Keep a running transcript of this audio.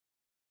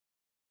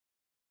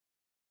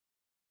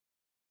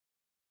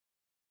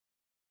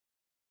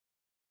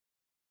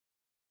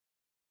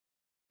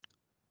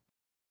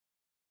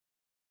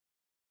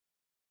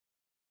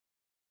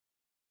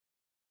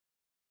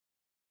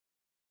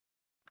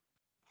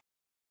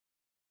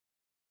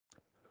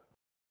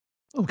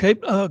Okay,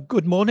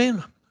 good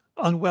morning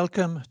and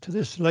welcome to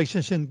this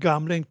Licensing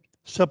Gambling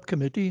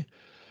Subcommittee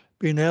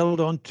being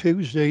held on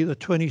Tuesday, the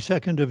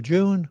 22nd of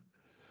June,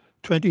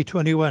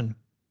 2021.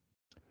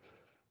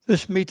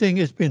 This meeting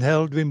is being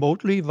held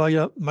remotely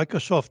via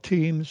Microsoft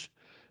Teams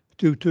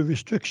due to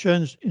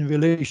restrictions in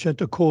relation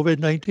to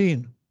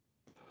COVID-19.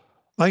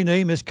 My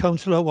name is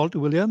Councillor Walter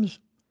Williams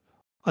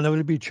and I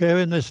will be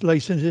chairing this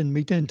licensing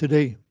meeting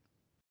today.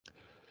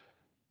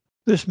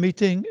 This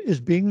meeting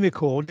is being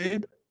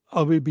recorded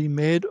and will be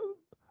made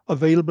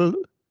available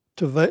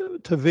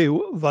to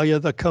view via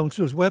the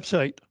Council's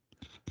website,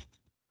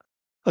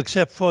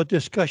 except for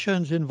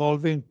discussions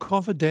involving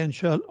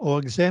confidential or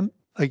exempt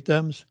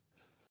items.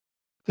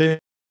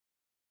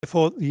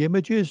 Therefore, the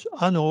images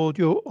and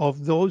audio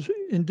of those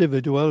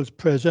individuals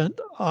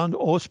present and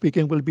or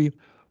speaking will be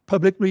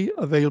publicly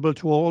available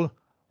to all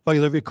via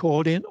the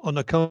recording on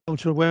the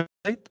Council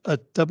website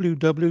at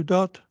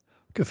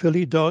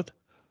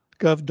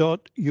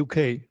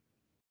www.caerphilly.gov.uk.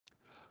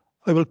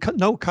 I will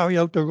now carry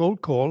out the roll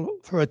call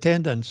for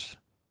attendance.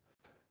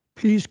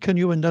 Please can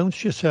you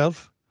announce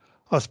yourself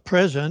as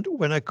present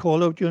when I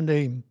call out your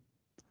name?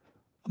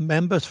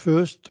 Members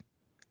first.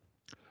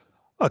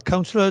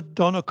 Councillor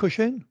Donna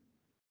Cushing.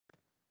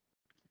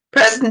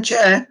 Present,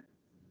 Chair.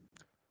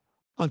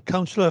 And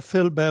Councillor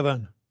Phil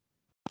Bevan.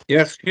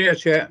 Yes, here,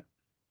 Chair.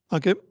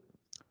 Okay.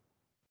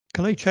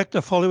 Can I check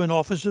the following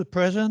officers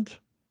present?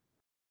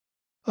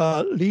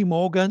 Lee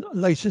Morgan,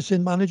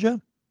 Licensing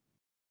Manager.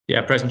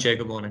 Yeah, present, Chair.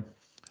 Good morning.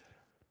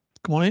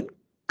 Good morning.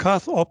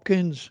 Kath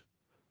Hopkins,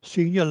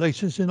 Senior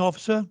Licensing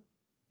Officer.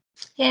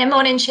 Yeah,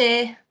 morning,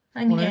 Chair.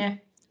 I'm Morning. here.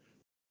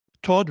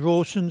 Todd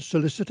Rawson,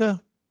 Solicitor.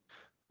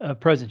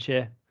 Present,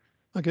 Chair.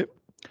 Okay.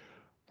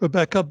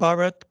 Rebecca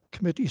Barrett,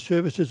 Committee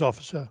Services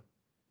Officer.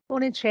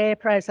 Morning, Chair.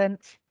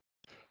 Present.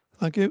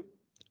 Thank you.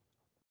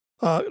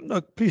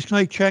 Now, please can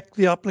I check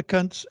the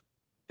applicant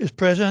is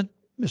present,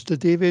 Mr.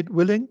 David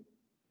Willing?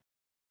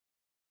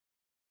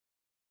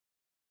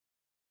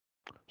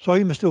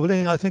 Sorry, Mr.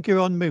 Willing, I think you're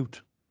on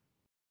mute.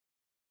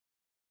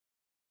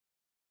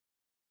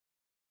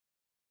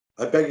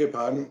 I beg your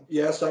pardon.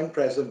 Yes, I'm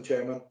present,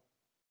 Chairman.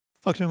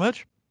 Thanks very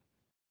much.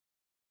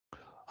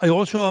 I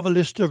also have a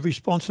list of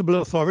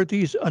responsible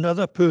authorities and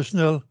other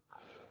persons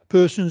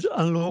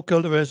and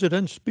local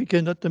residents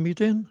speaking at the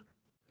meeting.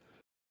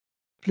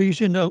 Please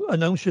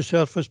announce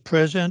yourself as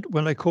present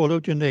when I call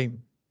out your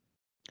name.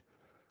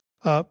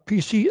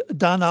 PC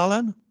Dan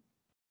Allen.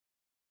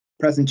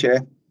 Present,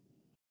 Chair.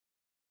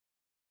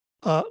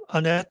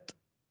 Annette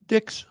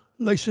Dix,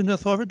 Licensing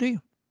Authority.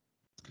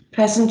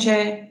 Present,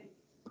 Chair.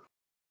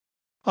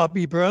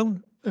 Abby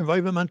Brown,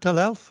 Environmental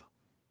Health.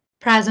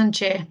 Present,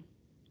 Chair.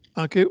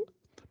 Thank you.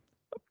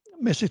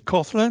 Mrs.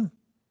 Coughlin.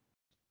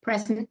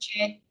 Present,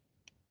 Chair.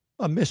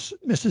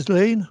 Mrs.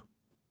 Lane.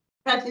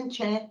 Present,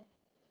 Chair.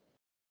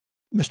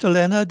 Mr.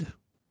 Leonard.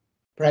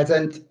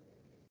 Present.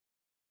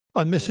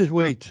 And Mrs.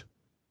 Waite,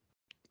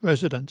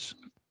 residents.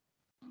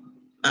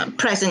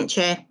 Present,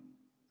 Chair.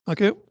 Thank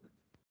you.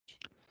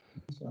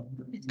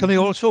 Can I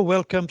also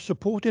welcome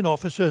supporting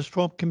officers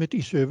from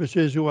committee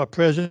services who are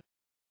present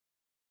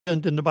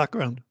in the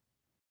background?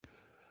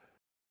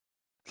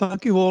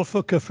 Thank you all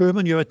for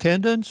confirming your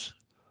attendance.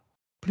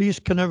 Please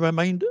can I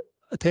remind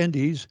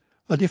attendees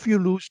that if you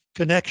lose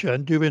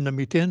connection during the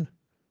meeting,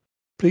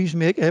 please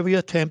make every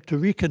attempt to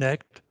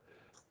reconnect.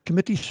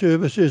 Committee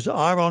services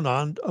are on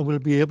hand and will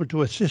be able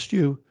to assist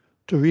you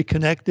to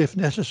reconnect if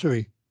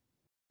necessary.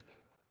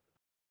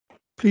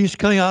 Please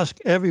can I ask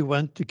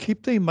everyone to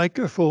keep their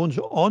microphones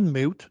on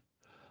mute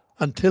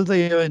until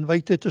they are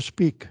invited to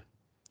speak.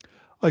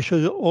 I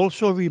should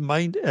also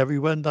remind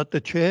everyone that the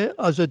chair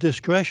has a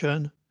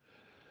discretion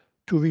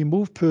to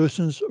remove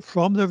persons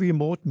from the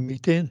remote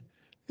meeting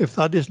if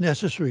that is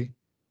necessary.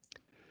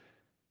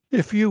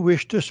 If you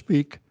wish to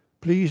speak,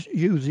 please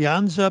use the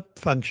hands up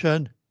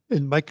function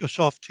in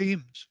Microsoft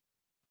Teams.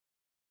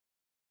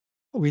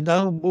 We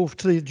now move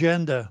to the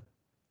agenda.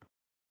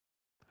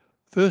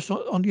 First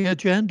on the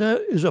agenda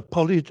is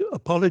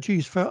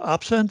apologies for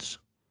absence.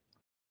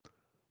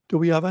 Do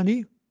we have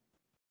any?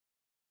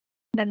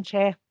 None,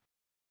 Chair.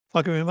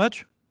 Thank you very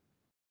much.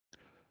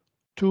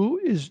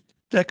 2 is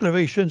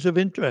declarations of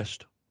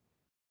interest.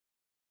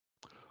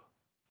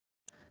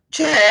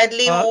 Chair,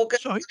 Lee Morgan.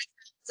 Sorry.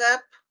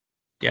 Up.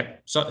 Yeah,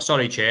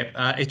 sorry, Chair.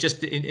 It's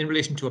just in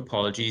relation to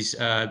apologies.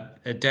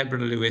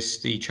 Deborah Lewis,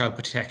 the Child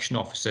Protection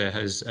Officer,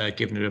 has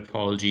given her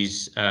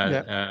apologies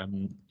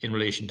in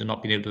relation to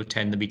not being able to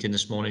attend the meeting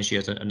this morning. She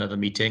has another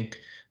meeting.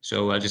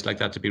 So I'd just like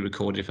that to be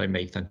recorded, if I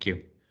may. Thank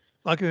you.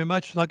 Thank you very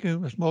much. Thank you,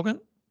 Ms.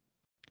 Morgan.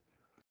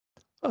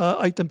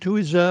 Item 2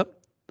 is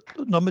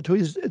number 2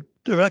 is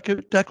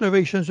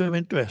declarations of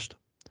interest.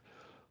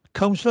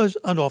 Councillors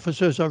and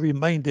officers are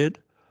reminded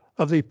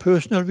of the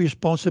personal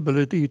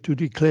responsibility to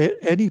declare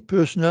any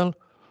personal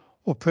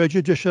or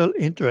prejudicial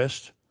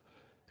interest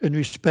in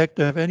respect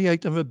of any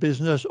item of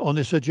business on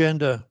this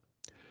agenda,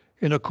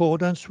 in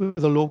accordance with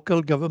the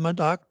Local Government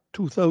Act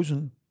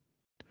 2000,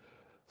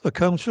 the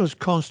Council's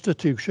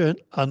Constitution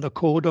and the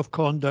Code of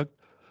Conduct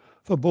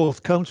for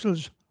both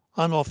councils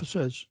and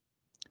officers.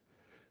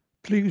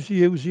 Please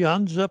use the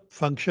hands up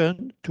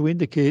function to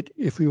indicate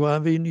if you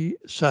have any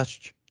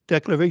such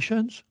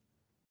declarations.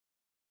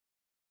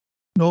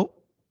 No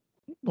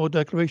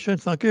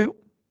declarations, thank you.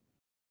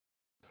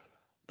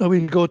 Now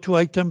we'll go to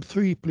item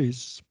 3,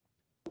 please.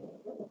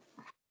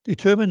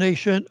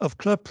 Determination of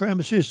club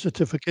premises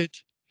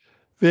certificate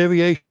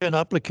variation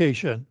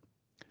application.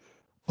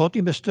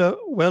 Pontymister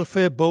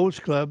Welfare Bowls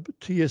Club,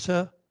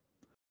 Theatre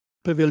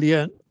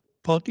Pavilion,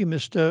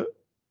 Pontymister,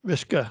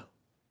 Risca.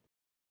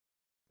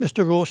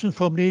 Mr. Rawson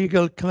from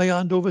Legal, can I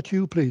hand over to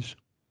you, please?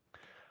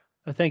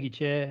 Thank you,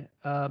 Chair.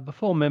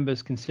 Before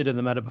members consider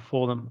the matter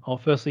before them, I'll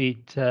firstly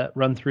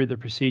run through the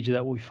procedure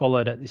that will be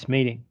followed at this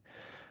meeting.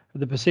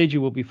 The procedure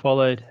will be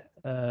followed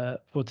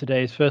for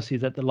today is firstly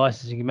that the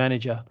licensing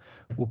manager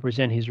will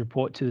present his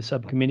report to the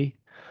subcommittee.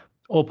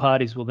 All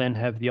parties will then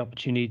have the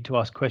opportunity to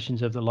ask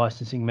questions of the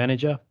licensing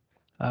manager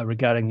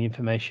regarding the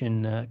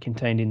information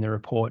contained in the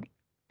report.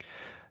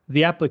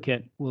 The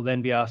applicant will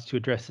then be asked to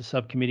address the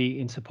subcommittee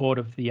in support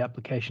of the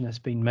application that's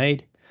been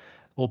made.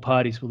 All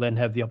parties will then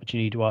have the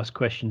opportunity to ask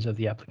questions of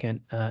the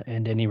applicant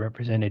and any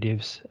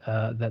representatives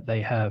that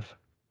they have.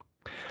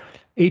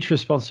 Each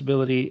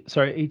responsible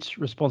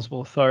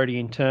authority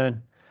in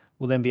turn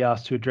will then be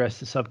asked to address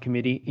the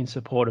subcommittee in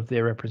support of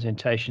their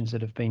representations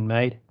that have been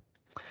made.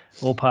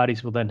 All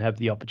parties will then have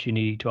the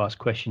opportunity to ask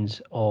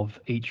questions of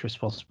each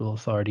responsible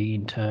authority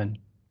in turn.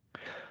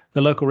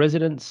 The local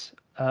residents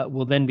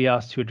will then be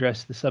asked to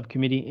address the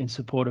subcommittee in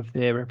support of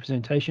their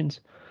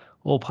representations.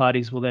 All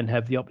parties will then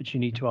have the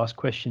opportunity to ask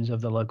questions of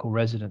the local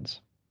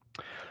residents.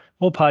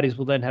 All parties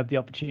will then have the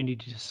opportunity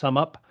to sum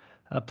up.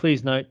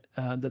 Please note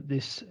that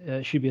this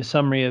should be a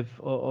summary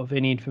of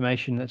any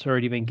information that's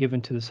already been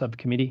given to the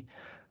subcommittee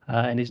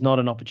and is not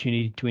an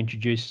opportunity to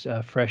introduce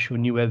fresh or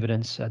new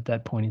evidence at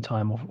that point in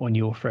time or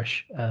new or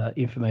fresh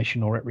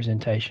information or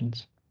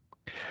representations.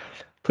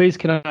 Please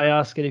can I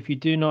ask that if you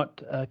do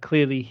not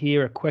clearly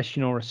hear a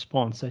question or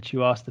response that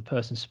you ask the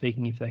person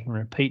speaking if they can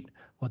repeat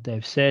what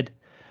they've said.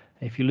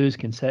 If you lose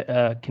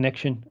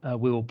connection,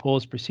 we will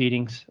pause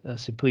proceedings,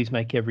 so please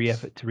make every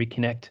effort to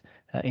reconnect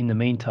in the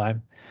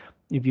meantime.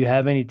 If you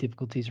have any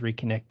difficulties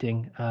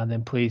reconnecting,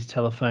 then please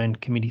telephone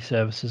committee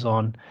services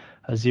on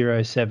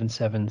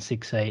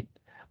 07768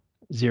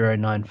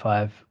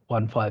 095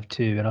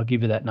 152, and I'll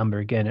give you that number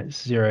again. It's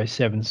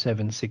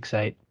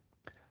 07768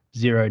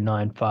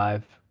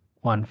 095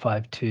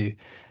 152,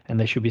 and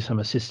there should be some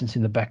assistance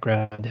in the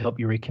background to help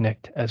you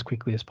reconnect as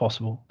quickly as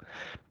possible.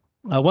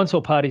 Once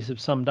all parties have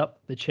summed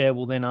up, the chair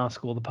will then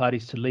ask all the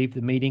parties to leave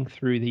the meeting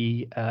through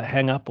the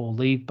hang up or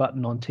leave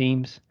button on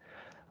Teams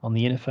on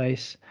the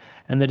interface,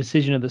 and the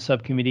decision of the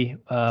subcommittee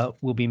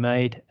will be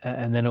made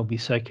and then it'll be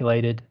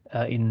circulated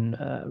in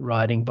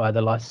writing by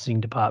the licensing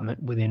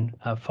department within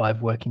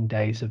 5 working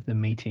days of the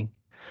meeting.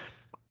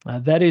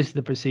 That is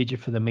the procedure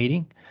for the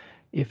meeting.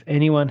 If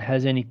anyone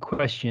has any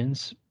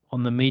questions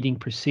on the meeting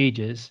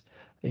procedures,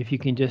 if you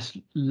can just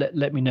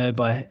let me know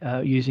by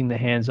using the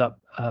hands up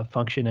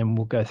function, and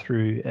we'll go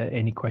through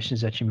any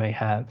questions that you may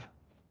have.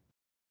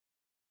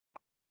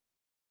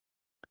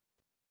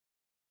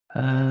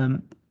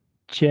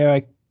 Chair,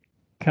 I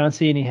can't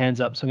see any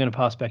hands up, so I'm going to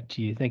pass back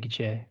to you. Thank you,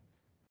 Chair.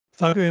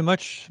 Thank you very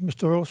much,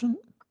 Mr. Rawson.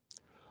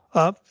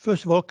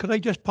 First of all, could I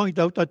just point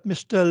out that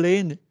Mr.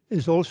 Lane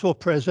is also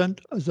present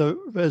as a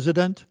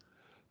resident.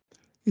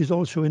 He's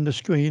also in the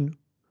screen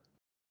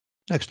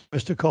next to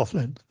Mr.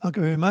 Coughlin. Thank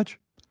you very much.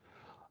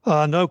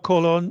 Now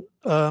call on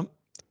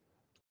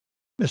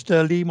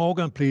Mr. Lee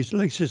Morgan, please,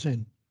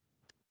 licensing.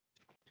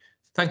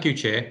 Thank you,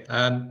 Chair.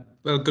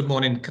 Well, good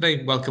morning. Could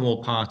I welcome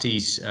all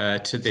parties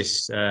to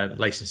this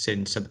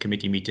licensing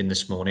subcommittee meeting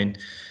this morning?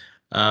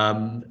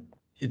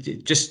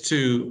 Just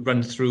to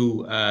run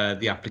through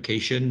the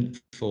application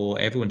for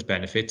everyone's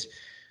benefit.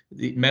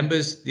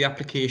 The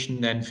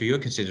application then for your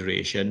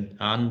consideration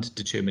and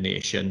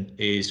determination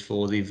is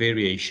for the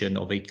variation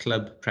of a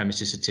club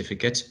premises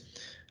certificate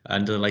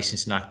under the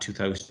Licensing Act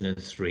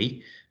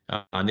 2003.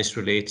 And this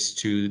relates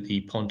to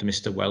the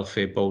Pontymister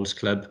Welfare Bowls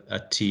Club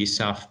at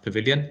TSAF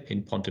Pavilion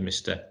in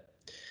Pontymister.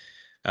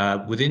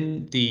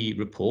 Within the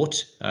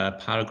report,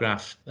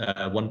 paragraph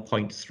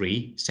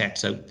 1.3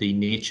 sets out the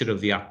nature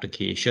of the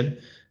application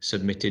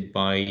submitted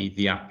by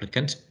the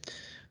applicant.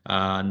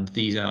 And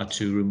these are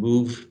to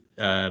remove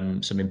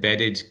some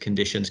embedded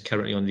conditions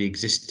currently on the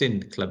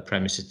existing club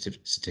premises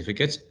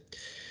certificate,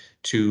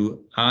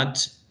 to add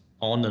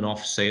on and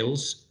off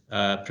sales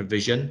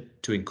provision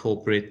to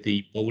incorporate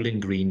the bowling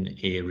green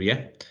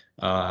area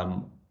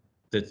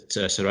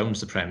that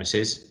surrounds the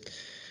premises,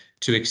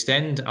 to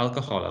extend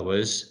alcohol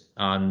hours,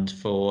 and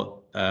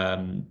for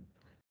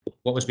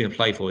what was being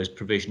applied for is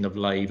provision of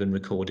live and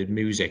recorded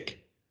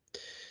music.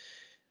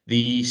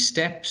 The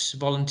steps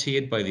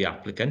volunteered by the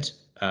applicant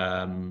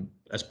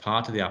as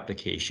part of the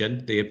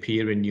application, they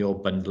appear in your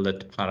bundle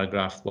at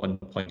paragraph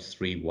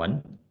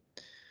 1.31.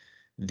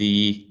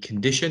 The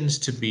conditions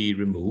to be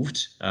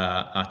removed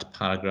at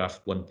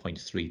paragraph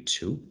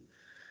 1.32,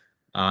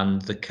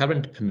 and the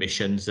current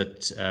permissions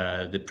that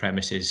the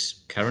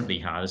premises currently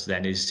has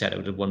then is set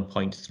out at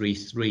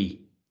 1.33.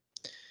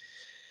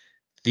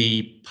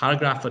 The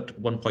paragraph at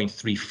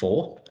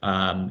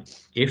 1.34,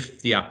 if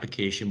the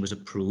application was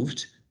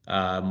approved,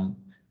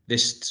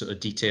 this sort of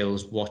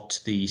details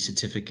what the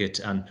certificate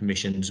and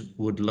permissions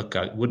would look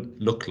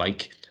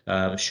like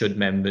should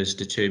members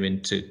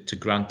determine to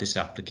grant this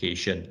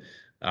application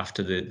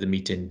after the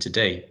meeting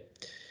today.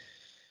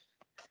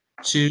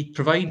 To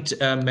provide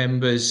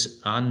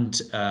members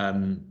and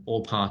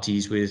all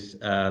parties with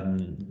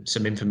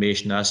some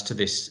information as to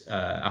this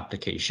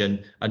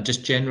application, and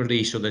just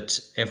generally so that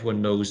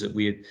everyone knows that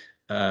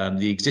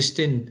the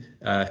existing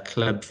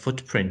club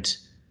footprint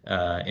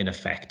in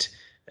effect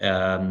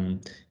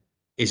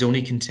is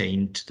only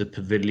contained to the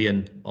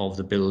pavilion of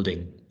the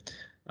building.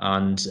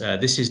 And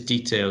this is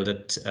detailed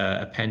at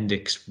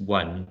Appendix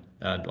 1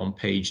 on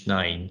page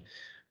 9.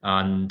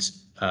 And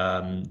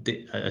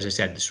as I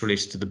said, this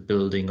relates to the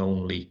building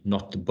only,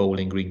 not the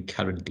bowling green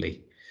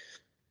currently.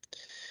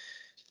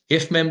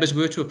 If members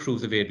were to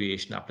approve the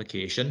variation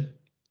application,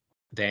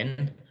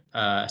 then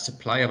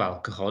supply of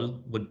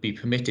alcohol would be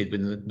permitted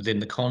within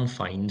the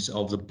confines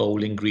of the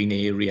bowling green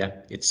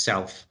area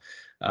itself.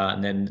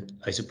 And then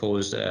I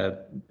suppose,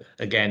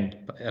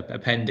 again,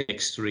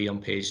 Appendix 3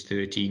 on page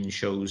 13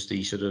 shows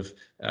the sort of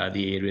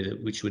the area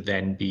which would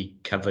then be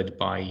covered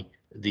by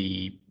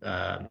the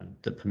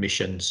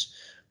permissions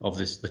of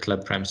the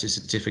club premises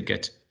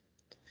certificate.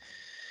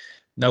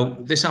 Now,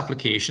 this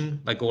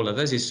application, like all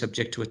others, is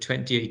subject to a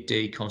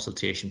 28-day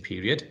consultation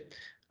period.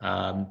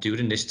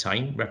 During this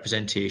time,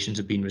 representations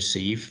have been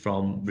received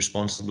from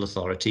responsible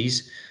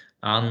authorities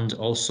and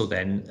also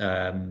then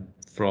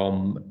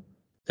from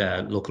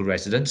local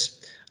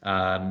residents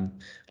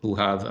who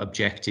have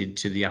objected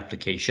to the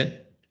application.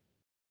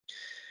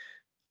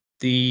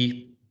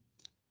 The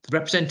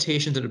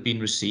representations that have been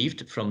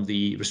received from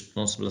the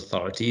responsible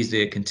authorities,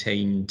 they're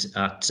contained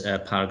at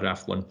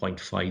paragraph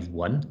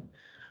 1.51,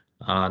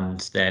 and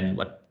then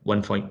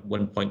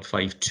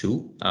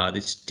 1.52,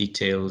 this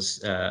details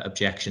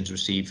objections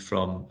received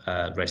from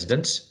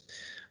residents.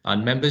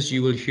 And members,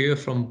 you will hear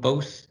from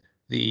both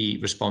the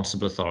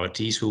responsible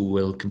authorities who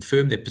will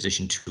confirm their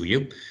position to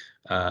you,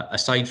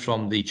 aside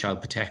from the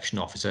Child Protection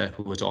Officer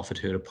who has offered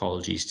her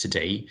apologies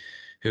today.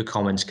 Her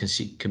comments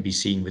can be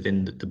seen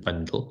within the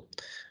bundle.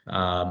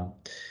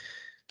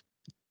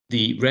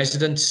 The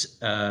residents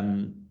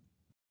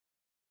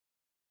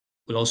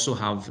will also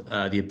have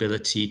the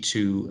ability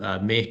to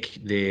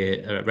make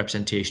their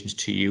representations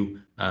to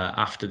you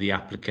after the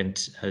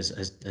applicant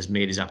has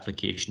made his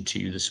application to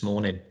you this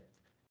morning.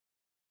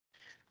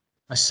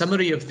 A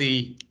summary of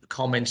the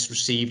comments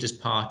received as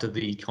part of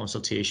the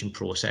consultation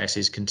process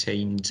is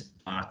contained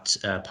at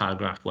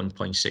paragraph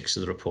 1.6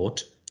 of the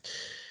report.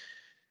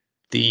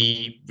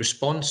 The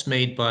response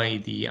made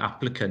by the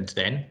applicant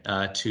then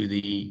to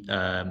the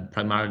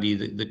primarily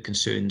the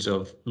concerns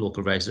of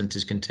local residents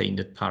is contained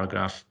at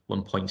paragraph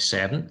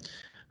 1.7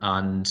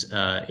 and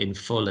in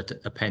full at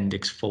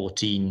Appendix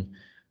 14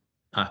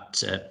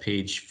 at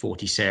page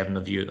 47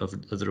 of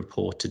the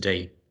report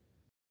today.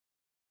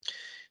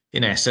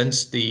 In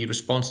essence, the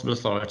responsible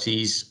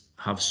authorities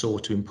have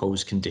sought to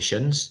impose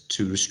conditions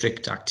to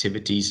restrict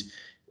activities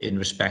in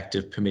respect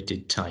of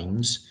permitted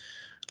times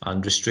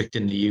and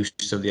restricting the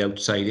use of the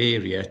outside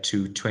area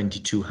to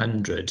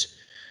 2200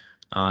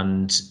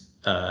 and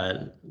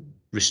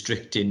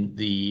restricting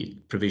the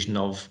provision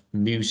of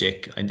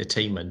music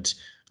entertainment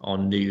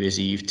on New Year's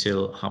Eve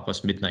till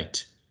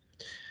midnight.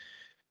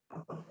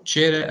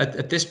 Chair,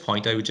 at this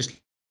point, I would just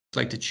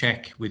like to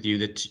check with you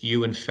that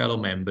you and fellow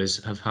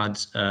members have had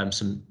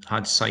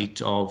sight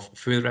of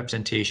further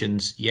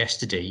representations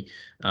yesterday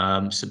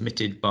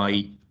submitted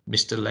by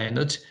Mr.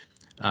 Leonard,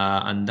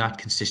 and that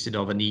consisted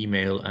of an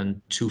email and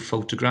 2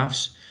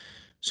 photographs.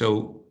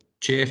 So,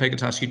 Chair, if I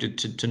could ask you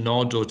to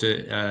nod or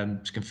to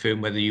confirm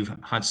whether you've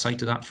had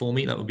sight of that for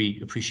me, that would be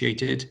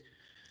appreciated.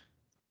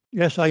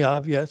 Yes, I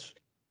have, yes.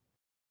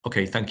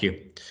 Okay, thank you.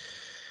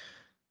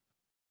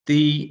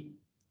 The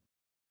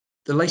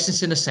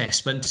licensing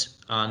assessment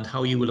and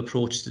how you will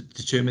approach the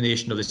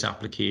determination of this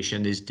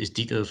application is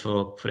detailed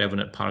for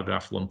everyone at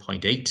paragraph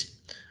 1.8,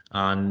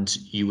 and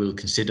you will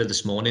consider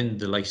this morning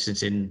the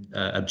licensing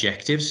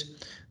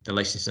objectives, the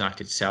Licensing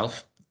Act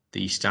itself,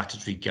 the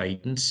statutory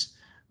guidance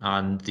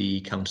and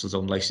the Council's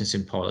own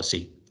licensing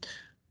policy,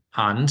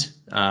 and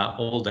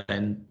all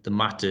then the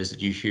matters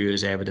that you hear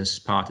as evidence as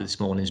part of this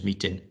morning's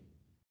meeting.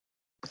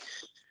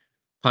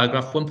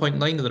 Paragraph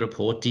 1.9 of the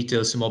report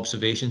details some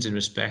observations in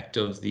respect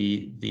of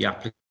the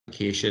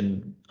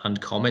application and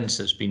comments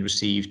that's been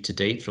received to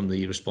date from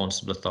the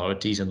responsible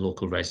authorities and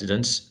local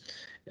residents,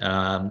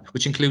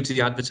 which includes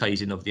the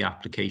advertising of the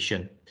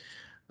application.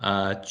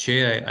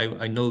 Chair,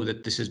 I know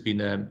that this has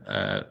been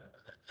a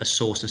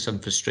source of some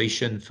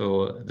frustration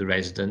for the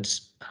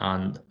residents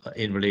and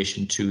in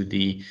relation to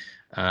the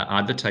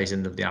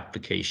advertising of the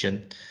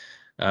application.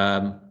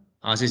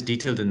 As is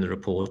detailed in the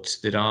report,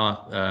 there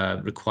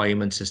are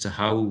requirements as to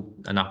how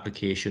an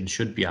application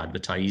should be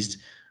advertised,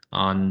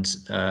 and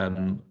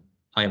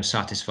I am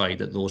satisfied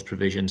that those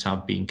provisions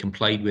have been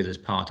complied with as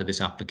part of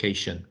this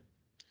application.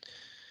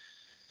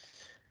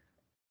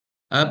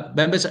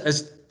 Members,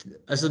 as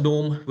as the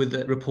norm with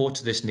a report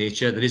of this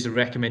nature, there is a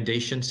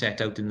recommendation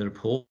set out in the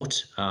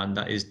report, and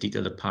that is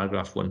detailed at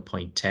paragraph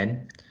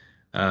 1.10.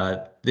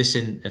 This,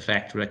 in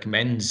effect,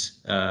 recommends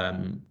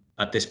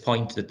at this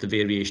point that the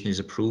variation is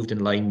approved in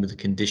line with the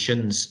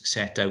conditions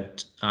set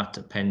out at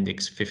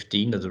Appendix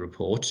 15 of the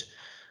report,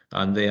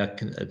 and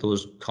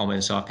those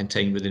comments are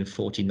contained within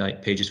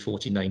pages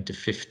 49 to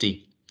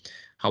 50.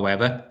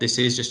 However, this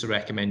is just a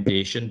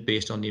recommendation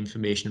based on the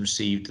information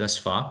received thus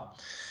far.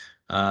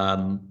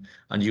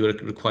 And you are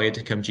required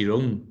to come to your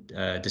own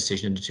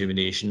decision and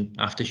determination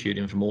after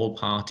hearing from all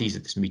parties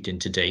at this meeting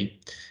today,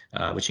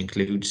 which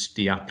includes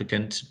the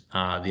applicant,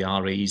 the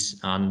RAs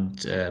and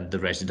the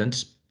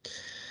residents.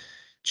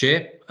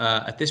 Chair,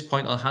 at this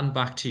point, I'll hand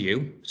back to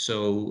you.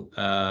 So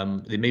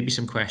there may be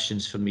some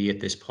questions for me at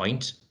this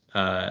point.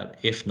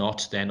 If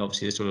not, then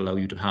obviously this will allow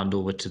you to hand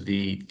over to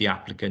the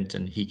applicant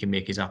and he can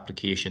make his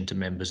application to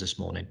members this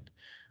morning.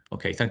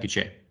 Okay, thank you,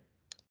 Chair.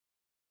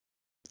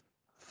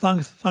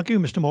 Thank you,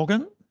 Mr.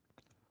 Morgan.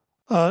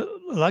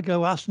 Like I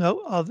asked now,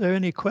 are there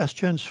any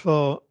questions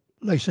for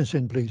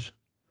licensing, please?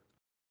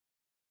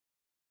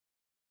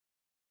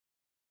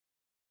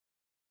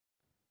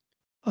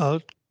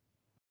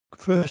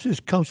 First is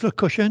Councillor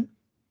Cushin.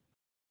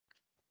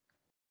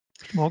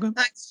 Mr. Morgan.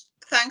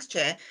 Thanks,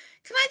 Chair.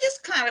 Can I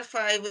just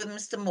clarify with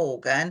Mr.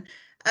 Morgan?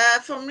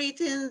 From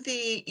reading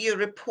your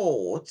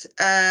report,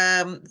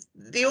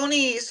 the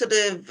only sort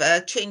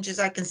of changes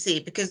I can see,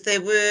 because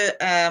there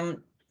were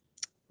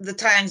the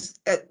times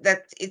that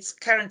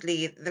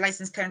the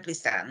license currently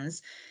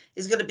stands,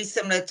 is going to be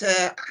similar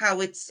to how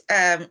it's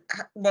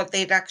what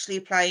they'd actually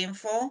applying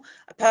for,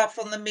 apart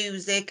from the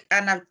music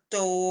and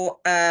outdoor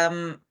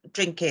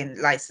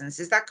drinking license.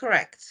 Is that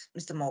correct,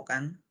 Mr.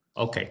 Morgan?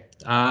 Okay.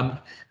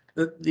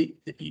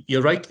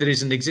 You're right. There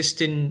is an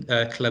existing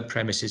club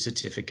premises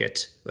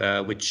certificate,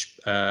 which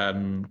I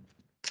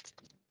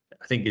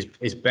think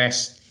is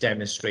best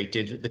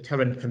demonstrated. The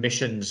current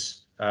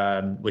permissions,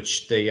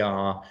 which they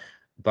are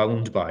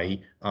bound by,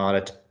 are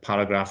at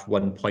paragraph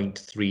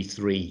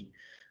 1.33.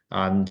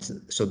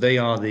 And so they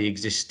are the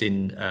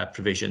existing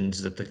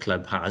provisions that the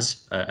club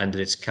has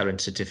under its current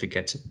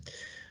certificate.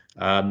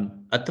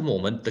 At the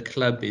moment, the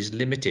club is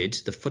limited,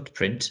 the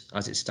footprint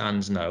as it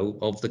stands now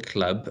of the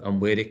club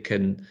and where it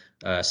can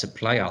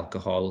supply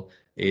alcohol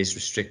is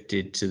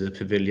restricted to the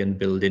pavilion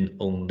building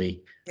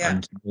only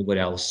and nowhere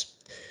else.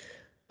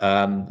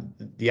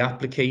 The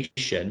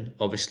application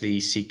obviously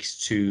seeks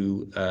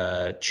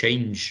to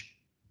change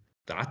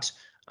that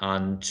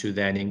and to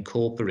then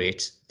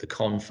incorporate the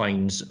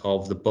confines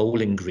of the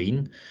bowling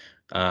green,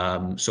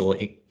 so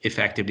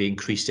effectively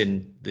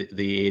increasing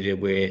the area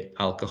where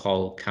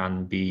alcohol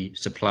can be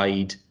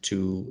supplied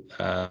to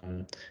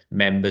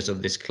members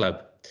of this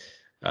club.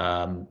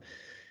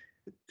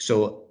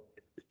 So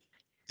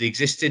the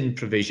existing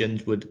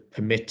provisions would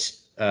permit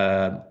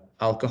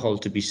alcohol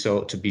to be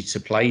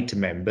supplied to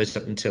members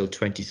up until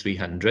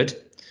 2300.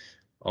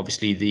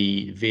 Obviously,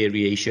 the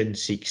variation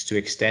seeks to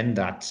extend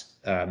that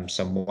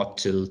somewhat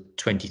till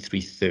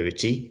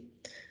 2330,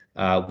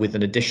 with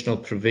an additional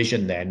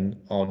provision then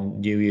on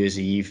New Year's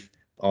Eve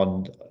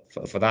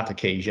for that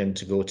occasion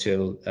to go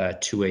till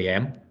 2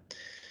 a.m.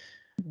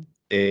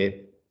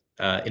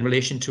 In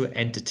relation to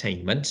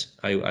entertainment,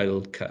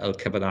 I'll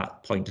cover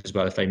that point as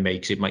well, if I may,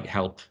 because it might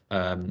help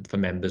for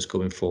members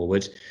going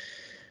forward.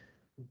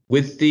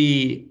 With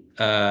the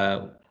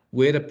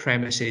where a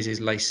premises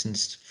is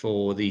licensed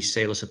for the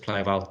sale or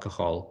supply of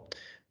alcohol,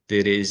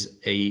 there is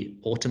a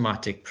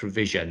automatic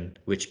provision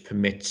which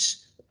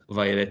permits,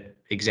 via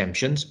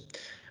exemptions,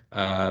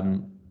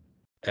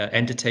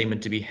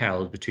 entertainment to be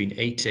held between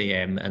 8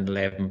 a.m. and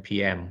 11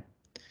 p.m.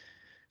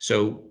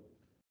 So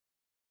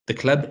the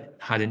club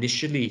had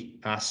initially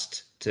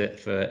asked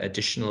for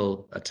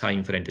additional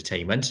time for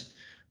entertainment,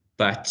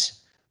 but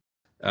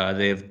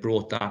they've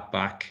brought that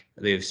back.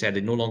 They've said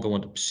they no longer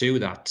want to pursue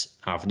that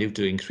avenue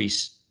to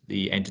increase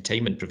the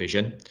entertainment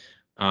provision,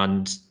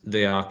 and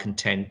they are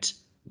content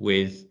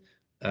with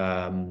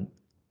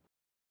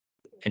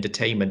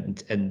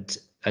entertainment and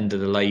under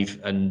the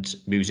live and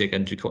music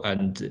and the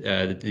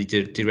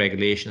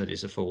deregulation that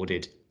is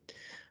afforded,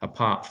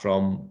 apart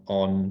from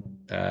on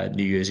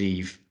New Year's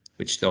Eve,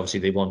 which obviously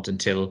they want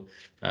until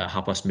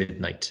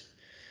midnight.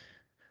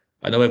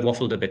 I know I've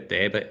waffled a bit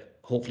there, but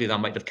hopefully that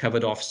might have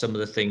covered off some of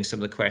the things,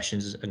 some of the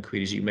questions and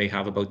queries you may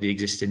have about the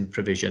existing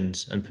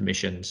provisions and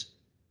permissions.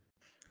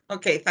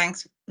 Okay,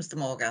 thanks, Mr.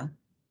 Morgan.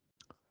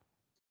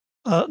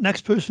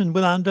 Next person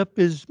will hand up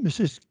is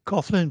Mrs.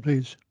 Coughlin,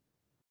 please.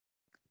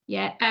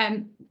 Yeah,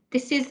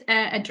 this is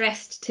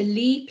addressed to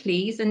Lee,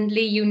 please. And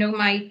Lee, you know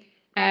my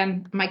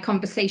my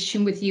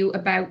conversation with you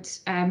about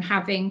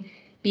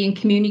being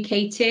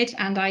communicated,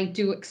 and I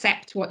do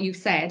accept what you've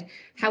said.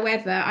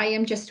 However, I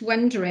am just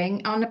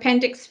wondering on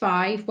Appendix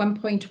 5,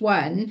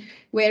 1.1,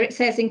 where it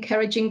says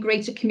encouraging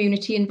greater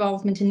community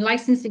involvement in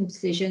licensing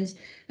decisions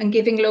and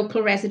giving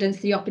local residents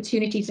the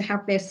opportunity to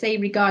have their say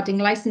regarding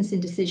licensing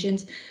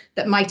decisions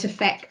that might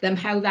affect them,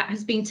 how that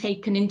has been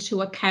taken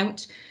into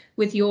account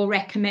with your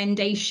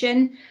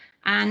recommendation.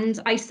 And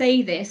I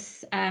say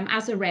this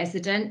as a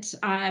resident.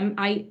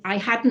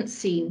 I hadn't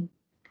seen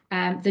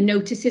the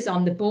notices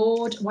on the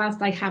board.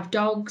 Whilst I have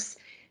dogs,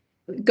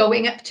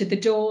 going up to the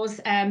doors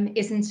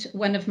isn't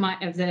one of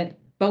the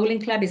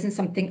bowling club isn't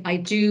something I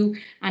do,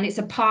 and it's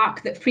a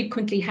park that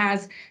frequently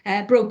has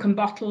broken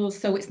bottles,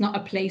 so it's not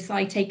a place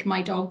I take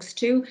my dogs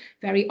to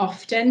very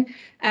often.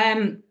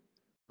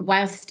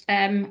 Whilst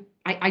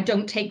I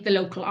don't take the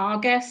local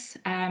Argus,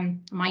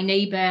 my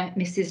neighbour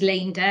Mrs.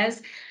 Lane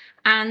does.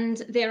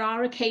 And there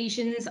are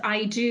occasions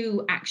I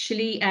do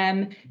actually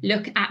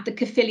look at the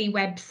Caerphilly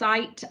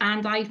website,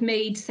 and I've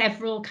made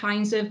several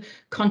kinds of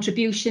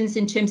contributions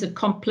in terms of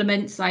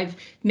compliments. I've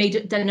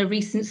done a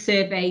recent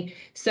survey.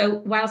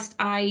 So whilst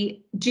I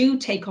do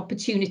take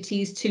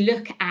opportunities to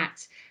look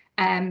at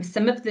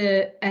some of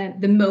the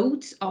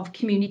modes of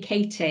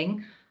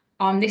communicating,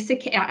 on this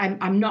occasion,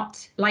 I'm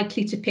not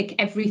likely to pick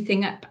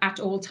everything up at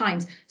all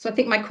times. So I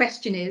think my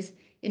question is,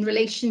 in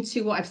relation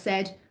to what I've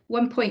said,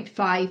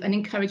 1.5, an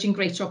encouraging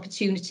greater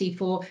opportunity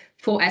for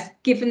us,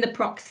 given the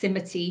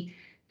proximity,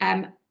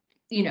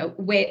 you know,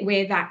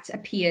 where that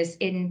appears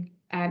in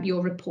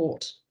your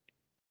report.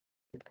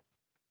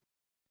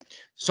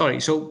 Sorry,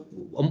 so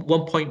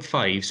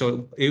 1.5.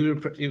 So you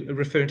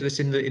referring to this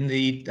in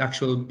the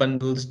actual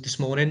bundles this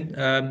morning,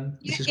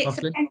 Mrs.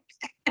 Coughlin?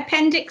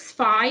 Appendix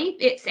 5.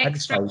 It's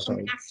extract from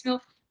the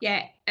national.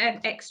 Yeah,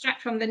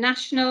 extract from the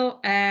national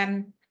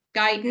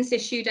guidance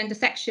issued under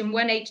Section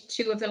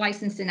 182 of the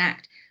Licensing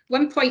Act.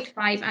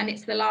 1.5, and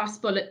it's the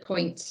last bullet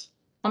point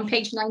on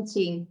page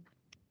 19.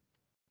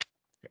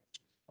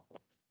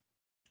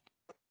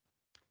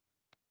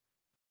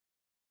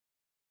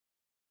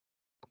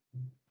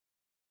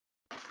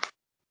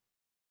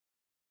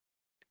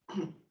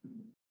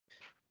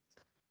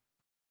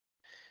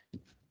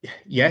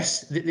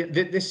 Yes,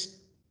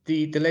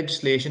 the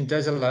legislation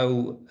does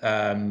allow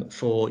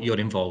for your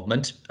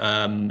involvement.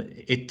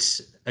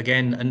 It's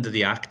again under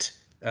the Act.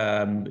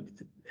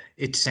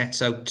 It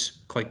sets out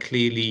quite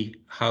clearly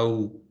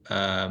how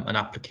an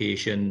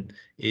application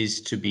is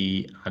to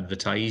be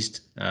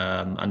advertised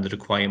and the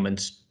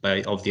requirements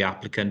of the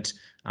applicant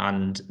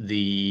and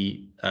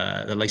the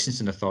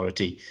licensing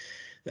authority.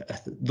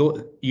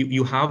 Though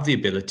you have the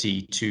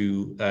ability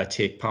to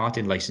take part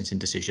in licensing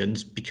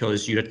decisions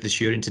because you're at this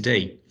hearing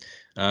today.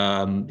 You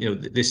know,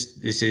 this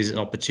is an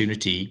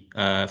opportunity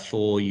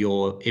for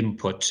your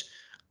input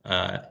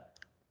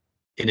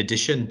in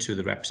addition to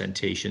the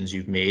representations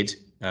you've made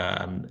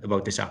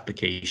about this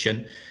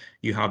application.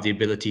 You have the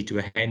ability to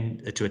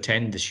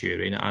attend this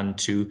hearing and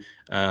to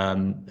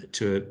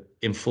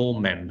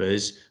inform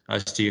members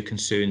as to your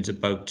concerns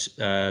about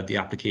the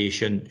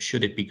application,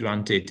 should it be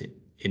granted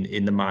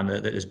in the manner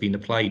that has been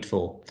applied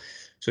for.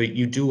 So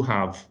you do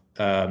have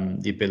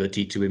the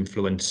ability to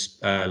influence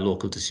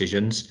local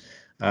decisions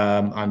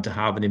and to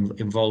have an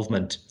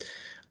involvement.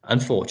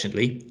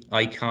 Unfortunately,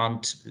 I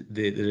can't.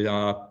 There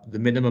are the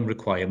minimum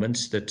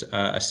requirements that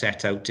are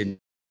set out in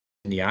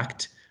the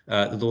Act.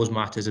 Those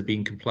matters are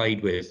being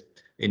complied with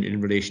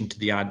in relation to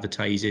the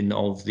advertising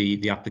of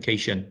the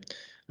application.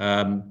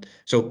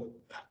 So,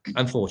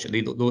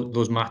 unfortunately,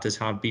 those matters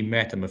have been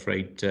met, I'm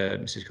afraid,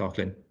 Mrs.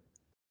 Coughlin.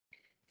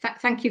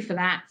 Thank you for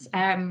that.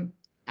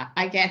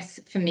 I guess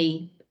for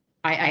me,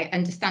 I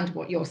understand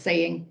what you're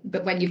saying,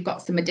 but when you've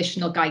got some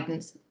additional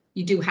guidance,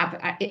 you do have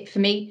it. For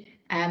me,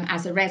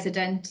 as a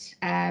resident,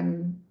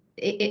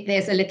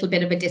 there's a little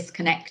bit of a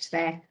disconnect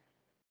there.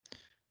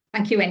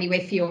 Thank you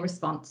anyway for your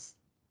response.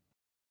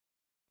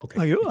 Okay.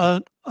 Thank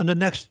you. And the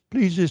next,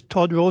 please, is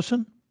Todd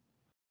Rawson.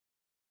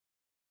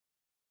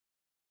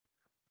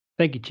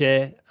 Thank you,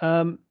 Chair.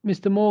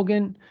 Mr.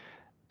 Morgan,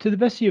 to the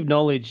best of your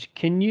knowledge,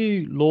 can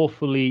you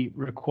lawfully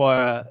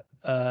require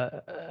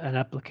an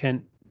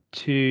applicant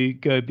to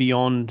go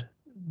beyond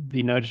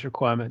the notice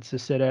requirements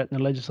as set out in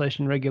the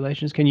legislation and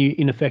regulations? Can you,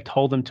 in effect,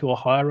 hold them to a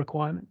higher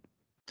requirement?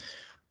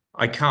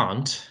 I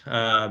can't.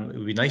 It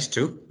would be nice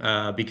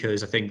to,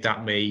 because I think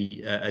that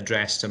may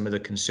address some of the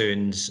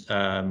concerns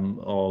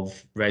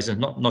of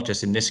residents, not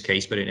just in this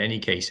case, but in any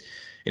case.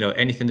 You know,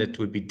 anything that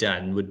would be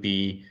done would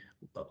be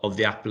of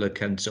the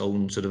applicant's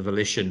own sort of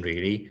volition,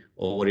 really,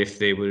 or if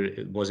they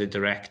was a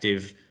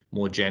directive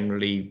more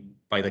generally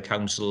by the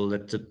council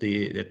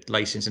that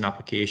licensing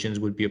applications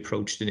would be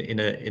approached in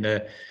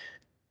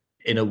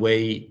a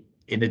way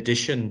in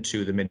addition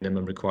to the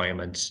minimum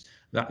requirements.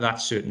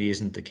 That certainly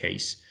isn't the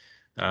case.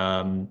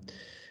 You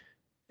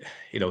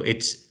know,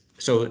 it's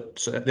so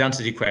the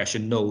answer to your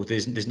question, no,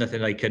 there's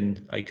nothing I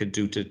could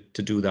do to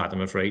do that,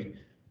 I'm afraid.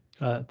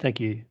 Thank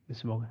you,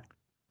 Mr. Morgan.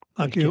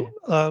 Thank you.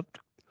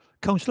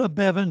 Councillor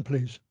Bevan,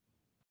 please.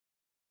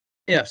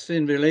 Yes,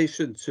 in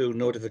relation to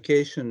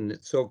notification,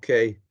 it's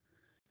okay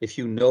if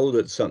you know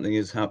that something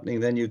is happening,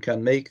 then you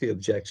can make the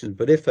objection.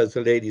 But if, as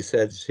the lady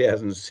said, she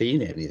hasn't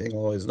seen anything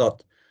or is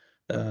not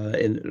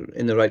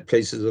in the right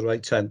place at the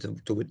right time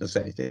to witness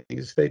anything,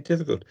 it's very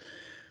difficult.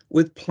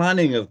 With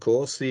planning, of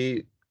course,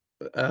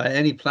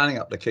 any planning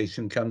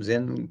application comes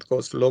in, of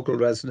course, the local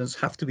residents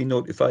have to be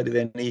notified of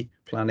any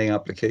planning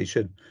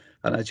application.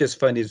 And I just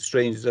find it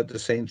strange that the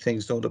same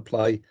things don't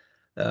apply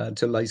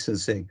to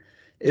licensing.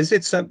 Is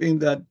it something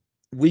that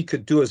we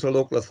could do as a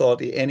local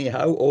authority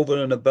anyhow,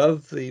 over and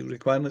above the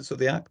requirements of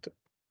the Act?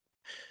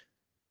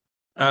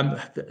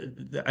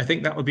 I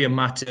think that would be a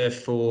matter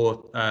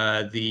for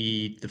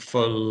the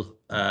full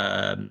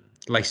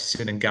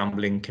licensing and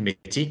gambling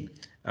committee.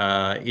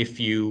 If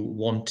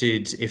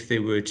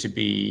there were to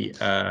be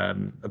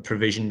a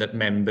provision that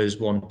members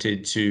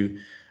wanted to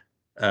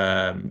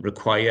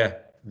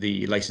require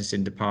the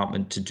licensing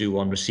department to do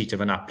on receipt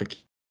of an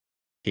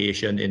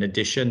application, in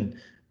addition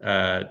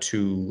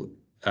to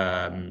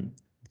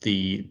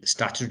the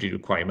statutory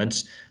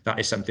requirements, that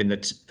is something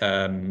that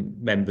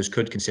members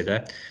could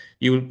consider.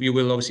 You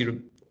will obviously,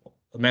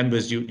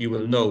 members, you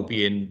will know,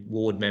 being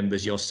ward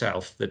members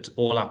yourself, that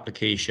all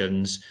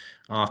applications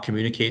are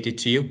communicated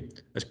to you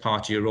as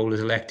part of your role as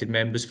elected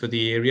members for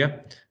the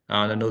area.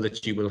 And I know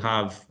that you will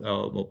have,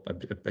 well,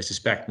 I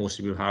suspect most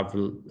of you will have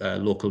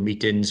local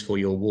meetings for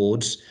your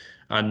wards,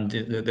 and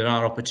there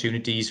are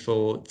opportunities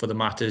for the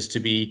matters to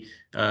be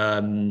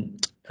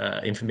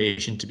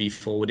information to be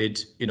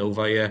forwarded,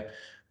 via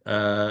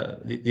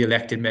the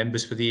elected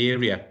members for the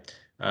area.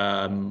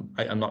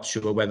 I'm not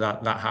sure whether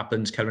that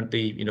happens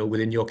currently,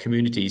 within your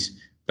communities,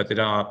 but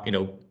there are,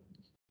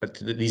 but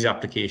these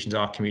applications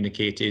are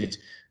communicated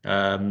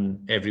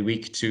every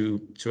week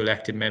to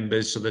elected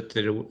members so that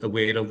they're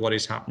aware of what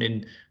is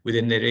happening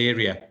within their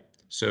area.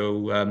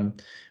 So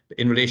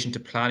in relation to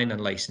planning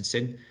and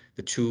licensing,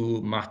 the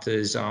two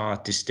matters are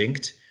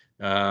distinct,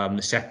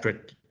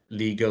 separate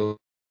legal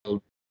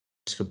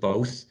for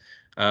both.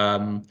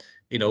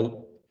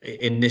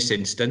 In this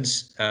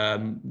instance,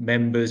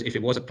 members, if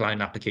it was a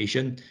planning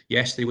application,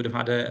 yes, they would have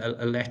had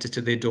a letter to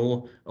their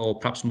door, or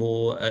perhaps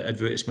more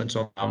advertisements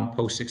on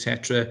posts,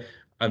 etc.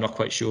 I'm not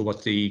quite sure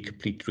what the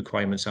complete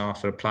requirements are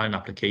for a planning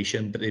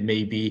application, but there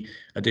may be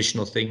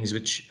additional things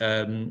which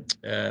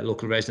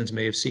local residents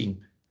may have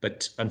seen.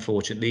 But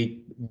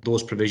unfortunately,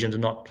 those provisions are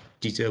not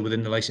detailed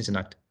within the Licensing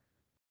Act.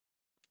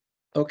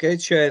 Okay,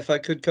 Chair, if I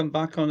could come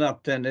back on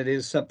that, then it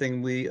is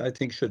something I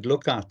think, should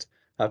look at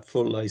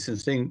full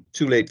licensing.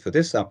 Too late for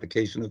this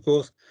application, of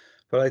course,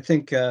 but I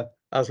think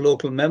as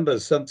local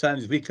members,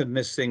 sometimes we can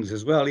miss things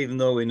as well, even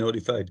though we're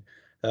notified,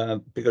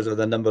 because of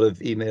the number of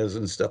emails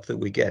and stuff that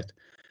we get.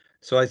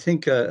 So I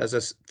think as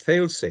a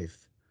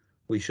fail-safe,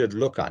 we should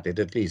look at it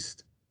at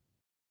least.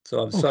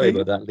 So I'm sorry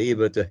about that, Lee,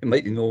 but it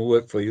might be no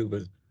work for you,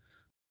 but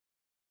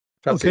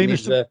perhaps it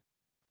needs Mr.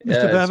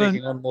 Bevan,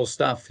 taking on more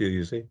staff for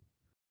you see.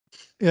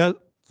 Yeah,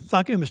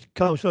 thank you, Mr.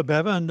 Councillor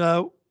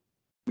Bevan.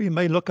 We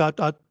may look at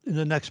that in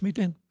the next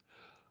meeting.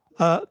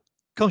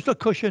 Councillor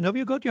Cushion, have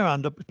you got your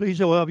hand up,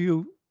 please, or have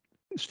you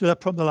stood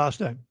up from the last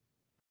time?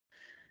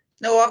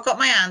 No, I've got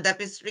my hand up.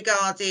 It's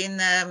regarding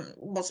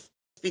what's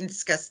been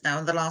discussed now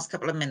in the last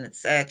couple of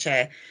minutes,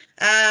 Chair.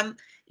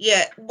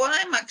 Yeah, what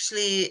I'm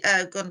actually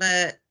going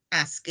to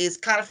ask is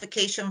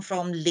clarification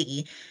from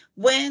Lee.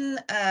 When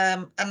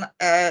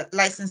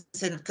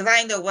licensing, because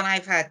I know when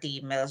I've had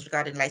emails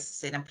regarding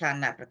licensing and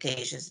planning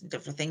applications and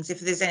different things,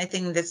 if there's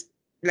anything that's,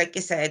 like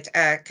you said,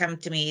 come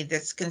to me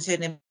that's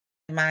concerning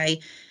my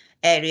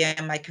area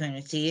and my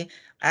community,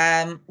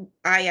 I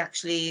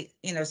actually,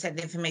 send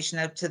information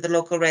out to the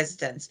local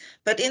residents.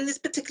 But in this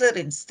particular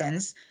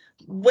instance,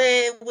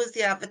 where was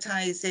the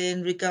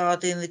advertising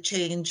regarding the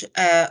change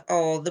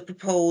or the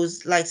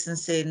proposed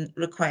licensing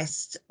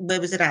request?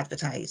 Where was it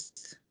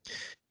advertised?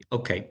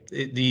 Okay,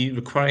 the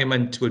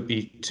requirement would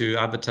be to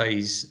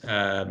advertise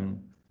a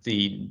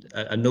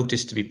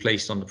notice to be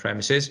placed on the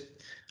premises,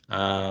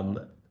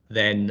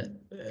 then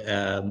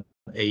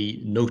a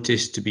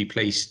notice to be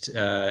placed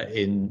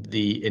in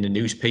a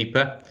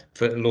newspaper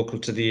for local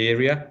to the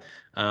area.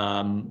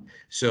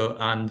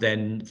 And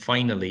then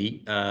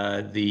finally,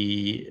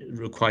 the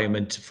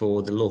requirement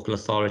for the local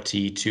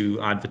authority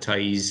to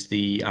advertise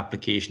the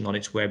application on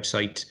its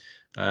website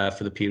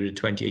for the period of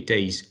 28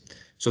 days.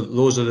 So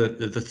those are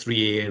the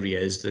three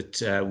areas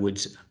that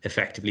would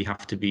effectively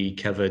have to be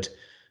covered.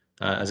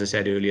 As I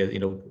said earlier,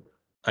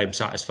 I'm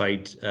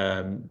satisfied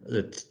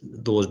that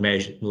those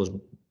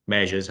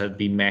measures have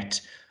been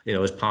met,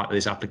 as part of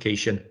this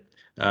application,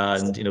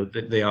 and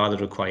they are the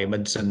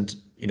requirements, and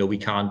we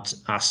can't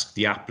ask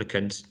the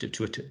applicant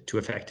to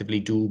effectively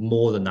do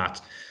more than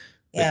that.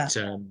 Yeah.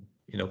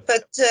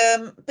 But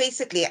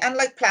basically,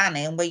 unlike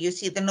planning, where you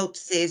see the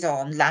notices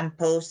on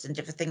lampposts and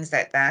different things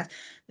like that,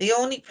 the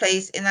only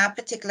place in that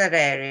particular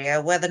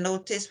area where the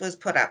notice was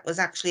put up was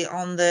actually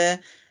on the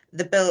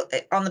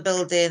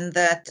building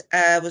that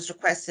was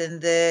requesting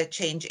the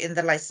change in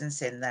the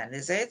licensing. Then,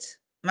 is it?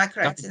 Am I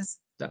correct?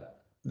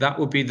 That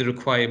would be the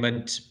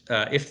requirement.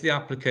 If the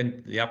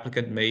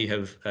applicant may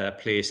have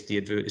placed the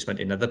advertisement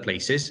in other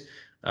places,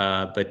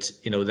 but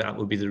that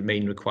would be the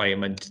main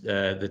requirement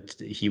that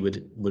he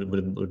would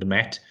have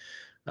met.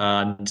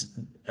 And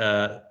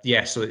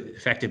so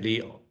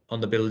effectively on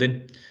the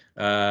building,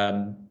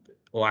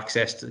 or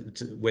accessed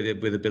to where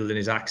the building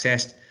is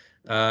accessed,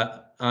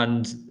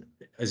 and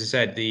as I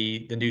said,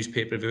 the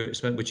newspaper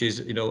advertisement, which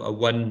is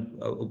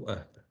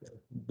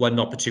one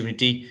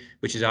opportunity,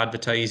 which is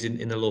advertised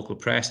in the local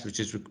press, which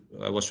is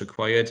what's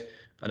required,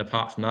 And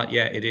apart from that,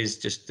 yeah, it is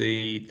just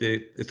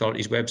the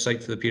authority's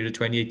website for the period of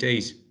 28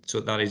 days. So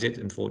that is it,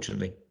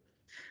 unfortunately.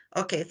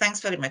 Okay, thanks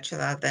very much for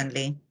that then,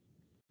 Lee.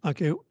 Thank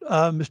you.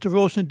 Mr.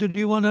 Rawson, did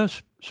you want to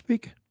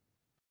speak?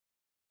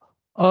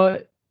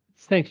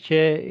 Thanks,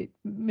 Chair.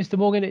 Mr.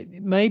 Morgan,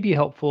 it may be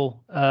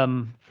helpful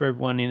for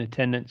everyone in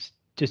attendance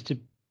just to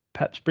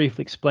perhaps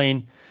briefly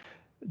explain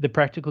the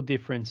practical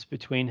difference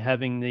between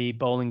having the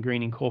bowling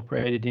green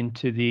incorporated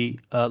into the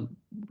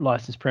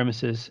licensed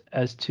premises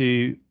as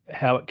to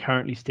how it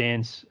currently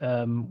stands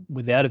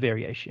without a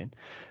variation.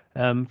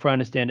 For I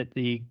understand it,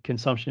 the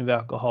consumption of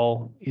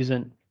alcohol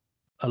isn't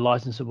a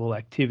licensable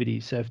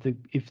activity. So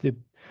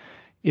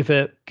if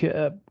a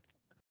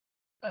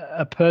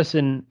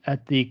person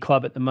at the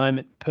club at the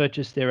moment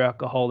purchased their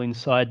alcohol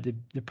inside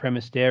the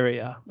premised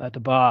area at the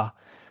bar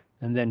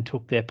and then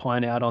took their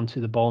pint out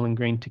onto the bowling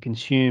green to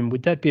consume,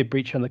 would that be a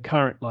breach on the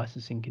current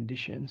licensing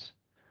conditions?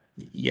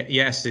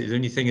 Yes, the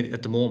only thing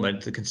at the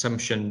moment, the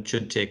consumption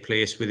should take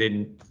place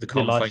within the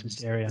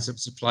confines area, the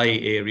supply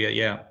area.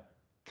 Yeah.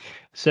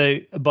 So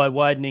by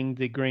widening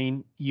the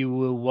green, you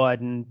will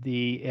widen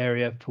the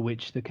area for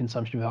which the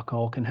consumption of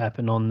alcohol can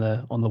happen on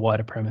the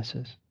wider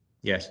premises.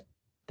 Yes.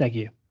 Thank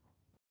you.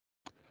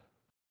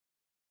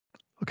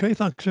 Okay,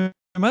 thanks very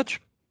much.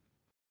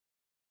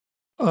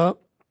 We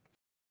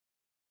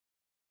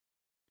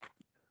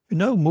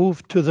now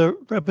move to the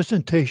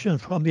representation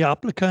from the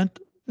applicant,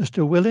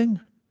 Mr. Willing.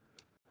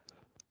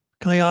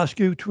 Can I ask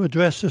you to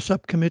address the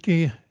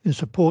subcommittee in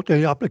support of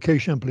the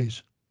application,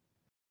 please?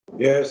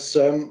 Yes,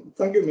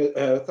 thank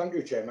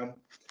you, Chairman.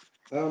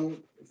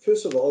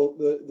 First of all,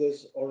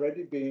 there's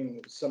already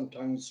been some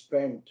time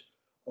spent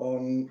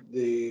on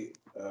the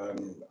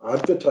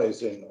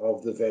advertising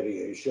of the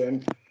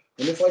variation.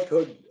 And if I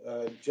could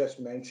just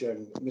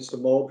mention,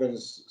 Mr.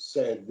 Morgan's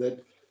said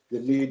that the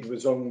need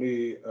was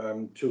only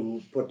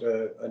to put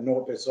a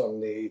notice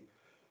on the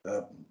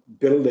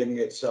building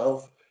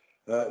itself.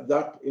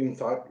 That, in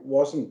fact,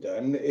 wasn't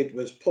done. It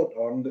was put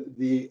on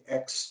the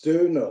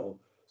external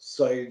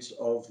sides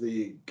of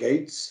the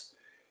gates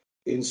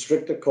in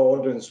strict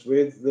accordance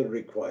with the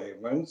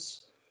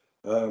requirements.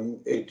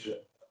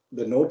 The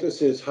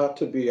notices had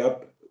to be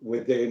up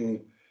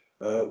within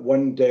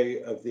 1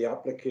 day of the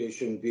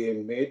application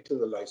being made to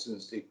the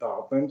licence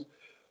department.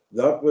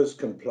 That was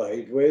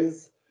complied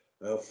with.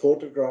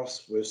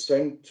 Photographs were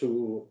sent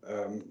to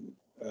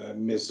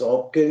Ms.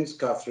 Hopkins,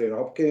 Catherine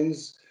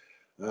Hopkins,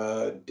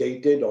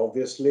 dated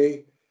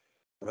obviously.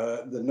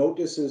 The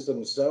notices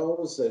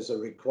themselves, there's a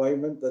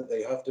requirement that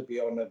they have to be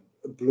on a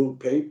blue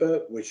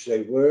paper, which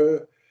they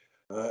were.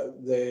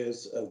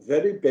 There's a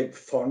very big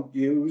font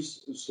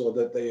used so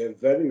that they are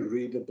very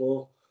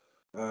readable.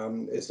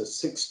 It's a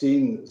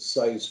 16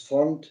 size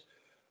font,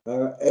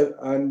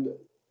 and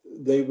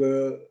they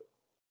were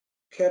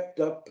kept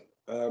up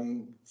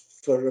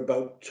for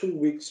about 2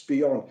 weeks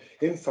beyond.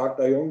 In fact,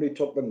 I only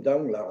took them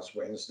down last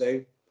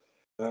Wednesday.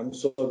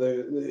 So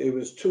it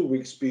was 2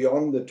 weeks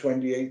beyond the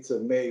 28th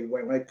of May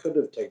when I could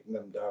have taken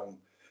them down.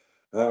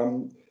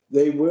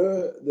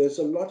 There's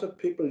a lot of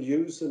people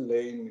use the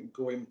lane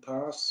going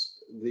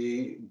past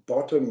the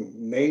bottom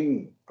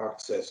main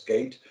access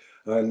gate,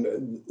 and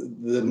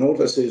the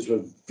notices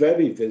were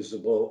very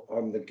visible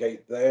on the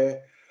gate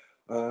there.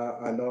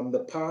 And on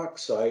the park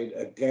side,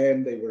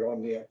 again, they were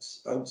on the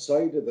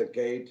outside of the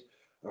gate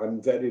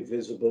and very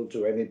visible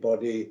to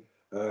anybody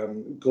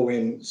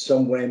going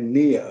somewhere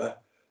near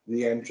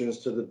the entrance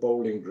to the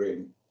bowling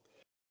green.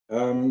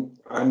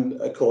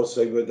 And of course,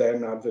 they were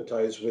then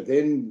advertised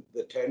within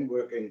the 10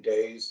 working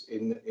days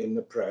in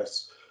the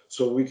press.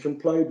 So we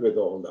complied with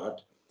all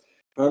that.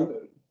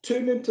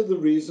 Turning to the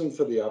reason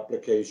for the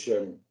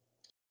application,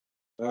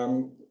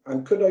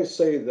 and could I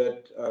say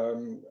that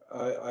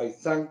I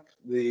thank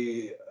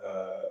the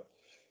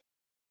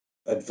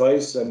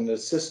advice and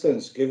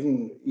assistance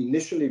given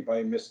initially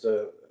by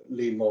Mr.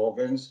 Lee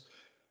Morgan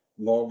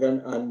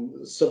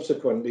and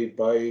subsequently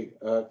by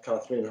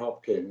Catherine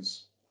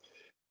Hopkins.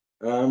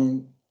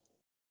 I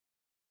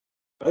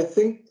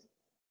think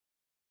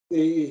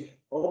the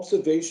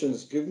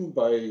observations given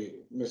by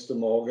Mr.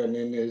 Morgan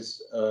in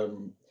his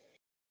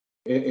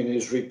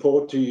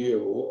report to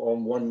you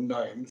on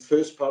 1.9,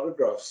 first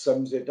paragraph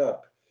sums it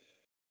up.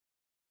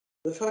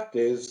 The fact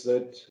is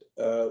that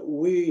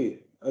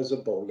we, as a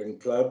bowling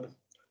club,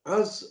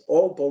 as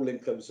all bowling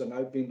clubs, and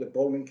I've been to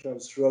bowling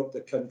clubs throughout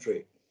the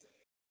country,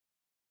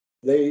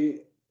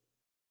 they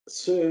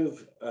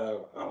serve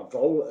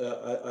alcohol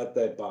at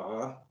their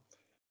bar,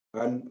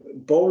 and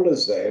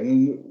bowlers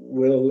then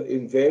will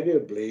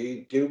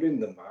invariably, during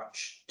the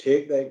match,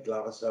 take their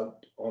glass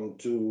out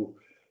onto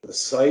the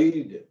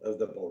side of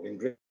the bowling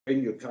green.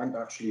 You can't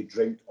actually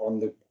drink on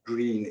the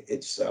green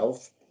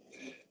itself.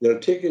 They'll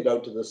take it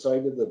out to the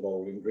side of the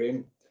bowling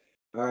green,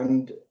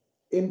 and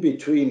in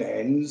between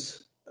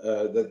ends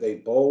that they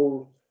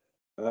bowl,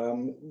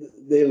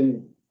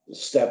 they'll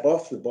step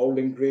off the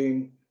bowling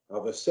green,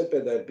 have a sip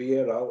of their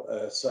beer,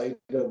 cider,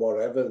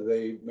 whatever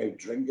they may be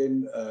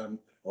drinking,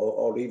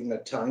 or even a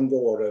Tango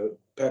or a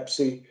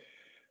Pepsi,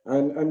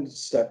 and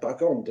step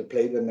back on to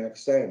play the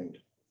next end.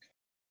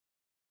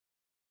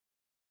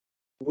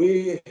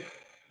 We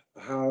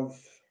have,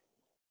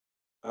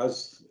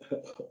 as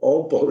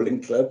all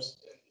bowling clubs,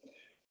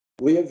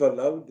 we have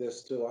allowed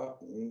this to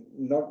happen,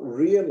 not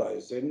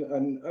realizing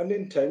and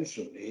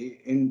unintentionally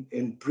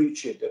in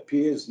breach, it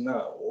appears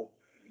now,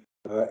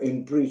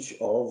 in breach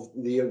of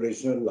the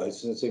original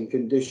licensing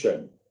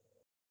condition.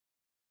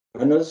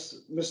 And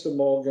as Mr.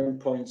 Morgan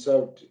points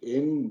out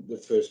in the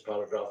first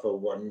paragraph of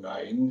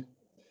 1.9,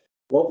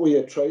 what we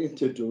are trying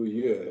to do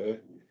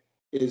here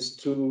is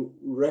to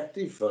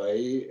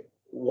rectify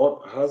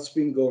what has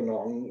been going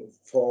on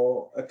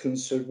for a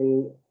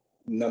considerable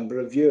number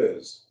of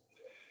years.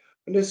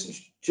 And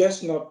it's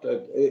just not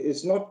that,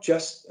 it's not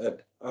just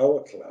at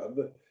our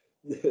club,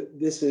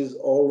 this is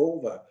all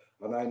over.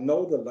 And I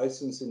know the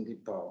licensing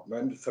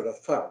department for a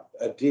fact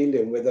are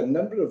dealing with a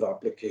number of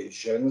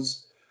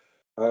applications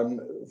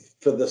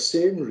for the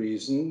same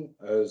reason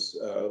as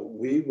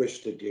we wish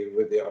to deal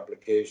with the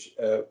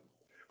application,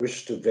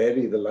 wish to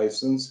vary the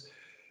license,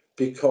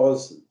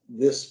 because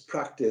this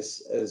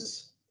practice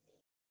has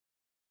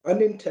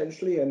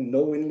unintentionally and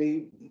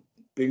knowingly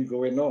been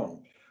going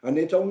on. And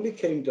it only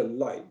came to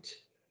light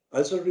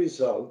as a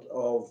result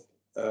of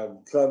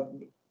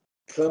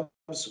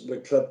clubs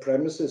with club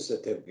premises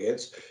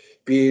certificates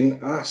being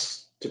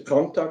asked to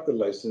contact the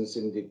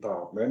licensing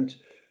department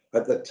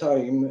at the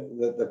time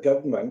that the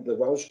government, the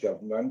Welsh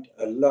government,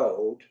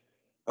 allowed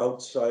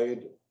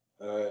outside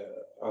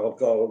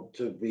alcohol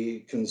to be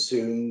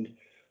consumed.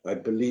 I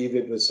believe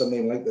it was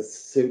something like the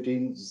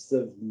 13th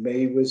of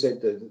May, was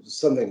it?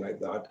 Something like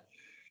that.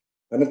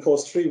 And of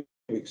course, 3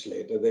 weeks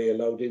later, they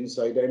allowed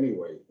inside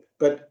anyway.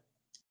 But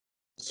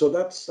so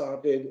that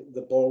started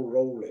the ball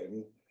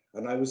rolling.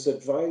 And I was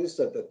advised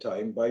at the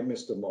time by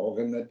Mr.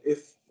 Morgan that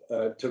if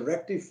to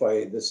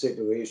rectify the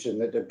situation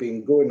that had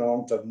been going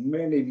on for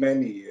many,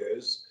 many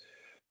years,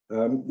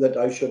 that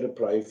I should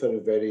apply for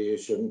a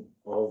variation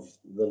of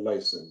the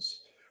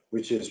license,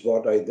 which is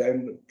what I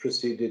then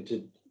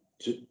proceeded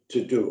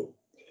to do.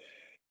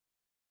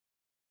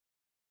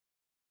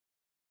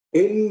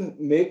 In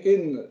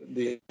making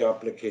the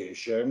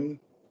application,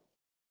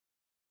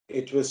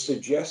 it was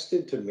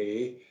suggested to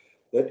me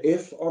that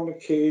if on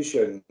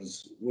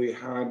occasions we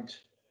had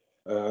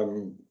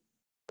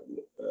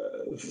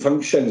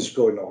functions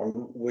going on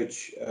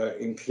which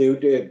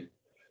included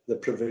the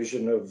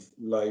provision of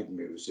live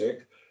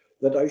music,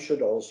 that I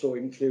should also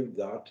include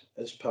that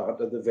as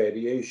part of the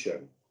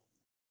variation.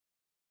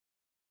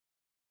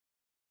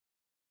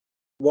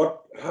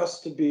 What has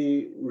to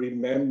be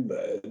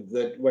remembered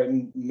that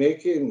when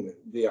making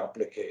the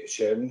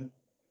application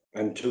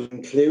and to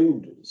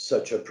include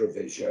such a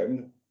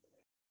provision,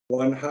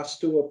 one has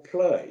to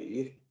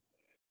apply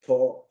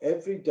for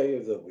every day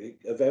of the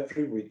week, of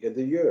every week of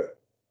the year.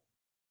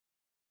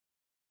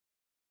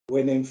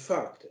 When in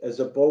fact, as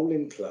a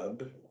bowling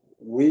club,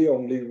 we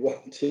only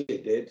wanted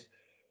it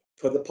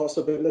for the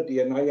possibility,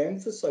 and I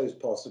emphasize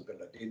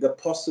possibility, the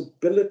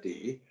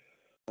possibility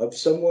of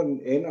someone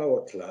in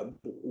our club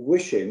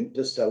wishing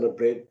to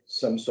celebrate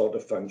some sort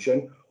of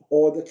function,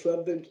 or the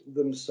club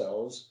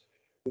themselves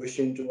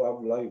wishing to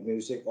have live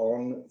music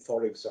on,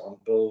 for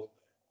example,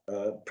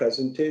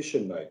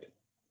 presentation night.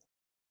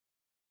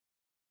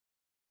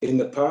 In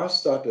the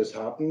past, that has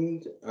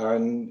happened,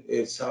 and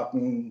it's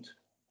happened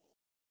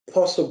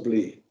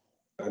possibly,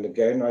 and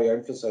again, I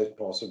emphasize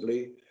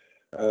possibly,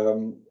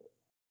 2,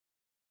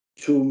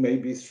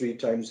 maybe 3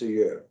 times a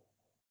year.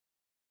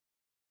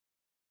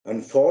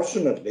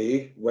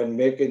 Unfortunately, when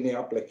making the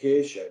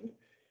application,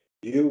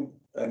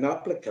 an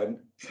applicant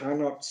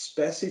cannot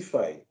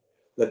specify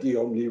that he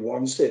only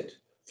wants it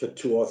for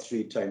 2 or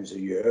 3 times a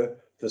year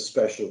for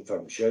special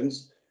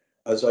functions.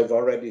 As I've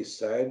already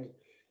said,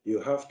 you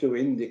have to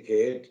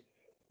indicate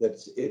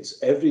that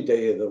it's every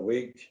day of the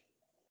week,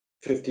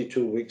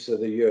 52 weeks of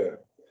the year,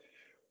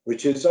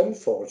 which is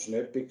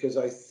unfortunate because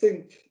I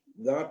think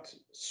that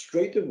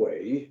straight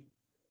away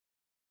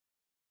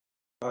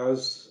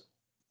has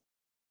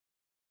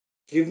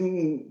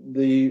given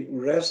the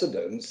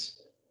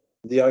residents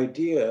the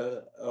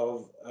idea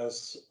of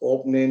us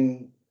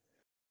opening,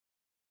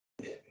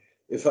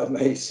 if I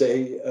may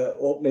say,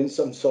 opening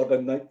some sort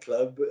of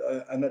nightclub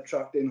and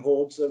attracting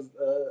hordes of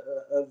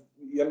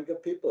younger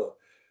people.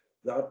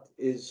 That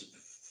is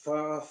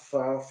far,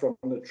 far from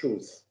the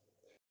truth.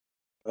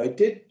 I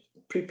did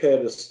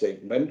prepare a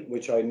statement,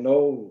 which I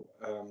know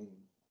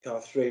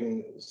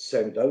Catherine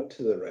sent out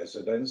to the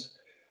residents,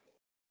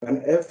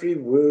 and every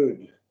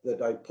word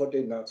that I put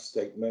in that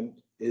statement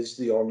is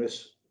the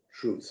honest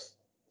truth.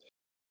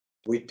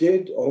 We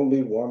did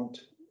only want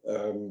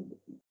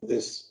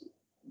this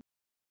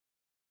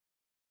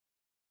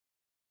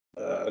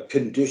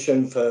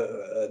condition for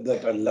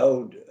that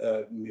allowed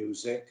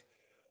music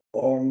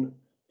on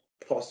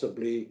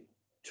possibly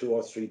 2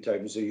 or 3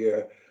 times a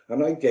year,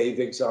 and I gave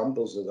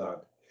examples of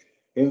that.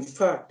 In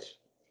fact,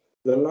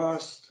 the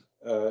last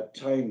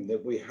time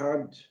that we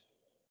had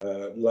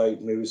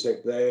live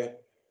music there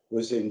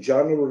was in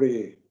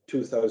January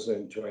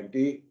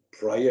 2020,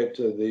 prior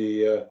to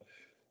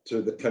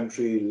the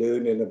country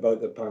learning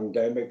about the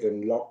pandemic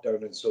and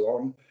lockdown and so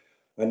on.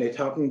 and it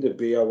happened to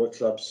be our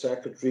club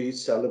secretary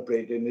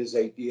celebrating his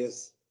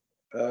 80th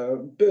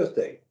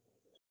birthday.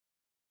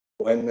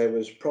 When there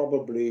was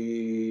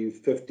probably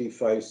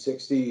 55,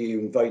 60, he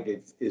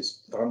invited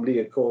his family,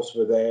 of course,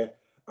 were there,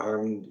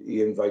 and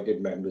he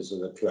invited members of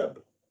the club.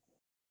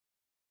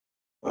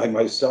 I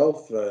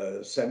myself,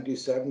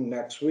 77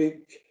 next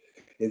week,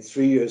 in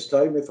 3 years'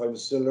 time, if I'm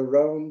still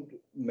around,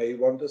 may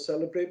want to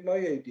celebrate my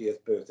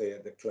 80th birthday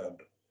at the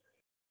club.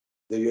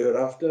 The year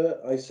after,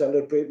 I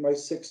celebrate my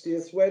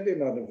 60th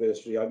wedding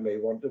anniversary. I may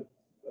want to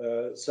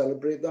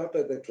celebrate that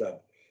at the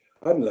club.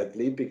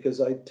 Unlikely,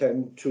 because I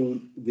tend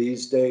to,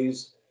 these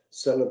days,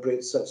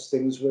 celebrate such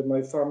things with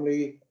my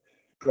family,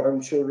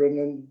 grandchildren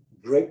and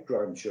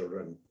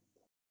great-grandchildren.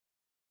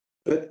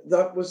 But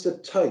that was the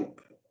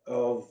type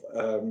of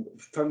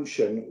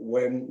function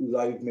when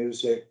live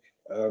music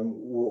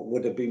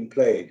would have been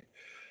played.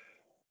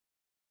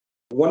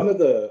 One of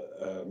the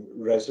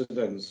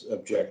residents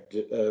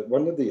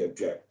one of the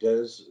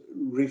objectors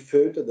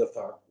referred to the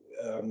fact,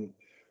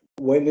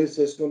 when is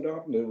this going to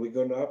happen? Are we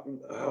going to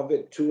have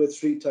it 2 or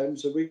 3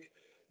 times a week?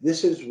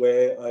 This is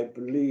where I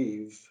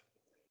believe,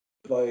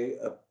 by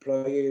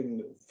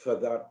applying for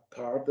that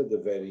part of the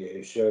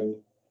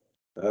variation,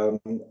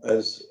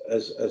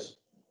 as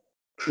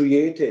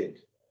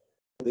created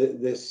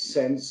this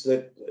sense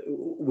that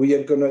we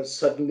are going to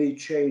suddenly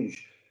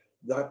change.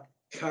 That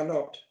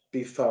cannot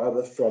be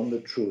farther from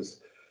the truth.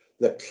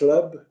 The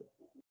club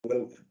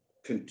will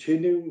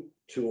continue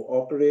to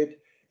operate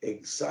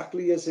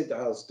exactly as it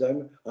has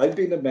done. I've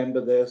been a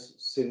member there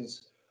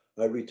since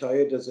I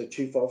retired as a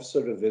chief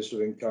officer of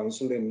Visiting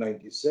Council in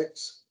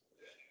 '96.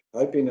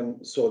 I've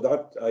been, so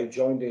that I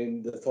joined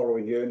in the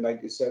following year in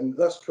 '97.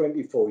 That's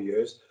 24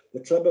 years. The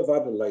club have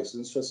had a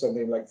license for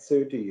something like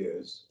 30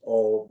 years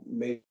or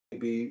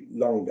maybe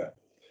longer.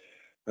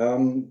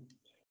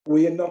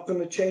 We are not going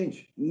to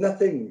change.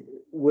 Nothing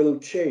will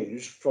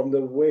change from the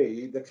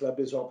way the club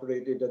is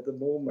operated at the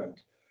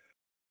moment.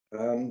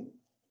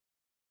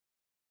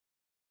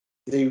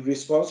 The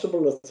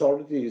responsible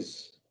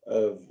authorities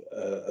have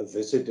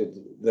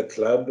visited the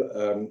club.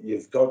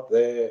 You've got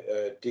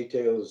their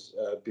details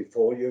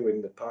before you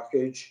in the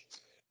package.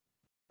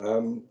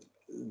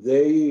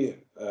 They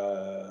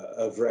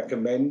have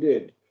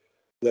recommended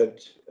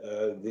that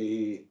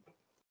the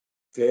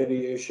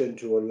variation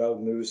to allow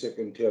music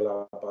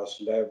until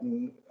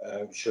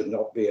 11:30 should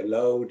not be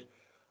allowed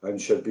and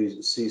should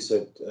be cease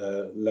at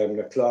 11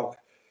 o'clock.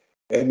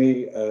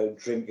 Any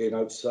drinking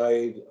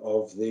outside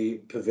of the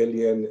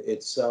pavilion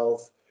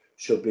itself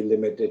should be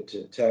limited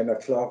to 10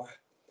 o'clock.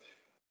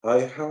 I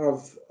have,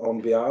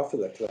 on behalf of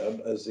the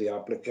club, as the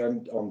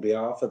applicant, on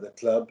behalf of the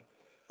club,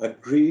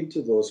 agreed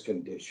to those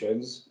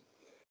conditions.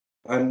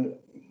 And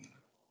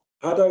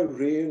had I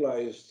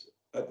realised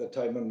at the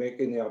time of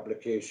making the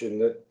application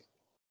that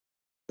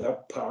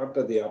that part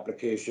of the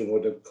application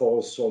would have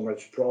caused so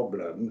much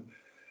problem,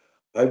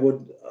 I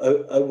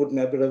would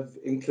never have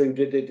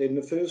included it in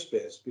the first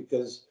place,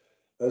 because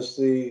as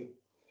the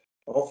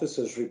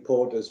officer's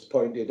report has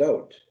pointed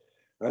out,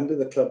 under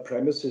the club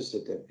premises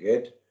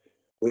certificate,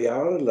 we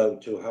are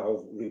allowed to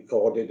have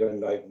recorded and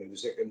live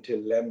music until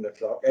 11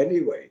 o'clock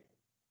anyway.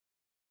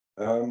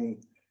 And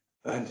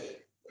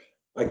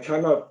I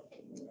cannot,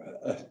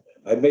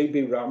 I may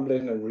be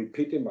rambling and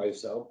repeating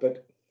myself,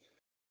 but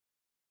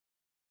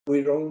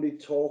we're only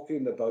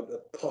talking about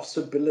the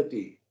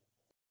possibility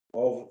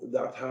of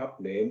that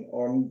happening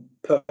on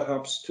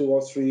perhaps 2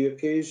 or 3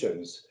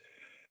 occasions.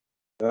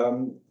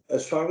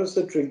 As far as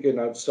the drinking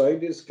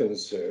outside is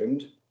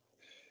concerned,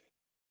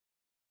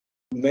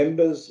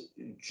 members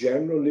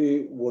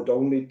generally would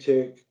only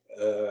take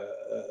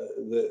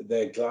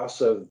their glass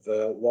of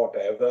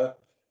whatever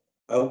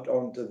out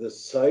onto the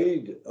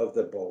side of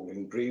the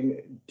bowling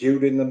green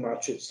during the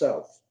match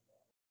itself.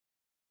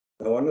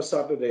 Now, on a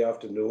Saturday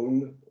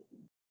afternoon,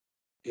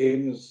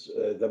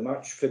 the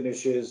match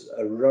finishes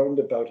around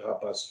about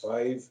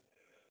 5:30.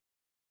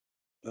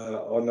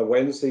 On a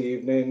Wednesday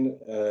evening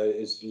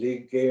is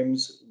league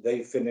games.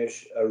 They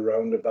finish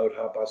around about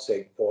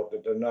 8:30,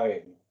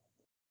 8:45.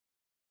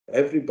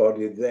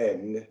 Everybody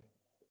then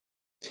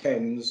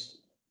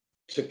tends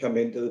to come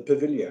into the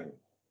pavilion.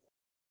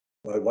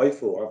 My wife,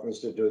 who happens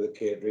to do the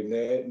catering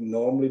there,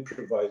 normally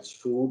provides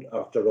food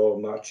after all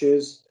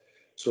matches.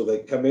 So they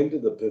come into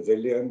the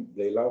pavilion,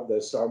 they'll have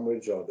their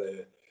sandwich or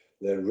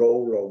their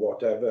roll or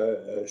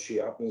whatever she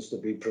happens to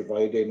be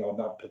providing on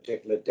that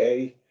particular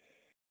day.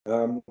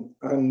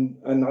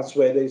 And that's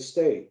where they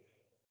stay.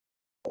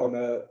 On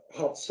a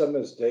hot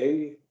summer's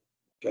day,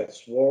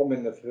 gets warm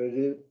in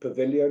the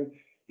pavilion,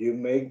 you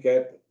may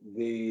get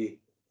the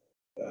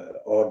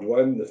odd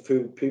one, the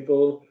food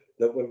people,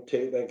 that will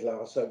take their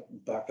glass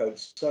back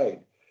outside.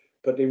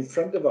 But in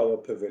front of our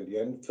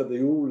pavilion, for the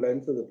whole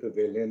length of the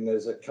pavilion,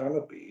 there's a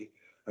canopy,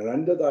 and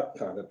under that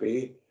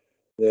canopy,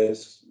 there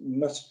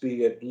must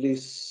be at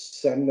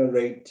least 7 or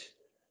 8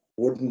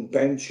 wooden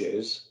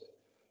benches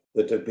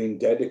that have been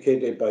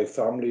dedicated by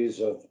families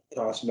of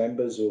past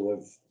members who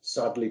have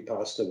sadly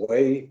passed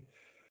away.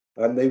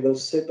 And they will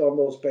sit on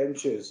those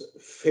benches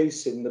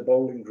facing the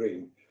bowling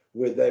green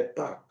with their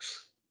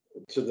backs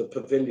to the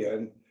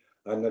pavilion,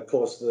 and of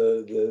course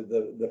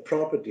the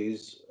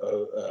properties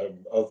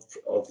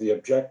of the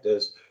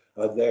objectors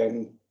are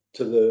then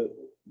to the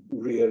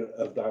rear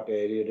of that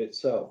area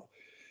itself.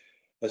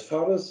 As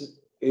far as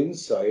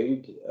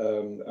inside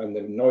and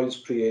the noise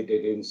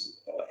created in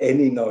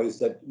any noise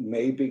that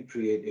may be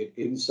created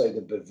inside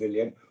the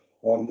pavilion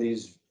on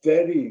these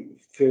very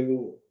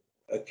few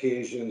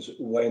occasions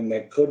when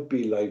there could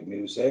be live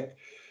music,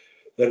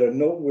 there are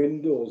no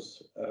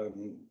windows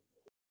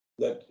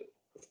that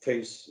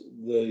face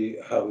the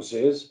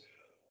houses.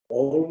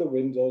 All the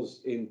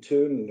windows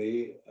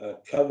internally are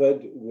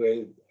covered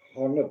with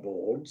honor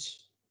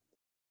boards.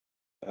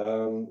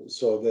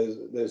 So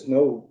there's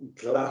no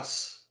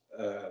glass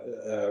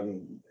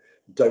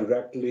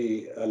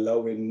directly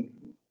allowing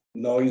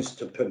noise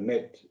to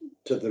permit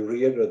to the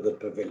rear of the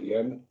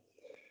pavilion.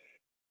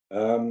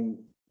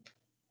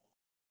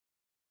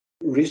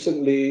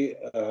 Recently,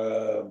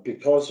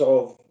 because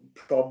of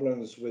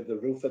problems with the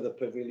roof of the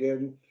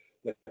pavilion,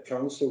 the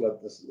council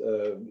at this,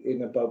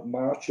 in about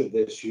March of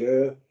this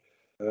year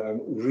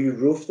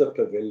re-roofed the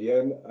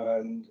pavilion,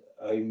 and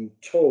I'm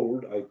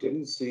told, I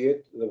didn't see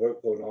it, the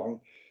work going on,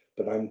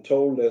 but I'm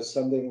told there's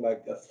something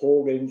like a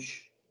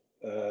 4-inch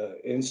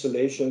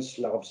insulation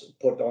slabs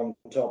put on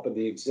top of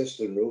the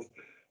existing roof,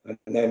 and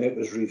then it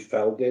was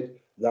refelted.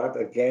 That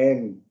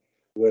again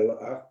will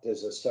act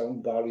as a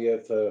sound barrier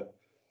for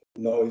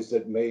noise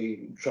that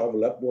may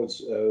travel upwards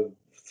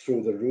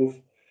through the roof.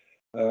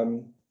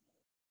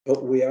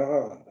 But we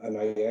are, and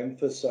I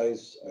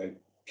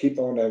keep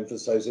on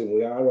emphasizing,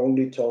 we are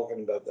only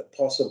talking about the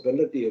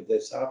possibility of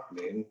this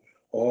happening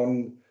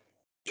on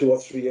 2 or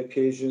 3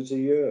 occasions a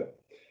year.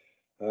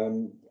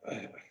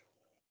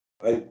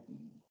 I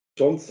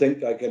don't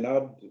think I can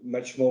add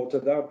much more to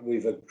that.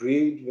 We've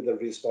agreed with the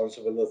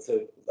responsible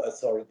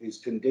authorities'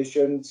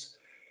 conditions.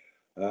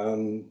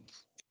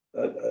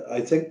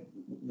 I think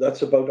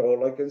that's about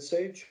all I can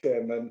say,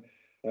 Chairman.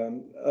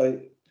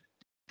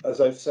 As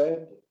I've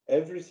said,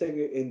 everything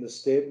in the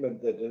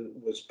statement that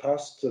was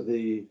passed to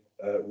the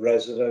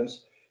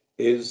residents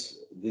is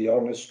the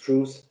honest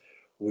truth.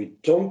 We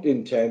don't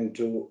intend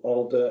to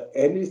alter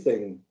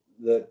anything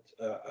that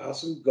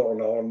hasn't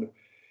gone on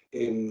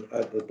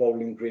at the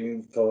bowling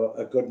green for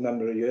a good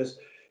number of years.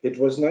 It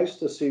was nice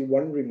to see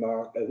one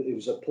remark. It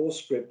was a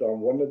postscript on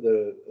one of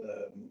the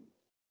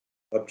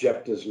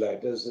objectors'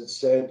 letters that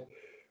said,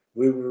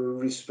 we were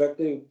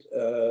respecting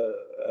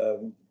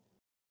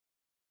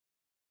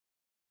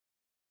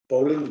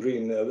bowling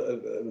green,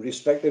 a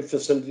respected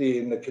facility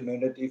in the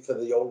community for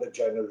the older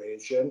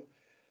generation.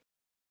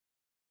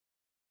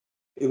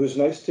 It was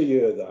nice to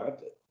hear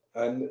that.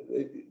 And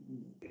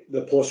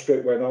the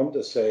postscript went on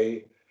to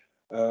say,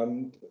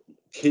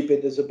 keep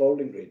it as a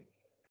bowling green.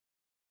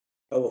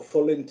 Our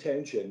full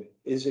intention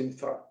is, in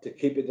fact, to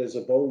keep it as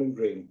a bowling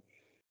green.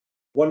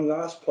 One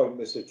last point,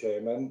 Mr.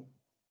 Chairman.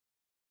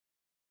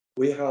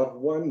 We have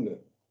one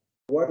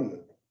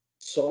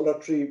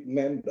solitary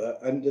member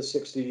under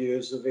 60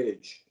 years of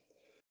age.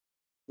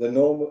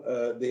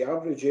 The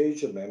average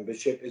age of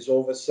membership is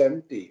over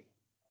 70.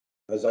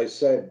 As I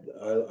said,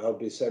 I'll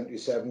be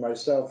 77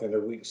 myself in a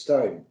week's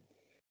time.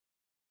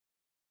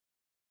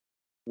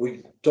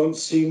 We don't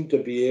seem to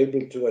be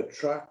able to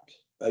attract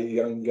a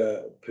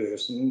younger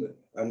person,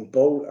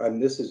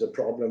 and this is a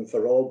problem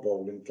for all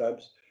bowling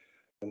clubs.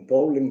 And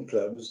bowling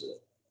clubs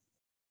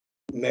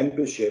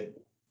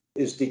membership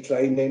is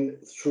declining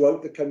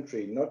throughout the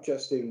country, not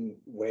just in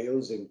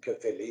Wales, in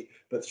Caerphilly,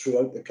 but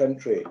throughout the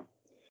country.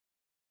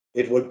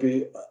 It would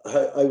be,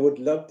 I would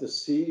love to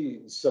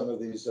see some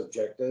of these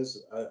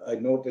objectors. I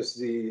noticed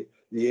the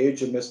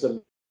age of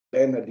Mr.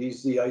 Leonard.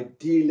 He's the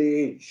ideal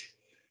age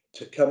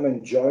to come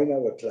and join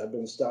our club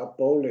and start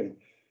bowling,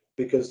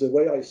 because the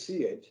way I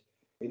see it,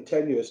 in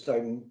 10 years'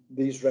 time,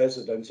 these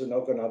residents are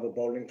not going to have a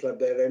bowling club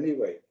there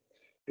anyway,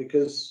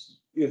 because,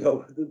 you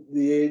know,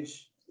 the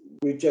age,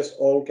 we're just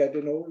all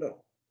getting older.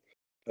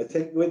 I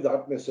think with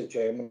that, Mr.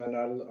 Chairman,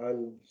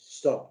 I'll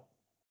stop.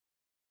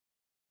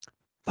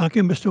 Thank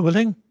you, Mr.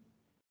 Willing.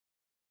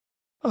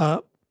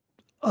 Are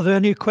there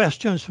any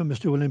questions for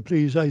Mr. Willing,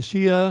 please? I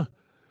see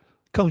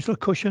Councillor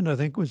Cushion, I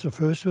think, was the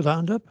first with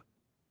hand up.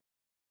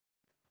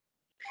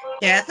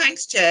 Yeah,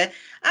 thanks, Chair.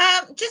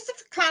 Just a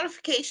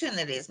clarification,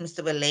 it is,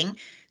 Mr. Willing.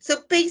 So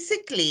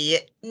basically,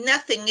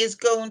 nothing is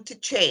going to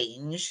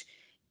change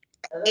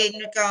in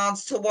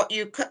regards to what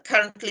you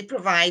currently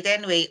provide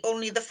anyway,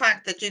 only the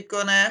fact that you're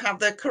going to have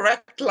the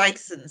correct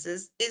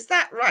licenses. Is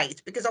that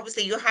right? Because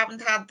obviously you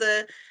haven't had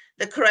the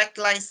correct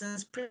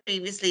license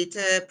previously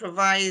to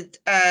provide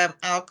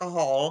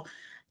alcohol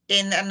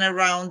in and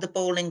around the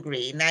bowling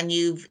green, and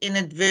you've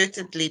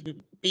inadvertently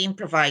been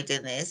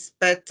providing this.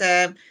 But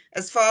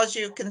as far as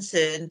you're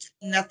concerned,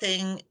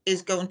 nothing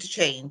is going to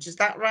change. Is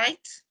that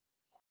right?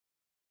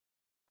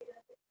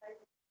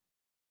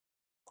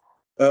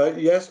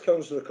 Yes,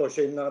 Councillor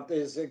Cushing, that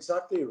is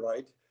exactly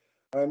right.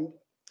 And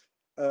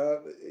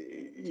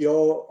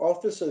your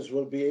officers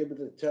will be able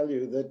to tell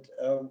you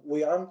that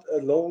we aren't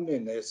alone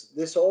in this.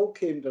 This all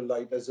came to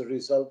light as a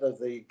result of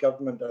the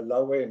government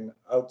allowing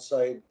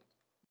outside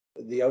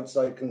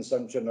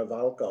consumption of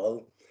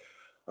alcohol.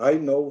 I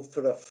know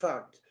for a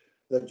fact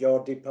that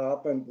your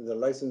department, the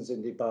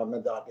licensing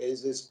department that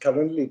is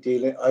currently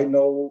dealing. I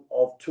know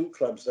of 2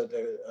 clubs that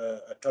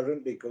are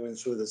currently going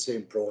through the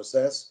same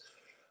process.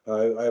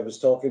 I was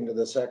talking to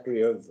the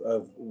secretary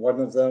of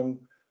one of them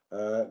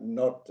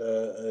not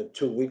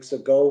 2 weeks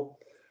ago,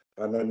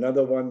 and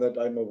another one that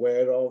I'm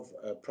aware of,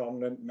 a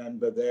prominent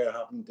member there,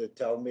 happened to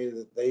tell me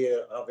that they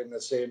are having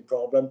the same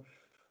problem.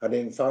 And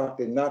in fact,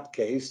 in that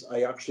case,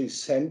 I actually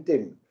sent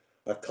him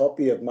a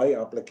copy of my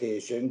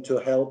application to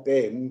help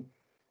him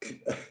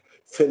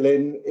fill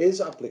in his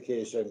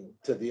application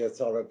to the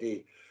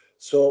authority.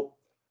 So,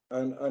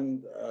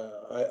 and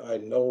I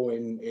know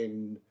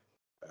in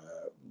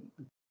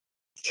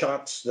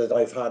chats that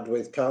I've had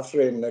with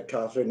Catherine, that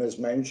Catherine has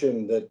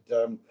mentioned that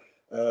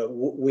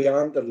we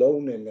aren't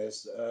alone in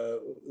this.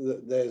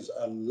 There's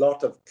a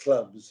lot of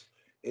clubs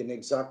in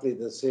exactly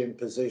the same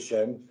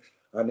position,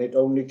 and it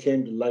only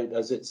came to light,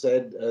 as it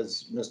said,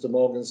 as Mr.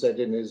 Morgan said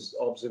in his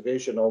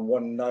observation on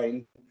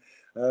 1/9,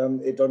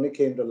 it only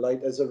came to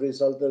light as a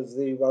result of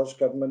the Welsh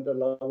Government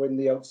allowing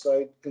the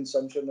outside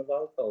consumption of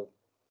alcohol.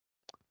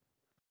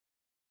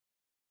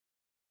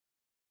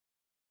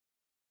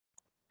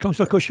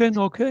 Councillor Cushin,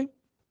 okay?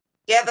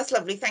 Yeah, that's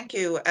lovely. Thank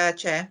you,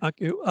 Chair.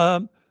 Thank you.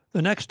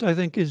 The next, I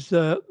think, is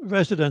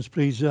residents,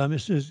 please.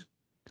 Mrs.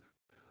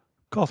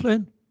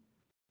 Coughlin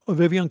or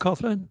Vivian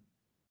Coughlin.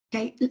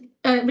 Okay,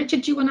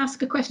 Richard, do you want to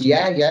ask a question?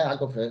 Yeah, I'll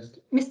go first.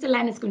 Mr.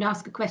 Leonard's going to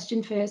ask a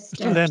question first.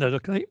 Mr. Leonard,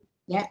 okay.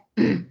 Yeah.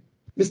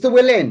 Mr.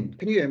 Willing,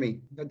 can you hear me?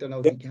 I don't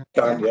know if you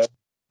can. Yeah.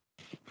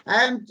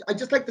 I'd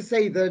just like to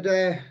say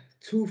that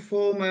 2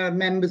 former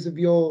members of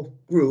your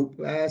group,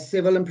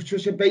 Cyril and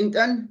Patricia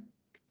Bainton,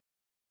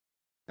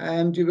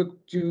 do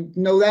you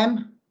know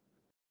them?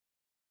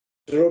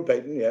 Cyril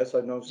Bainton, yes,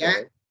 I know. Yeah.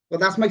 Well,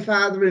 that's my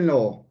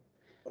father-in-law.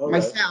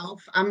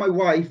 Myself and my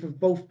wife have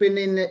both been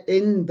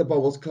in the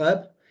Bowls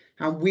Club,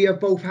 and we have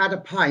both had a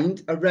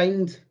pint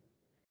around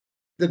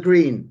the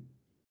green.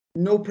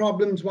 No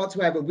problems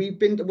whatsoever. We've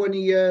been to one of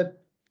your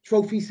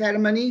trophy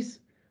ceremonies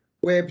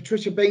where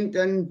Patricia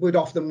Bainton would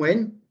often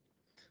win.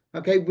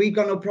 Okay, we've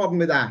got no problem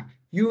with that.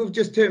 You have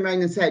just turned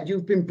around and said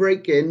you've been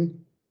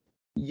breaking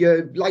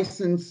your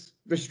license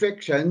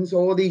restrictions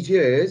all these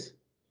years,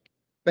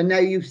 but now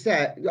you've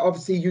said,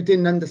 obviously you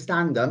didn't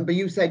understand them, but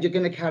you said you're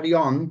going to carry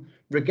on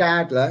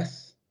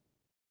regardless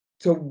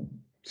to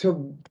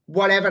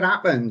whatever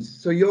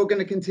happens. So you're going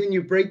to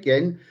continue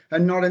breaking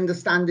and not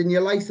understanding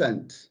your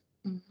license.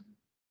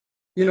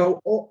 You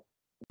know,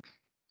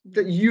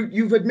 that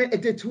you've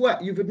admitted it to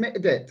what? You've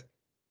admitted it.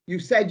 You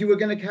said you were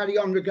going to carry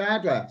on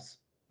regardless.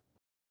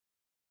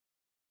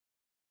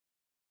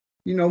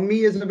 You know,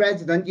 me as a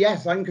resident,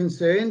 yes, I'm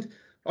concerned.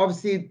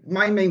 Obviously,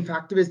 my main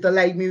factor is the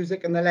loud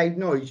music and the loud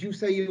noise. You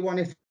say you want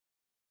it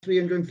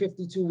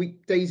 352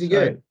 weekdays a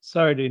year.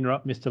 Sorry to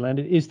interrupt, Mr.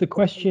 Leonard. Is the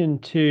question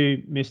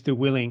to Mr.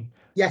 Willing?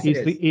 Yes,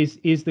 it is.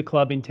 Is the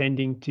club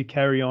intending to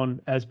carry on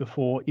as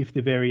before if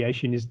the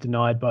variation is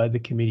denied by the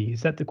committee?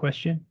 Is that the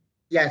question?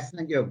 Yes,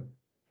 thank you.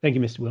 Thank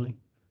you, Mr. Willing.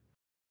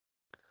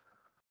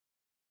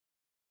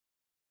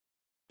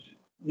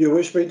 You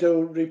wish me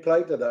to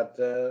reply to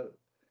that?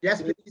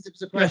 Yes, please.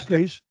 It's a question. Yes,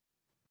 please.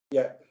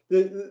 Yeah,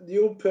 the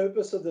whole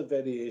purpose of the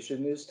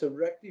variation is to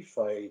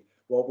rectify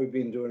what we've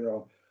been doing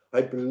wrong.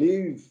 I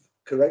believe,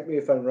 correct me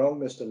if I'm wrong,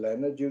 Mr.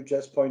 Leonard, you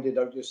just pointed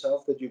out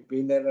yourself that you've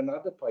been there and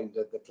had a pint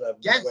at the club.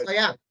 Yes, I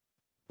have.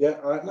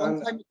 Yeah, a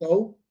long time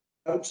ago.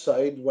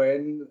 Outside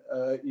when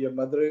your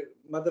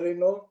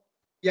mother-in-law?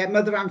 Yeah,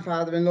 mother and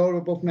father-in-law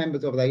were both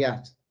members over there,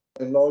 yes.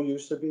 In-law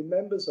used to be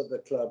members of the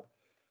club.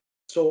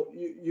 So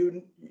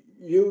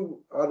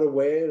you are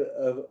aware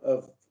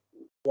of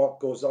what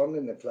goes on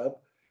in the club.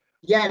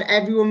 Yeah,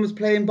 everyone was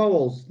playing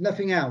bowls,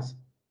 nothing else.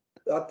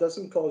 That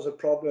doesn't cause a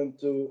problem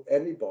to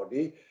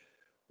anybody.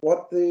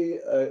 What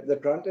the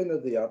granting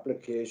of the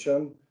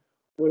application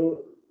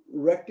will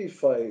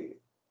rectify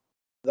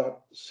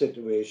that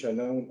situation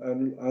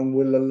and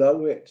will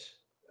allow it.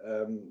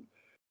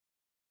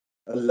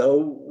 Allow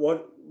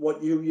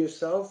what you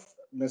yourself,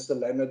 Mr.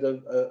 Leonard,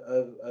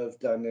 have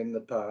done in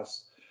the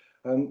past.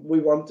 We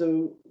want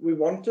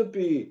to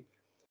be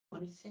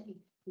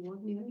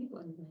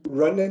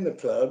running the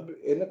club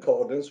in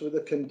accordance with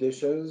the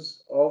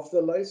conditions of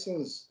the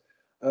license.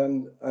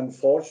 And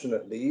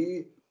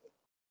unfortunately,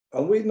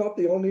 and we're not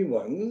the only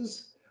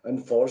ones,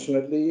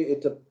 unfortunately,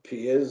 it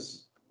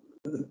appears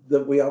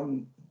that we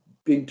haven't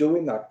been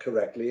doing that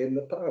correctly in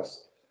the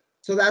past.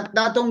 So that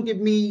don't give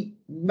me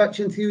much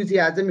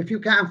enthusiasm. If you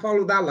can't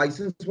follow that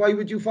license, why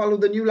would you follow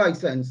the new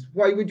license?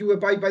 Why would you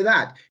abide by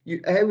that?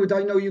 How would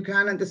I know you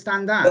can't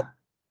understand that?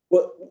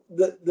 Well,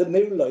 the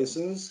new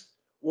license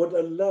would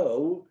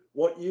allow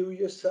what you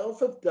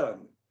yourself have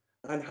done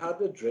and had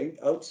a drink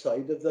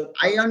outside of the...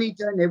 I only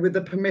done it with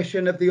the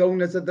permission of the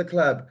owners of the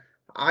club.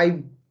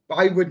 I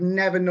would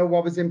never know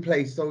what was in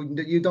place, so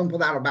you don't put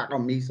that back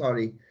on me,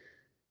 sorry.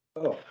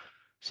 Oh,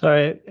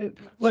 So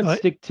let's Sorry?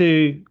 stick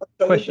to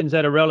questions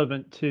that are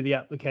relevant to the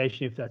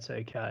application, if that's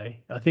okay.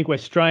 I think we're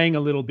straying a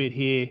little bit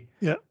here.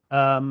 Yeah.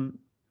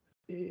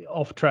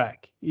 Off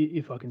track,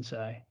 if I can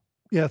say.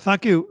 Yeah,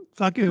 thank you,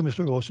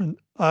 Mr. Rawson.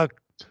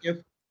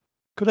 Yep.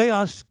 Could I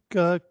ask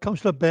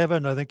Councillor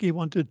Bevan? I think he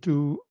wanted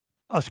to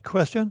ask a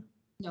question.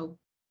 No.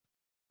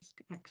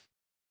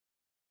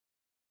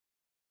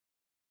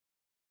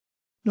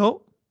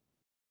 No.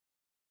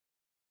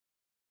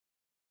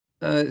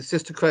 It's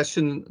just a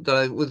question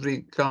that with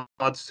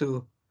regards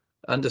to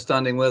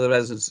understanding where the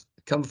residents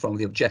come from,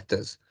 the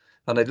objectors,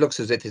 and it looks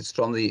as if it's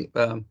from the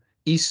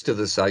east of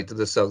the site, to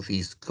the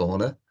southeast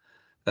corner,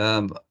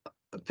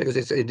 because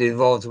it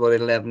involves about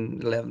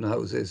 11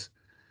 houses.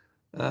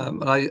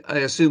 And I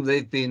assume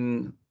they've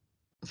been,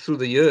 through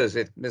the years,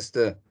 if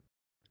Mr.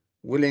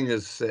 Willing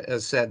has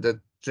said that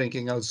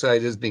drinking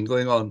outside has been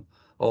going on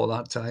all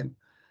that time.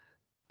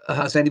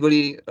 Has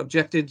anybody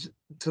objected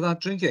to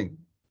that drinking?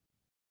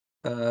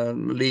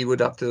 Lee would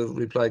have to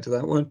reply to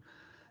that one.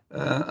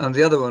 And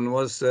the other one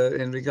was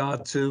in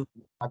regard to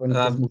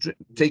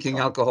taking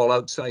alcohol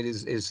outside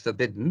is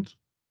forbidden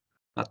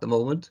at the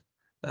moment,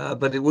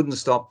 but it wouldn't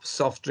stop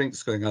soft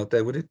drinks going out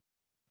there, would it?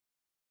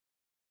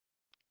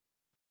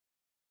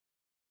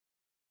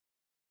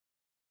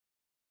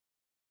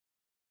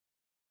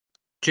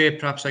 Chair,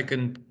 perhaps I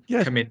can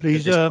come in.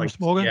 Please, at this point. Mr.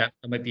 Morgan. Yeah,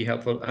 that might be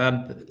helpful.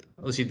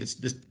 Obviously,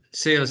 the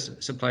sales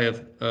supply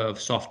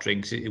of soft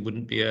drinks, it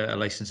wouldn't be a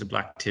licensable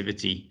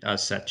activity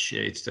as such.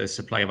 It's the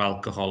supply of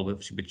alcohol,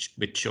 which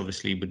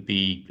obviously would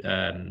be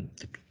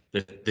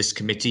this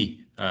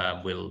committee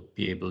will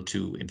be able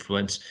to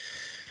influence.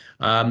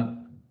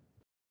 In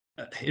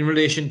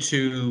relation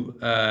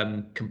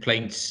to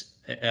complaints,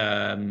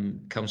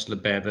 Councillor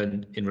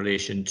Bevan, in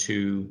relation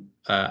to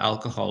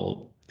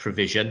alcohol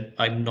provision,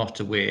 I'm not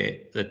aware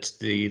that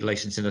the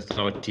licensing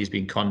authority has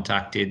been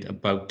contacted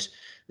about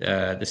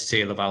the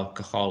sale of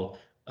alcohol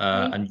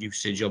and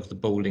usage of the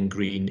bowling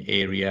green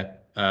area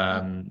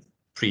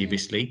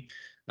previously.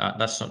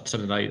 That's not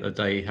something that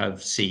I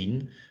have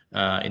seen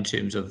in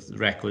terms of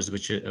records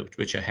which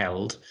are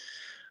held.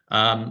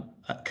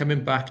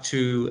 Coming back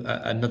to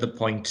another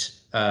point,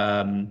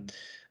 in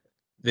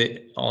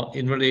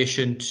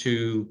relation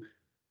to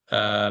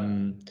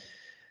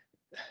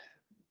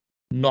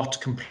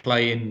not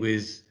complying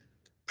with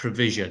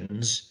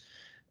provisions,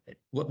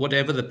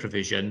 whatever the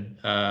provision,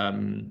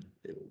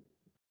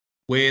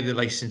 where the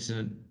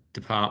licensing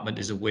department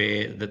is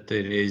aware that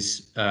there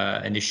is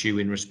an issue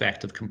in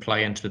respect of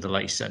compliance with the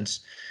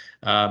license,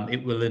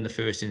 it will in the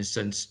first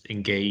instance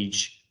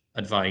engage,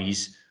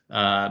 advise,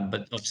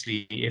 but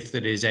obviously if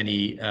there is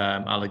any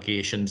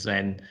allegations,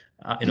 then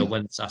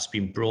once that's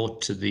been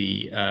brought to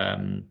the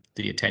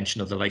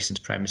attention of the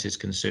licensed premises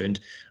concerned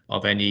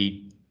of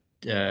any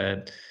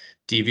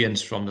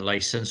deviance from the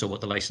license or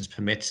what the license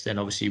permits, then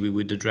obviously we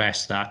would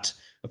address that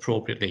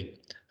appropriately,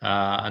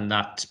 and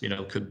that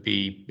could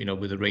be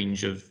with a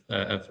range of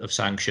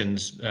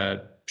sanctions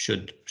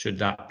should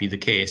that be the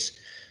case.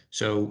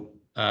 So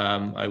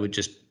I would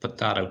just put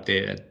that out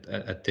there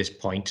at this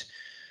point.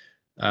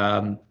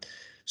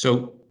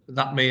 So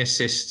that may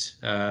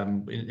assist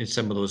in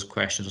some of those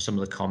questions or some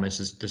of the comments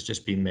that's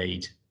just been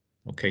made.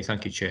 Okay,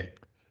 thank you, Chair.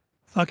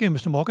 Thank you,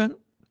 Mr. Morgan.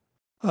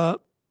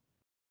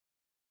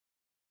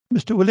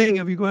 Mr. Willing,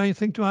 have you got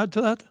anything to add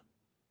to that?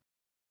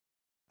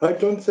 I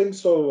don't think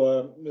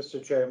so,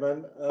 Mr.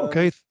 Chairman.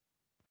 Okay,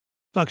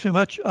 thanks very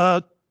much.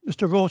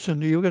 Mr.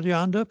 Rawson, you got your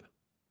hand up?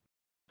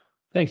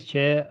 Thanks,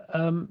 Chair.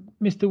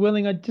 Mr.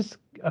 Willing, just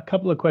a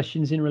couple of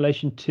questions in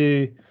relation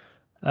to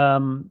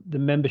the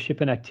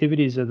membership and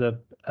activities of the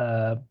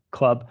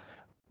club.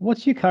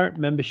 What's your current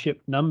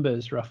membership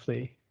numbers,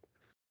 roughly?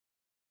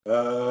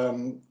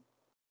 Bowling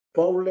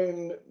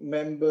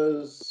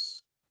members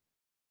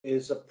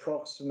is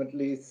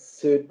approximately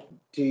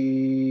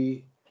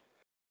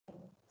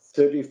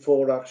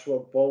 34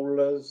 actual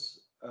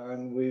bowlers,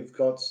 and we've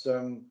got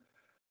some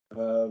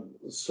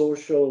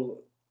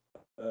social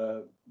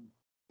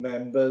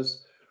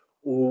members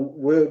who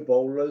were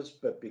bowlers,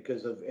 but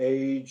because of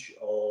age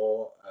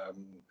or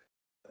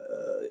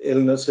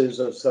illnesses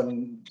of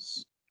some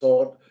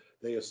sort,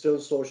 they are still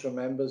social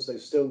members. They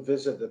still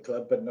visit the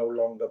club, but no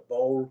longer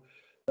bowl.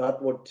 That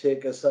would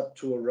take us up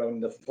to around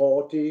the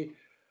 40.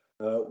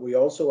 We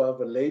also have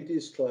a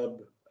ladies'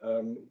 club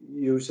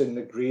using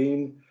the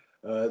green.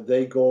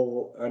 They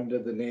go under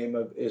the name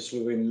of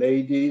Islwyn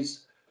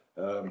Ladies.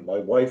 My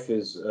wife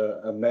is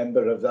a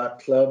member of that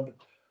club.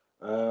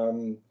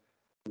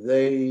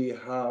 They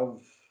have,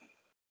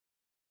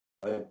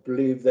 I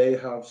believe they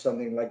have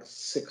something like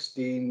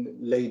 16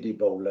 lady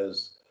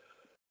bowlers.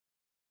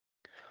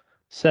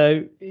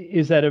 So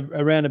is that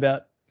around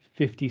about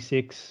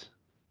 56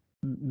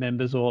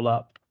 members all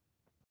up?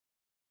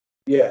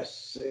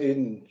 Yes,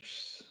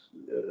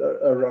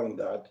 around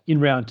that.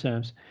 In round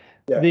terms.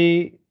 Yeah.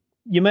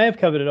 You may have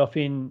covered it off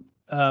in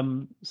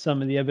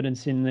some of the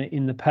evidence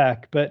in the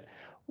pack, but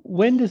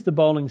when does the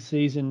bowling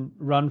season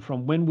run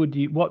from?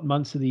 What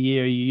months of the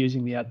year are you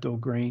using the outdoor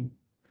green?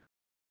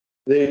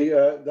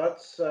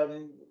 That's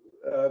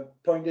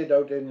pointed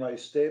out in my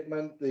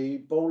statement, the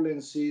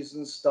bowling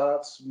season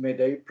starts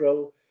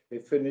mid-April.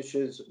 It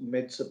finishes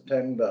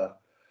mid-September.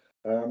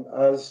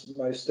 As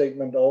my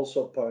statement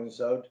also points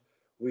out,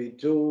 we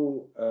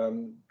do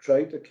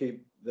try to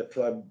keep the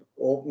club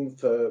open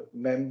for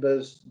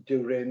members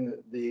during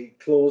the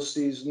close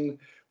season,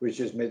 which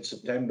is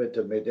mid-September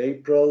to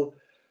mid-April.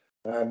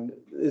 And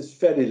it's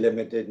very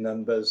limited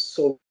numbers,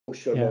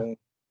 social only.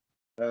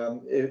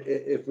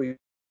 If we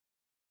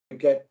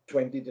get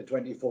 20 to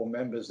 24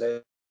 members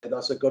there,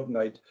 that's a good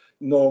night.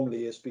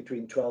 Normally it's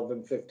between 12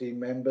 and 15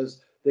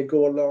 members. They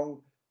go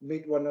along,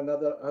 meet one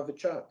another, have a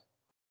chat.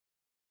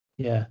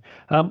 Yeah.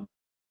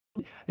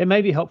 It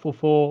may be helpful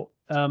for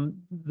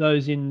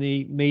those in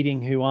the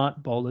meeting who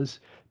aren't bowlers,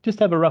 just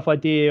have a rough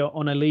idea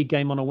on a league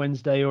game on a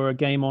Wednesday or a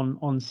game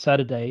on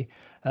Saturday,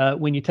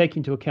 when you take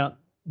into account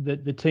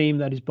the team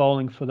that is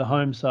bowling for the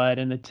home side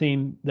and the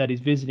team that is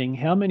visiting,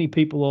 how many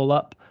people all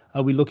up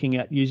are we looking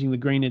at using the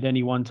green at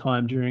any one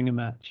time during a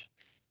match?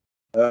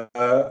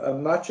 A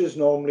match is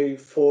normally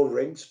 4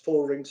 rings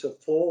of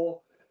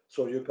 4.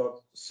 So you've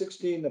got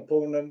 16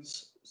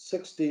 opponents,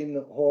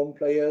 16 home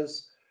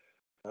players.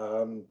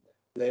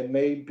 There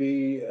may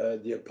be,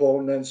 the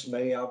opponents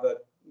may have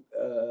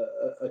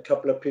a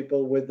couple of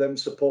people with them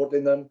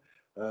supporting them.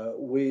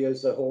 We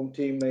as a home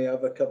team may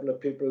have a couple of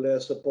people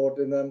there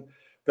supporting them.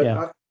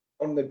 But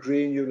on the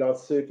green, you'll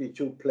have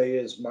 32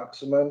 players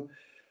maximum.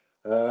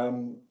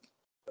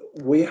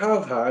 We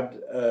have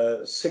had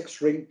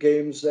 6 rink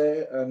games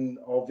there, and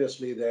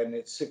obviously then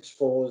it's 6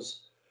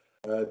 fours,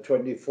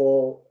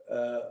 24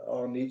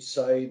 on each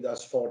side.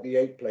 That's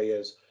 48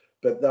 players,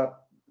 but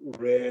that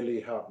rarely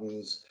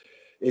happens.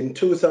 In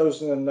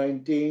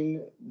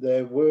 2019,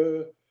 there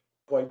were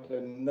quite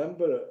a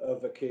number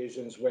of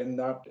occasions when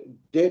that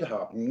did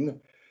happen,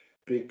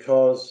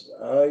 because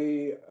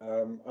I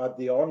had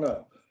the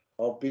honour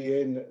of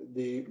being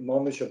the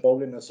Monmouthshire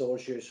Bowling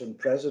Association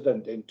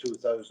president in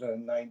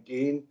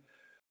 2019,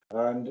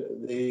 and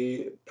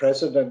the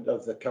president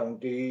of the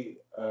county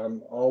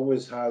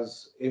always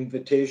has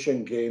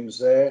invitation games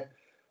there.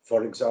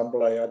 For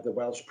example, I had the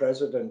Welsh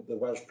president. The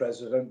Welsh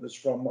president was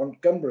from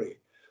Montgomery,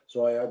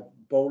 so I had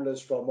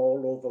bowlers from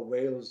all over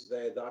Wales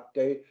there that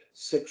day.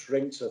 6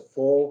 rinks of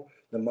 4.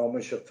 The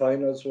Monmouthshire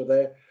finals were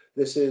there.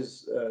 This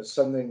is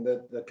something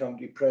that the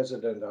county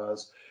president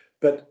has.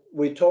 But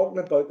we're talking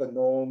about the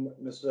norm,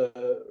 Mr.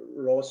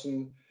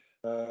 Rawson.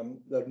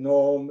 The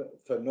norm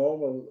for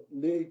normal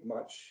league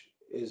match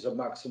is a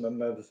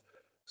maximum of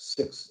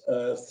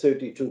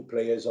 32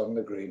 players on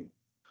the green.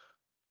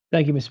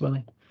 Thank you, Ms.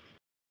 Welling.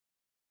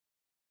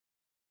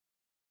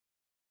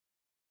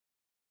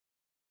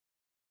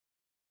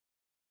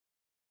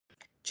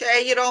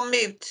 Chair, you're on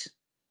mute.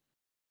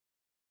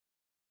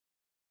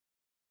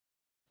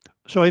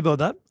 Sorry about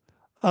that.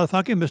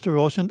 Thank you, Mr.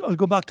 Rawson. I'll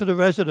go back to the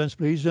residents,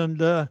 please.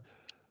 And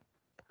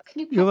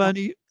you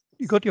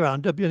got your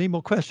hand up. Any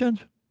more questions?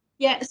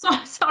 Yeah,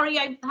 sorry,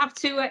 I have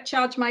to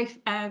charge my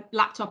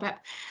laptop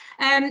up.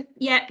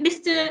 Yeah,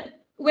 Mr.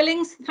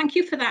 Willings, thank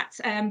you for that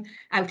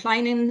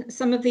outlining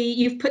some of the,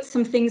 you've put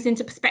some things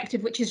into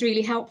perspective, which is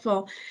really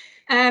helpful.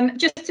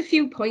 Just a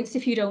few points,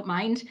 if you don't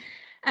mind.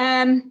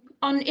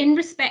 In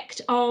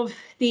respect of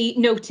the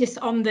notice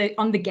on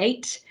the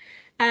gate,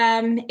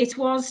 it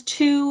was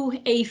 2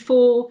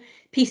 A4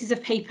 pieces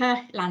of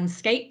paper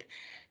landscape.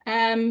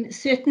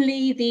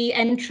 Certainly the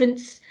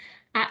entrance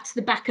at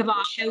the back of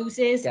our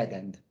houses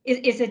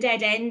is a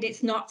dead end.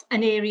 It's not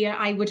an area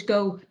I would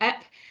go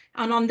up.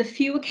 And on the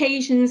few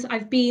occasions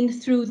I've been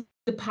through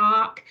the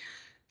park,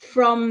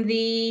 from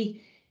the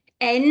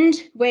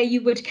end where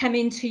you would come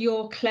into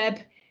your club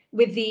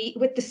with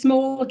the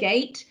small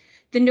gate,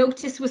 the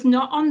notice was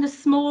not on the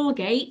small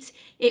gate.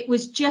 It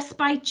was just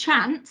by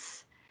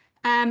chance.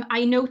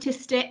 I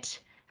noticed it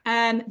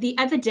the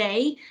other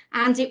day,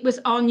 and it was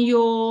on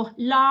your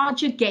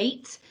larger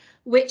gate,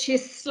 which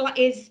is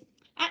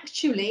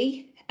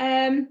actually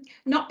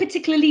not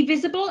particularly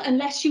visible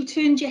unless you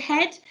turned your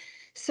head.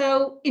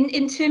 So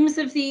in terms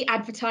of the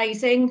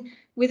advertising,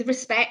 with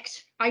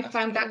respect, I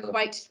found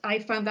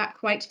that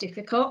quite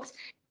difficult.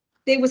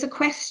 There was a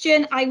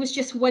question, I was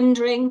just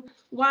wondering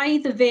why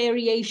the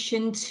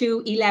variation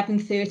to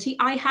 11:30.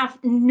 I have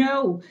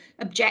no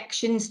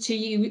objections to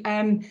you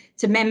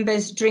to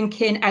members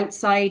drinking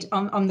outside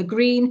on the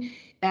green,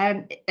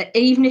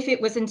 even if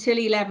it was until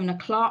 11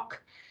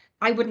 o'clock.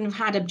 I wouldn't have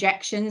had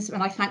objections,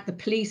 and I thank the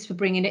police for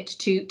bringing it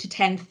to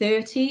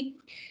 10:30.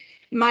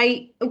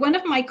 One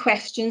of my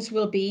questions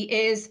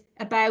is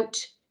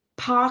about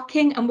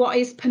parking and what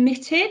is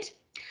permitted.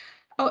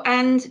 Oh,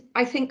 and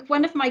I think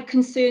one of my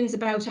concerns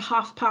about a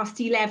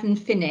 11:30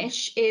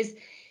 finish is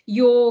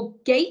your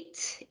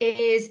gate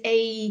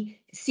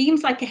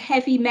seems like a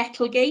heavy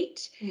metal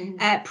gate.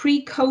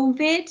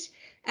 Pre-COVID,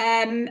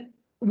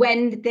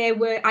 when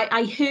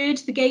I heard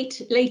the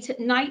gate late at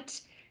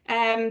night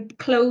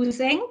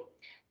closing,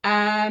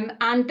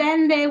 and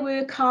then there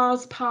were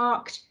cars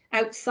parked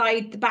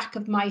outside the back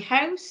of my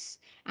house,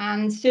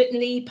 and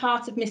certainly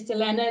part of Mr.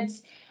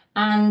 Leonard's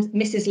and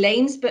Mrs.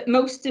 Lane's, but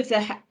most of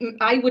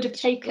I would have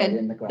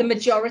taken the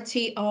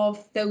majority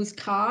of those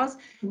cars.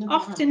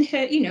 Often,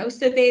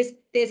 so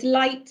there's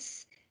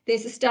lights,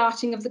 there's the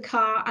starting of the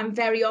car, and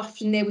very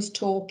often there was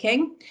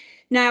talking.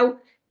 Now,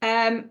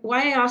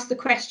 why I asked the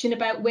question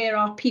about where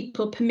are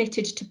people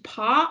permitted to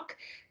park,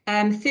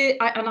 I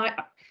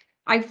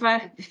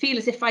feel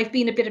as if I've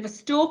been a bit of a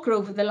stalker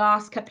over the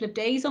last couple of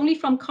days, only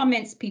from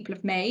comments people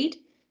have made.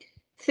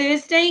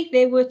 Thursday,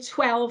 there were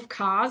 12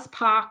 cars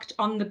parked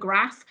on the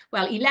grass,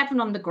 well,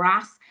 11 on the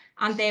grass,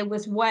 and there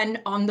was one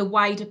on the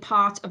wider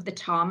part of the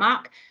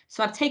tarmac.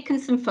 So I've taken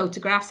some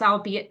photographs,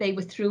 albeit they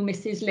were through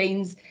Mrs.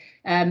 Lane's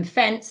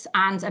fence,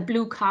 and a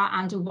blue car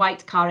and a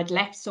white car had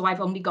left, so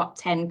I've only got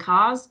 10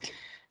 cars.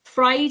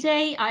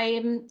 Friday,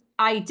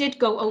 I did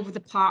go over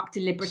the park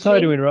deliberately. Sorry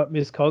to interrupt,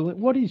 Ms. Coughlin.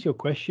 What is your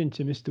question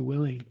to Mr.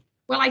 Willing?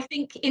 Well, I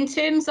think in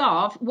terms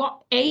of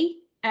what,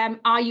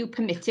 are you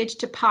permitted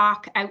to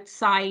park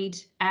outside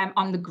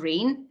on the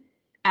green,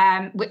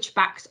 which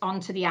backs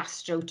onto the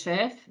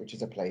AstroTurf, which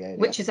is a play area.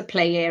 Which is a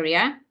play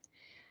area.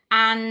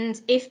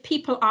 And if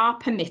people are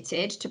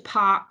permitted to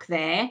park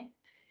there,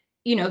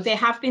 there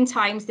have been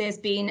times there's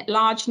been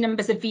large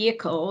numbers of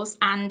vehicles,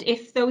 and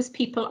if those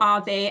people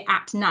are there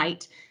at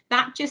night,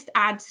 that just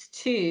adds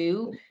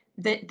to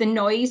the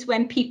noise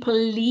when people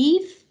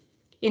leave,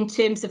 in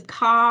terms of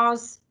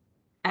cars,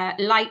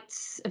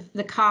 lights of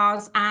the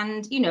cars,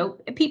 and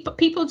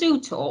people do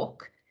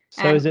talk.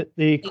 So is it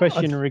the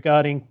question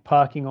regarding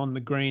parking on the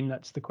green?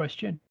 That's the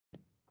question.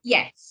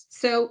 Yes.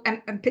 So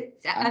and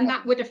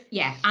that would have,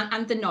 yeah,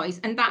 and the noise,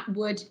 and that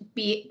would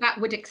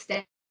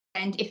extend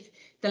if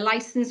the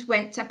license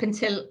went up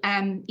until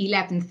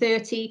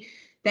 11:30.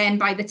 Then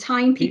by the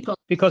time people,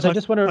 because I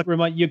just want to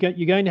remind you,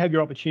 you're going to have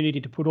your opportunity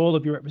to put all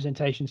of your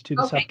representations to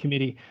the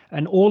subcommittee,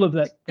 and all of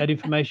that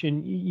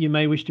information you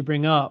may wish to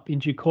bring up in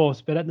due course.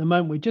 But at the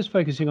moment, we're just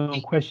focusing on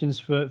questions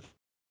for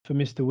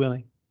Mr.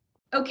 Willing.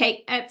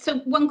 Okay. So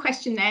one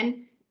question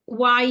then: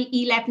 why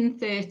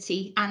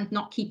 11:30 and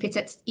not keep it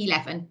at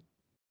 11?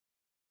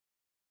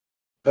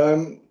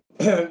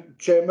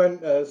 Chairman,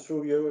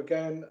 through you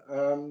again.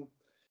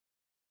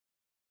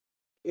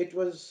 It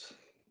was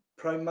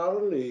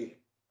primarily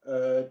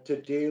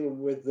to deal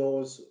with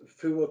those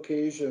few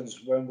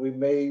occasions when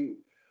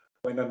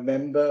a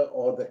member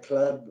or the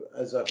club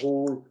as a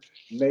whole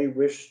may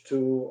wish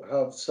to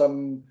have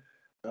some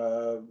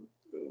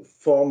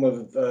form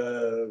of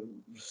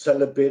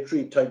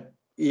celebratory type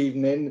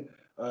evening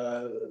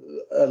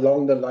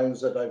along the lines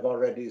that I've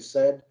already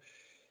said.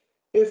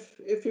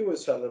 If you were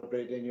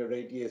celebrating your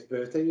 80th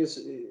birthday,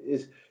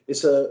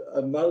 it's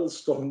a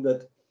milestone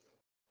that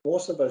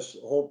most of us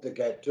hope to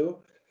get to.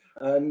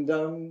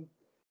 And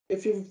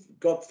if you've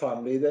got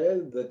family there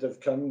that have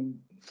come,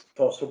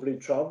 possibly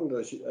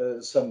travelled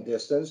some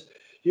distance,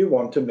 you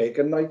want to make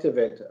a night of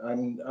it.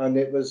 And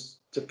it was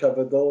to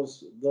cover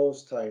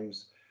those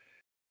times.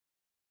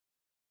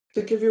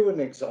 To give you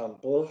an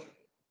example,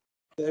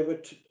 there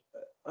were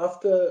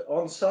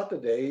on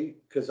Saturday,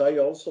 because I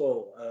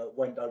also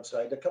went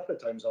outside a couple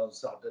of times on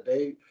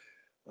Saturday,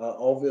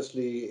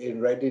 obviously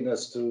in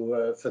readiness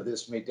for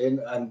this meeting,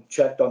 and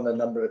checked on the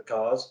number of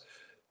cars.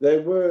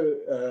 There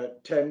were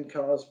 10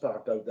 cars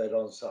parked out there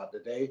on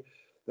Saturday.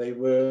 They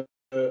were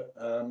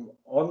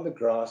on the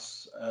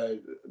grass,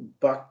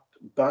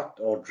 backed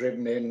or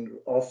driven in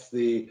off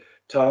the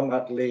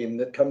tarmac lane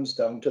that comes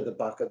down to the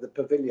back of the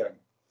pavilion.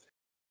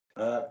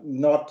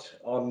 Not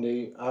on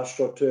the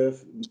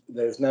AstroTurf.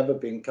 There's never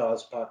been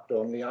cars parked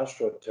on the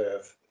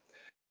AstroTurf.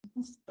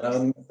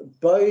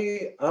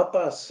 By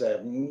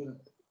 7:30,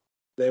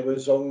 there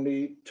was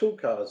only 2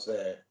 cars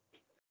there.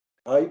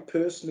 I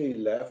personally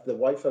left, the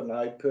wife and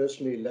I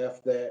personally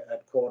left there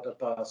at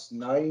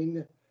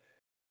 9:15.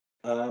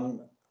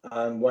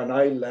 And when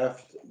I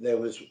left, there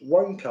was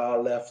 1 car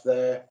left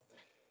there.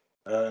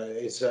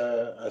 It's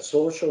a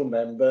social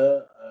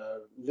member,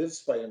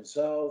 lives by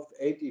himself,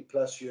 80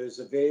 plus years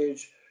of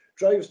age,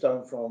 drives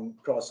down from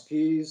Cross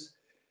Keys.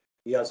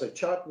 He has a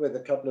chat with a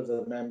couple of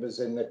the members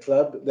in the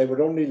club. There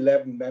were only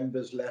 11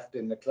 members left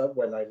in the club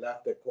when I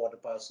left at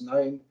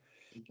 9:15.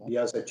 He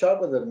has a chat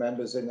with the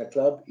members in the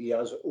club. He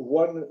has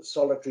 1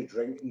 solitary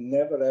drink,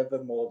 never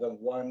ever more than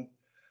 1,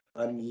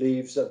 and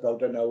leaves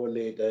about an hour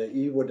later.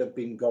 He would have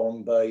been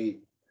gone by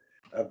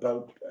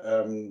about,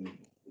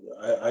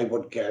 I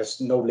would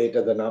guess, no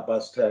later than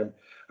 10:30.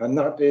 And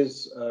that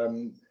is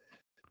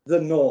the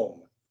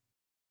norm.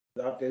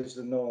 That is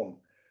the norm.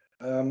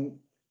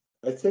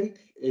 I think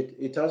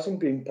it hasn't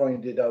been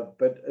pointed out,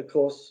 but of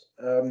course,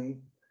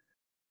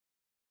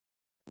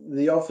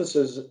 the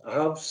officers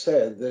have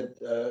said that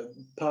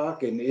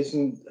parking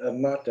isn't a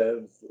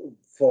matter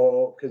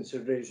for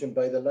consideration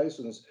by the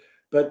licence,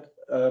 but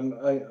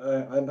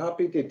I'm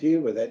happy to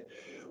deal with it.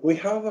 We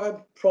have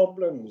had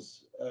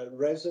problems.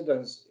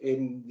 Residents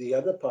in the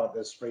other part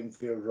of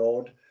Springfield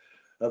Road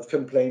have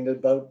complained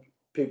about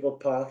people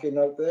parking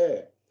out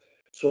there.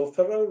 So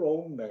for our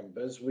own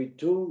members, we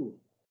do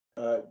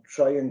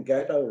try and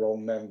get our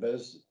own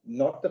members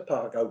not to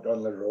park out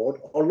on the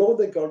road, although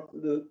they got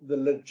the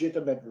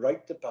legitimate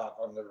right to park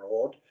on the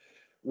road.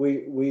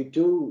 we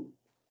do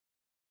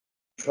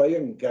try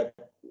and get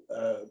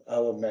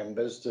our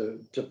members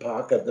to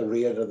park at the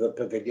rear of the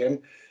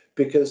pavilion,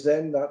 because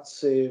then that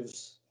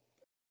saves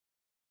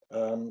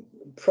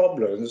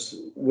problems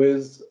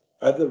with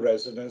other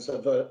residents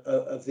of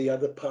the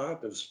other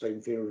part of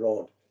Springfield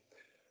Road.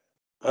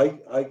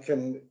 I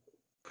can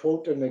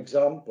quote an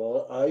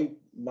example. I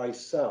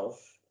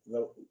myself,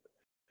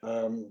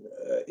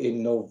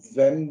 in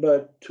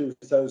November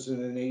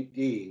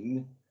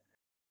 2018,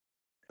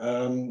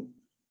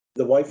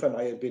 the wife and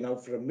I had been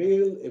out for a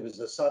meal. It was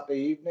a Saturday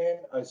evening.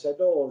 I said,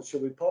 "Oh,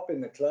 should we pop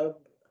in the club?"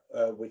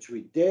 Which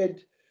we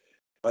did.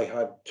 I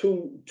had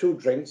two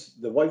drinks.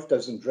 The wife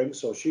doesn't drink,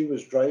 so she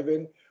was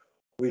driving.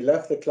 We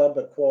left the club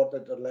at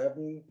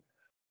 11:15,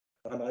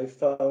 and I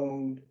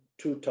found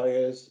 2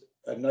 tyres.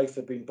 A knife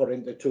had been put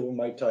into 2 of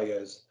my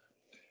tyres.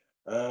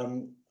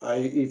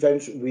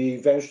 We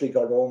eventually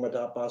got home at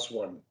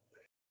 1:30,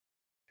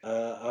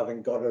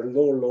 having got a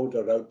low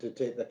loader out to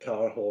take the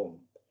car home.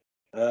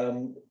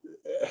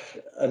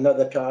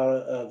 Another car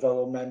of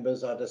our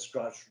members had a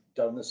scratch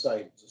down the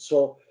side.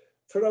 So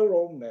for our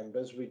own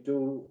members, we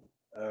do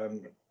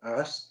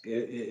ask,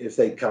 if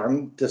they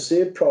can, to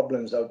save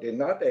problems out in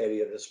that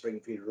area of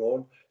Springfield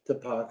Road, to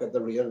park at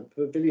the rear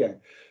pavilion.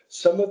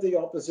 Some of the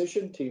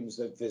opposition teams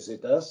that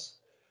visit us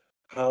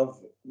have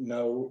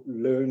now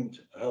learned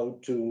how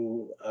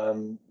to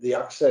the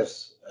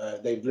access.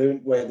 They've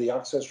learned where the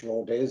access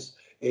road is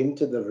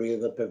into the rear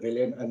of the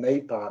pavilion, and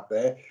they park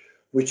there,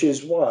 which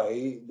is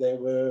why there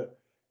were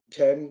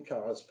 10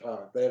 cars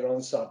parked there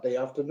on Saturday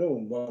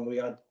afternoon when we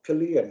had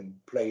Killian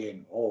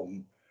playing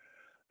home.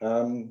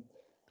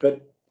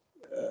 But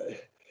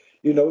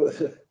you know,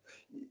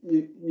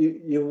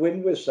 you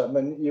win with some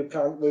and you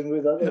can't win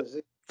with others.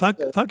 Thank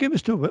you,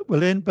 Mr.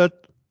 Willing,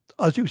 but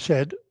as you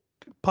said,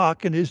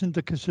 parking isn't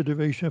a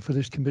consideration for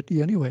this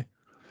committee anyway.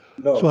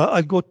 No. So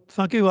I'll go,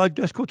 thank you. I'll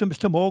just go to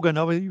Mr. Morgan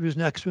now. He was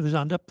next with his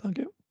hand up. Thank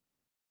you.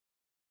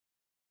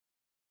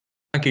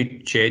 Thank you,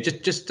 Chair.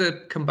 Just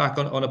to come back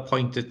on a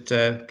point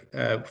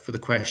that for the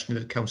question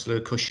that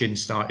Councillor Cushin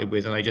started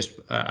with, and I just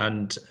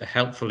and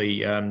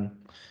helpfully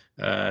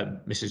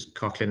Mrs.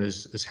 Coughlin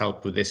has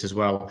helped with this as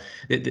well.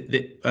 In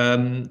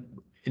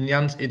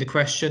the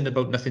question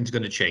about nothing's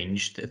going to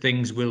change,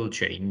 things will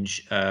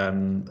change.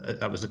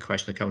 That was the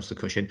question of Councillor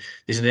Cushin.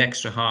 There's an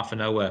extra half an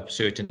hour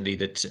certainly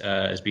that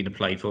has been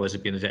applied for, has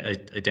been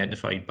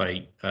identified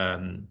by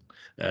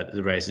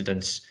the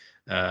residents.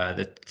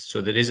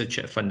 So there is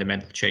a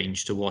fundamental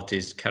change to what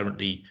is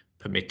currently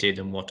permitted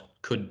and what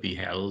could be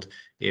held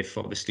if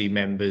obviously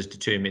members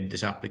determine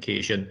this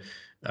application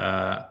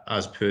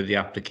as per the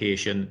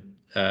application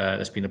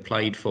that's been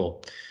applied for.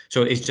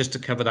 So it's just to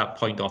cover that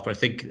point off. But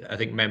I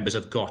think members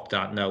have got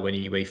that now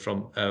anyway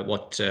from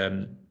what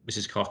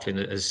Mrs. Coughlin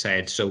has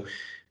said. So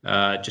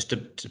just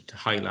to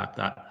highlight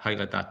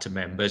that to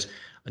members.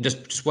 And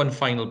just one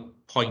final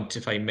point,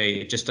 if I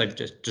may, I've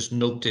just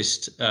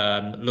noticed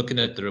looking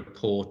at the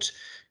report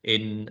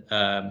in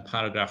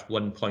paragraph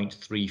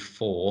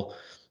 1.34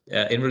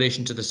 in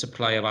relation to the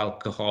supply of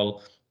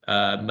alcohol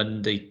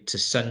Monday to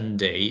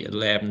Sunday,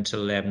 11 to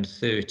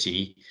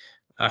 11:30.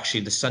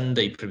 Actually, the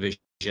Sunday provision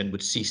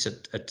would cease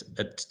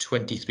at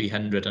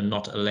 2300 and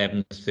not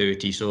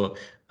 11:30. So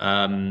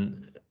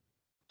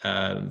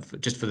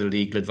just for the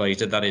legal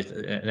advisor, that is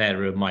an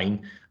error of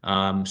mine.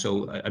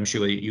 So I'm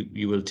sure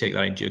you will take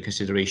that into your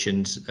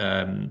considerations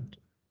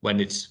when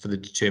it's for the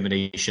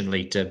determination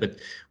later. But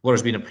what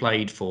has been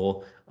applied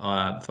for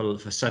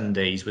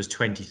Sundays was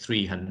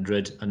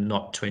 2300 and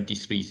not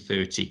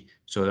 2330.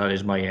 So that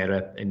is my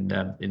error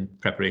in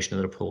preparation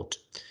of the report.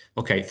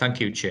 Okay,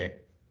 thank you, Chair.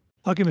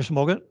 Thank you, Mr.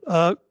 Morgan.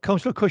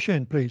 Councillor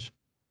Cushin, please.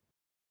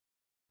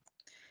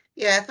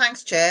 Yeah,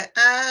 thanks, Chair.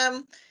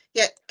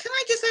 Yeah, can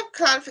I just have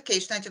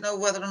clarification? I don't know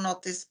whether or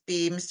not this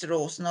be Mr.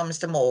 Olsen or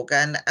Mr.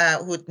 Morgan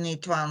who would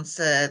need to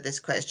answer this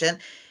question.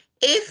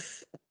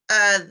 If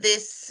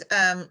this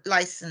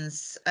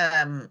license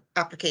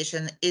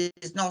application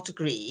is not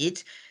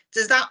agreed,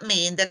 does that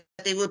mean that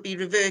they will be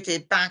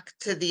reverted back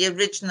to the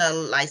original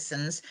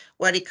license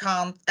where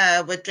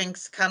where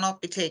drinks cannot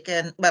be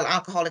taken, well,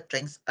 alcoholic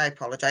drinks, I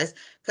apologise,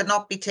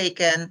 cannot be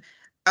taken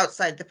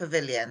outside the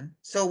pavilion?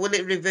 So will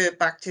it revert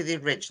back to the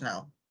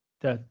original?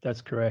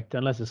 That's correct,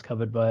 unless it's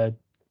covered by a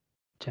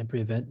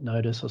temporary event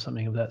notice or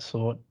something of that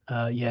sort.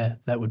 Yeah,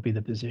 that would be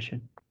the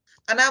position.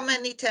 And how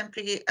many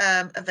temporary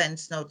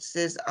events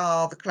notices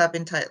are the club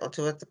entitled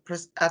to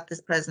at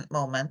this present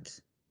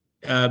moment?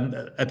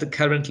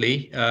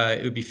 Currently,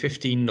 it would be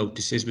 15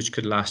 notices, which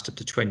could last up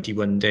to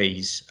 21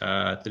 days.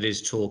 There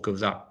is talk of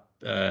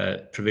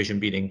that provision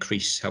being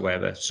increased,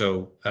 however.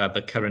 So,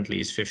 but currently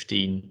is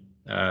 15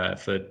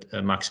 for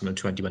a maximum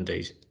 21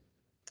 days.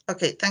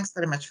 Okay, thanks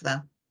very much for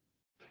that.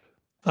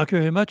 Thank you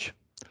very much.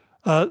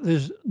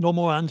 There's no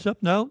more hands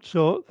up now,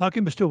 so thank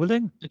you, Mr.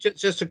 Willing.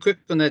 Just a quick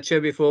one there, Chair,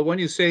 before. When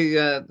you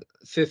say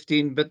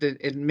 15, but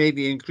it may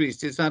be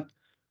increased, is that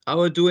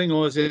our doing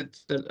or is it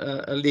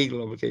a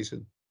legal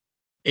obligation?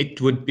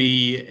 It would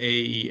be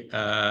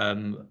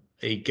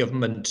a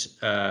government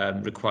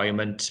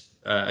requirement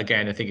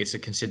again, I think it's a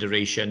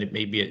consideration. It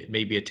may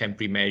be a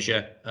temporary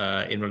measure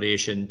in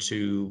relation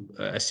to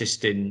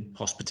assisting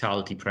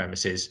hospitality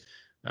premises,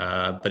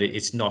 but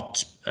it's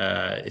not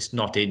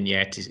in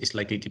yet. It's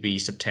likely to be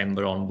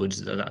September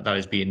onwards that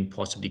is being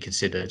possibly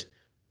considered.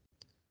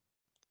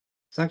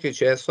 Thank you,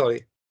 Chair.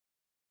 Sorry.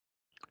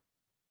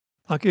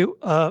 Thank you.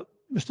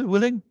 Mr.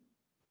 Willing?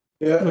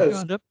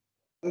 Yeah,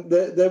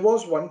 there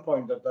was one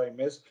point that I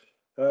missed.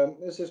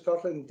 Mrs.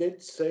 Coughlin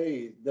did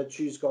say that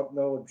she's got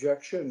no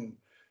objection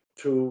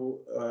to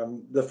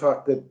the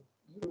fact that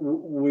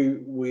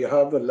we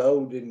have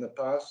allowed in the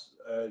past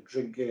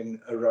drinking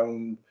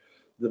around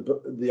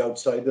the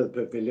outside of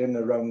the pavilion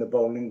around the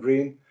bowling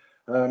green,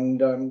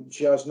 and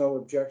she has no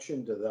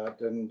objection to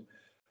that. And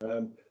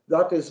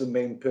that is the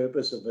main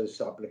purpose of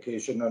this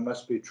application. I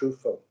must be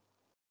truthful.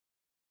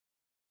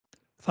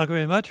 Thank you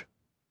very much.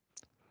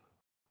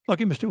 Thank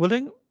you, Mr.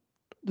 Willing.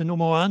 There are no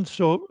more hands,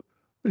 so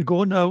we'll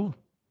go now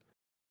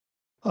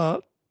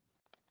to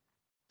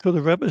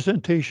the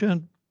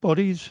representation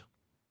bodies.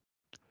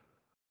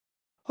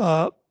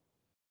 I'll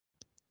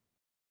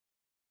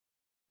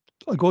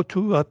go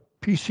to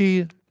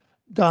PC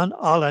Dan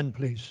Allen,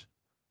 please,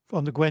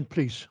 from the Gwent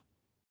Police.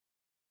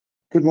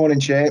 Good morning,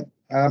 Chair.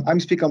 I'm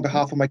speaking on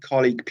behalf of my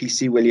colleague,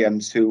 PC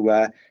Williams, who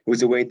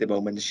is away at the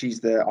moment. She's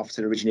the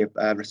officer originally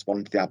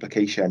responding to the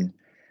application.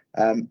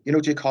 To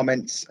your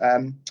comments,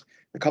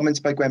 the comments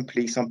by Gwent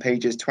Police on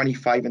pages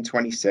 25 and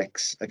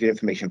 26 of your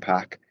information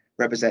pack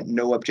represent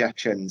no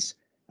objections,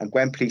 and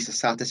Gwent Police are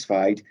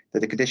satisfied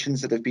that the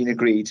conditions that have been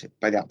agreed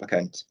by the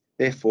applicant.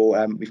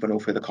 Therefore, we've got no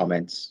further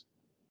comments.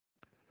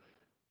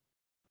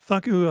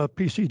 Thank you,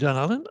 PC Dan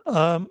Allen.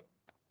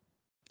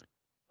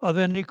 Are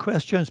there any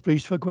questions,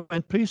 please, for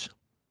Gwent, please?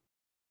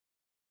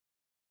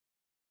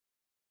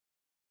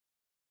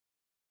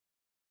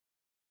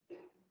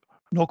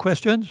 No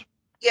questions?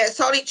 Yeah,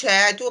 sorry,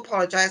 Chair. I do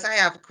apologise. I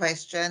have a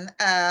question.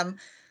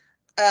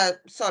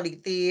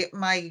 Sorry,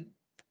 my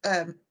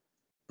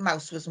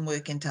mouse wasn't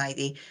working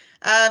tidy.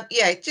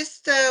 Yeah,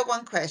 just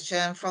one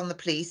question from the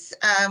police.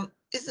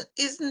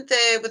 Isn't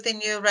there within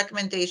your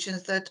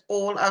recommendations that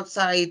all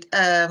outside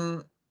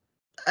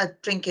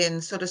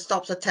drinking sort of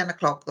stops at 10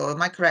 o'clock though?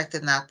 Am I correct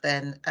in that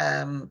then,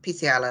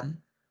 PC Allen?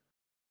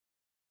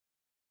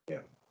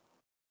 Yeah.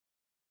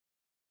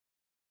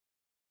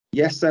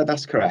 Yes, sir,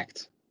 that's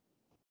correct.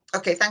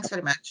 Okay, thanks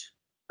very much.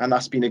 And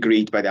that's been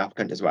agreed by the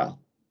applicant as well.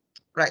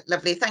 Right,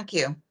 lovely, thank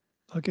you.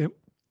 Okay.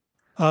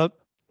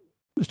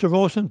 Mr.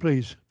 Rawson,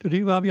 please. Did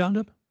you have your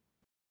hand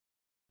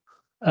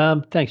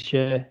up? Thanks,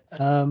 Chair.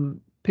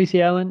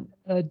 PC Allen,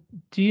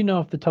 do you know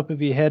off the top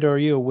of your head, or are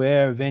you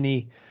aware of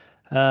any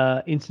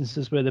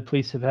instances where the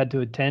police have had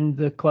to attend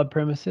the club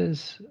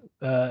premises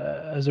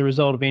as a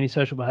result of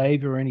antisocial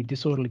behaviour or any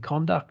disorderly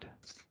conduct?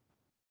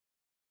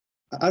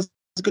 As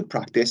good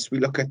practice, we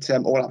look at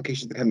all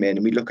applications that come in,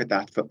 and we look at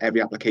that for every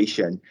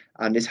application.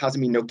 And this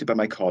hasn't been noted by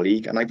my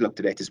colleague, and I've looked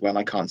at it as well.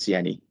 I can't see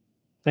any.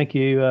 Thank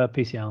you,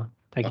 PC Allen.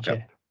 Thank you,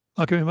 Chair.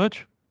 Thank you very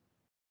much.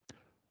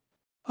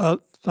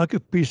 Thank you,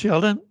 PC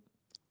Allen.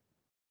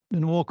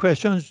 No more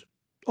questions?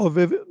 Or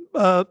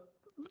the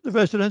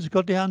residents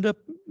got their hand up.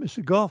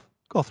 Mr.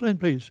 Goughlin,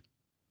 please.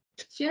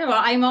 Do you know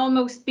what? I'm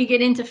almost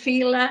beginning to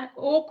feel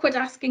awkward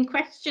asking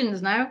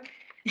questions now.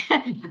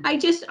 I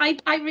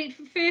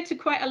refer to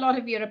quite a lot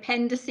of your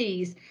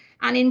appendices,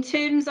 and in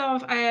terms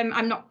of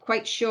I'm not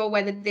quite sure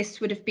whether this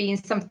would have been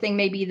something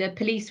maybe the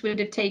police would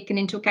have taken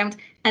into account,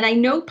 and I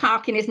know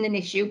parking isn't an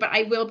issue, but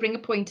I will bring a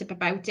point up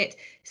about it,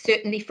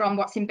 certainly from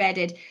what's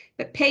embedded.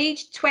 But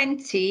page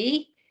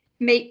 20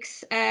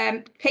 makes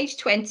page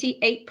 20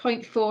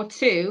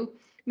 8.42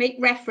 make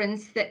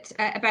reference that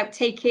about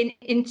taking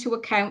into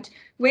account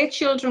where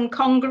children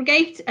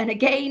congregate, and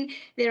again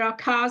there are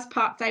cars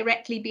parked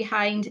directly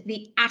behind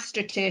the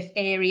AstroTurf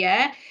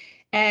area.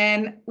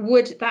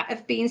 Would that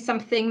have been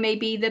something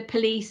maybe the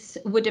police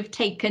would have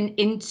taken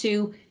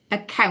into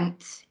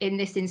account in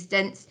this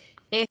instance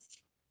if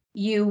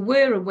you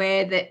were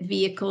aware that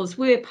vehicles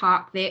were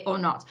parked there or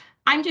not?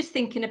 I'm just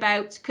thinking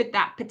about, could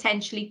that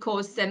potentially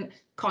cause some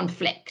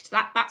conflict?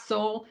 That's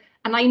all.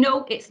 And I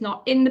know it's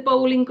not in the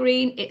bowling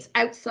green, it's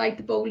outside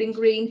the bowling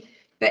green,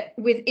 but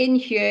within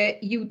here,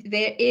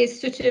 there is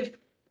sort of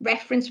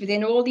reference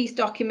within all these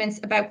documents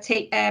about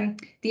the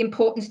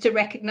importance to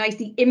recognise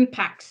the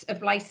impacts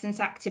of licence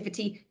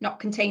activity not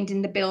contained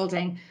in the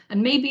building.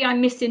 And maybe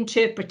I'm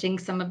misinterpreting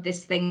some of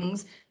these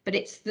things, but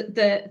it's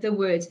the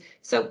words.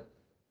 So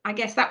I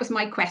guess that was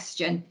my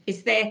question.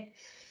 Is there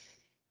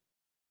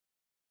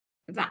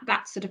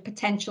that sort of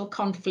potential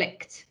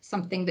conflict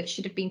something that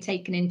should have been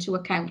taken into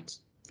account?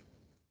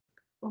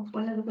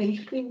 One of the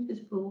windscreens is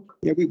broke.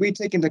 Yeah, we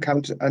take into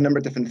account a number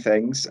of different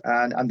things,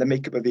 and the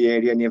makeup of the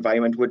area and the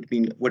environment would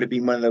have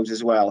been one of those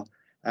as well.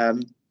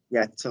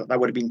 Yeah, so that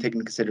would have been taken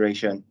into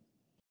consideration.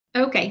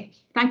 Okay,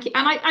 thank you.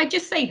 And I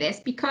just say this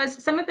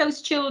because some of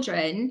those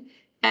children,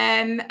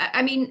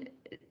 I mean,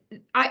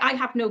 I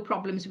have no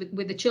problems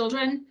with the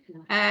children.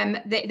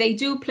 They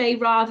do play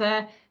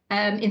rather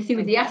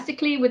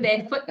enthusiastically with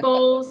their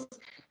footballs.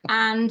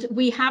 and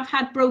we have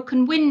had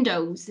broken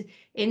windows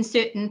in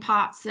certain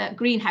parts,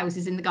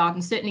 greenhouses in the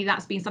garden. Certainly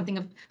that's been something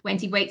of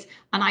Wendy Waits.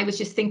 And I was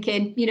just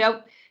thinking, you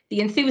know, the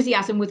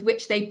enthusiasm with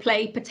which they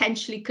play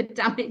potentially could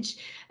damage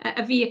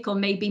a vehicle.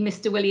 Maybe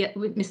Mr.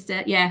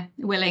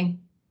 Willing.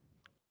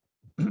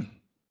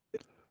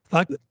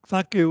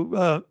 Thank you,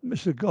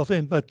 Mr.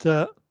 Gothin, but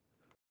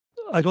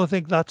I don't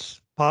think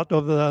that's part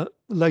of the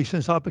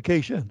license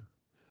application.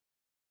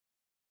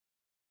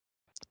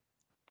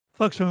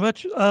 Thanks very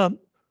much.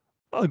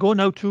 I'll go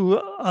now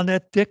to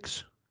Annette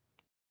Dix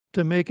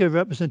to make a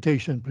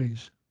representation,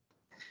 please.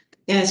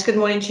 Yes, good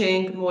morning, Chair,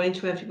 and good morning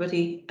to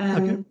everybody.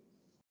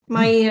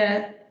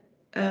 My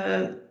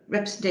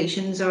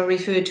representations are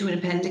referred to in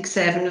Appendix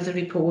 7 of the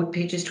report,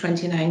 pages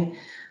 29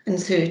 and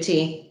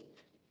 30.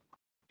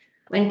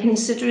 When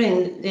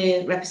considering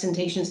the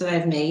representations that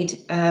I've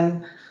made,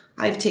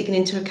 I've taken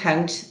into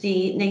account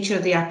the nature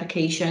of the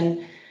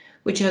application,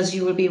 which, as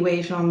you will be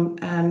aware from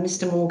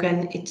Mr.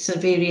 Morgan, it's a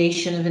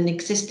variation of an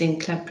existing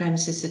club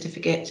premises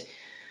certificate,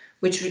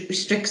 which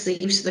restricts the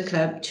use of the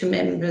club to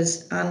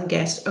members and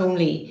guests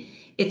only.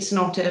 It's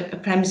not a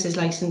premises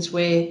licence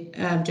where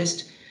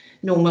just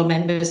normal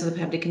members of the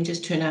public can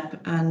just turn up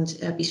and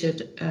be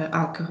served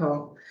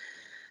alcohol.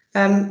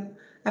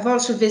 I've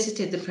also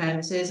visited the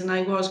premises, and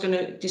I was going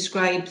to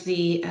describe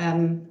the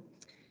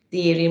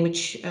area in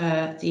which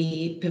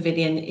the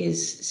pavilion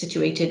is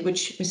situated,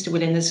 which Mr.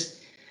 Willing has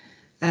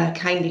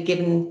kindly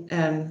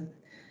given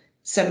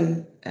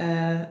some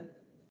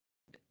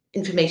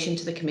information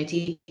to the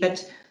committee.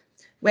 But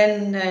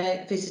when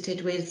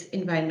visited with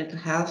Environmental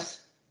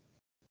Health,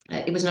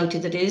 it was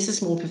noted that it is a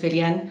small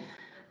pavilion,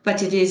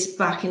 but it is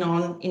backing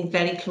on in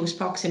very close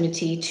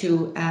proximity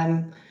to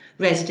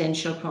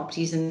residential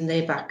properties in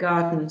their back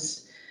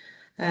gardens.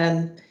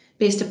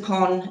 Based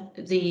upon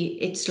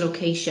its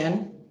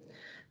location,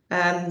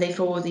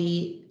 therefore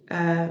the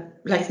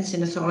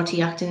licensing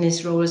authority acting in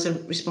this role as a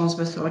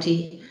responsible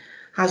authority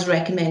has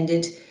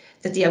recommended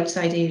that the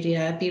outside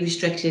area be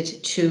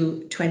restricted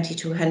to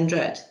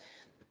 2200.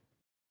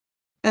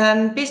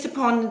 Based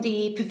upon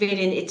the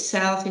pavilion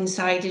itself,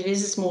 inside it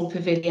is a small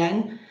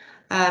pavilion,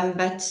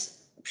 but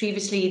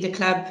previously the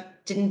club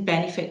didn't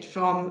benefit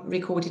from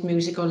recorded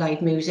music or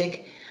live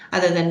music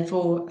other than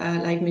for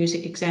live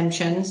music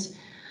exemptions.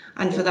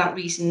 And for that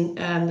reason,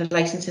 the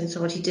licensing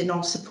authority did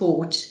not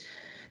support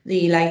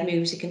the live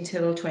music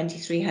until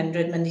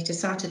 2300 Monday to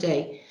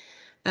Saturday.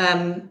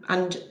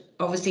 And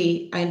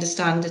obviously, I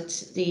understand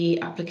that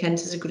the applicant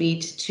has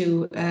agreed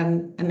to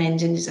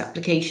amending his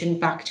application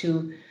back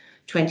to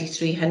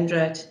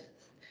 2300.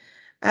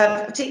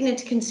 Taking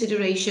into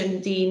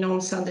consideration the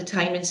non-standard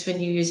timings for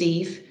New Year's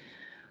Eve,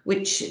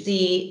 which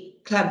the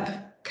club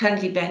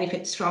currently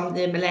benefits from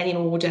the Millennium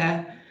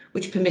Order,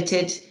 which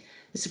permitted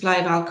the supply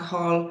of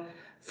alcohol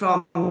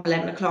from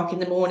 11 o'clock in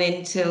the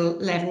morning till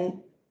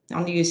 11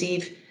 on New Year's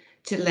Eve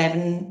to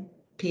 11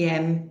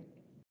 p.m.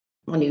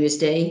 on New Year's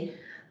Day.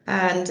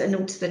 And I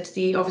note that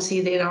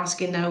obviously they're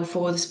asking now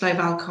for the supply of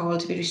alcohol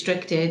to be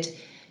restricted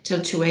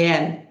till 2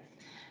 a.m.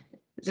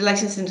 The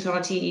licensing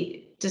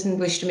authority doesn't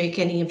wish to make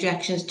any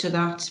objections to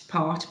that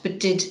part, but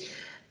did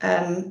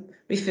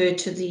refer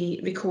to the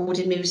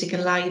recorded music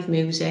and live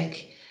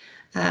music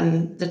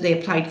that they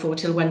applied for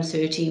till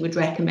 1:30, would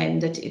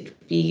recommend that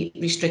it be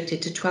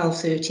restricted to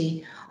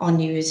 12:30 on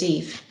New Year's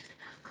Eve.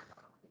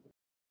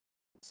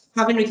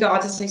 Having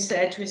regard, as I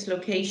said, to its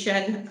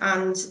location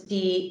and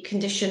the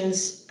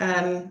conditions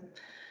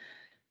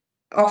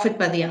offered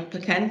by the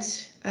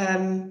applicant,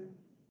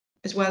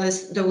 as well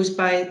as those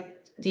by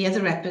the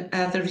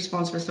other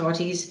responsible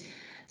authorities,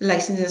 the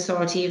licensing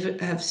authority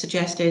have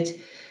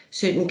suggested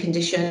certain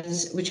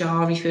conditions which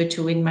are referred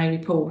to in my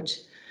report.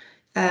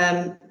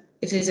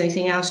 If there's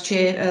anything else,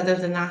 Chair, other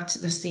than that,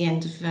 that's the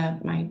end of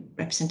my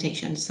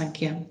representations.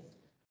 Thank you.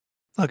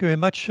 Thank you very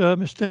much,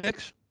 Ms.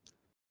 Dix.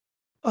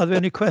 Are there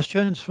any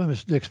questions for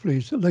Ms. Dix,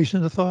 please? The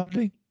Licensing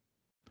Authority.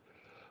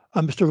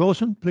 Mr.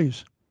 Rawson,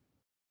 please.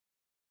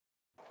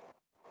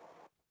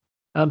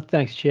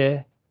 Thanks,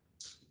 Chair.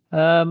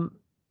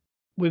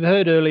 We've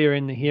heard earlier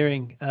in the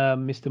hearing,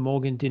 Mr.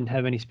 Morgan didn't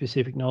have any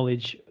specific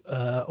knowledge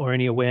or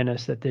any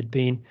awareness that there'd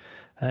been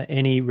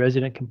any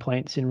resident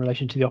complaints in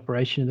relation to the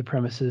operation of the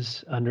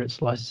premises under its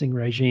licensing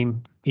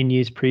regime in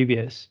years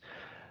previous.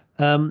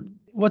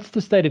 What's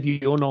the state of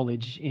your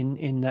knowledge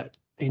in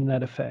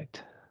that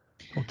effect?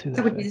 Or to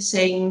that would be the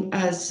same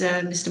as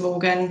Mr.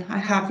 Morgan. I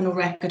have no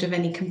record of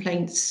any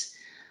complaints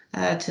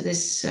to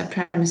this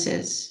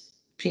premises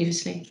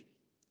previously.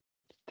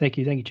 Thank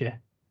you,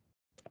 Chair.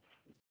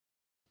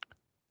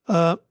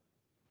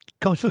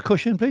 Councillor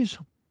Cushion, please.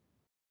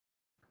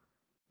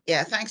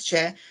 Yeah, thanks,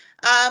 Chair.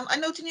 I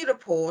note in your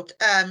report,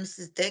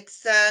 Mrs.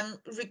 Dix,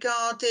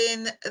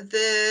 regarding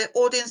the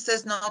audience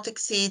does not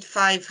exceed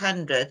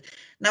 500.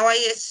 Now, I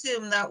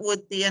assume that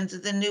would be under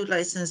the new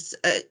licence,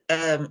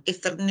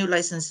 if the new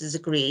licence is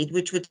agreed,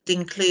 which would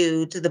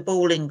include the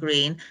bowling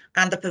green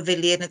and the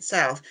pavilion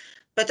itself.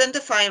 But under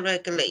fire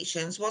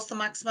regulations, what's the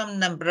maximum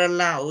number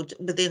allowed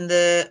within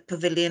the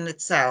pavilion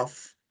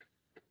itself?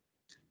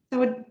 That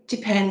would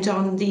depend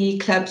on the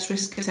club's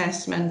risk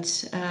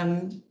assessment,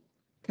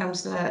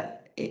 Councillor.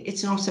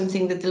 It's not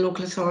something that the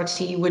local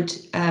authority would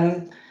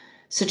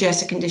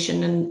suggest a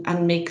condition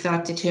and make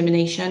that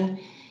determination.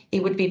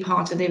 It would be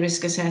part of their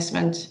risk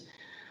assessment.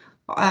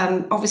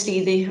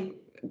 Obviously, they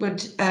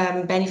would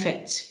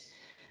benefit,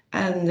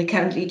 and they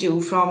currently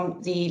do,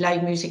 from the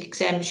live music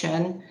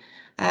exemption,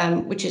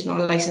 which is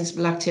not a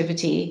licensable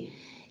activity.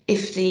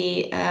 If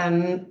the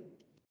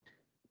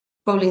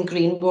bowling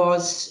green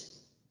was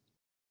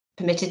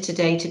permitted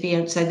today to be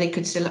outside, they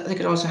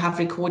could also have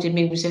recorded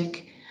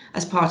music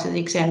as part of the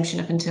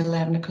exemption up until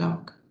 11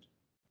 o'clock.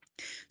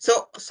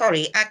 So,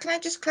 sorry, can I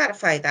just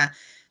clarify that?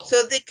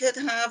 So they could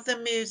have the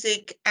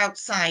music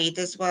outside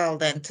as well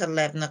then till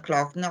 11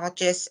 o'clock, not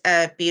just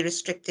be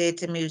restricted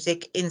to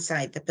music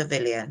inside the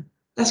pavilion?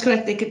 That's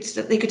correct. They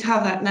could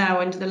have that now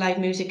under the live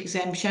music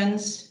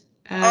exemptions.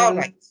 All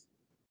right.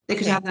 They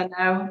could have that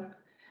now.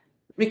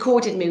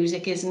 Recorded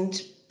music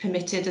isn't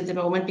permitted at the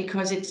moment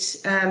because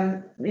it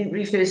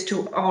refers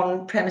to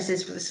on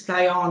premises for the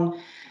supply on.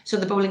 So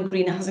the bowling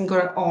green hasn't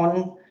got an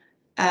on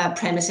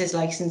premises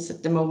license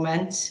at the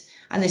moment.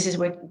 And this is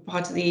where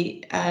part of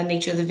the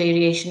nature of the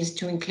variation is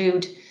to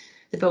include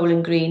the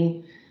bowling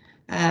green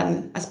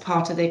as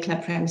part of their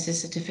club premises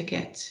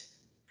certificate.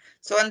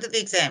 So under the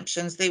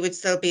exemptions, they would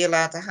still be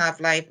allowed to have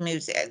live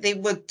music. They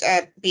would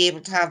be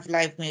able to have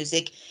live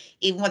music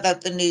even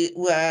without the new,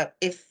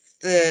 if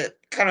the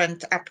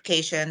current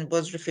application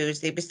was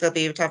refused, they would still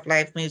be able to have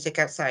live music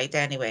outside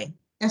anyway.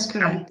 That's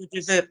correct. And we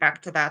could revert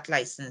back to that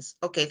license.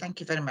 Okay, thank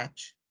you very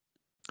much.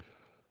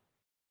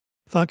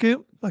 Thank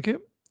you. Thank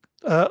you.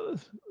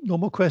 No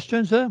more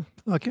questions there.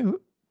 Thank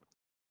you.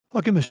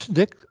 Thank you, Mr.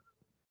 Dick.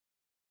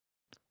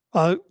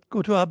 I'll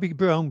go to Abby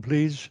Brown,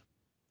 please,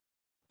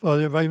 for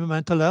the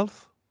environmental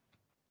health.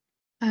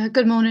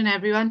 Good morning,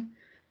 everyone.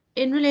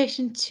 In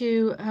relation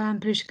to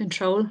pollution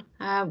control,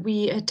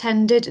 we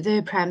attended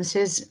the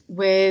premises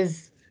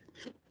with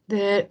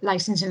the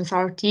licensing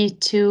authority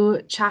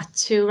to chat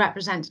to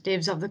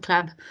representatives of the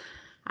club,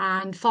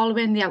 and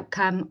following the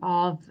outcome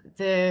of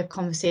the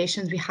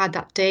conversations we had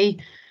that day,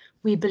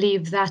 we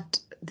believe that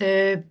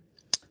the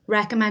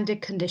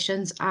recommended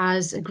conditions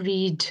as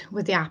agreed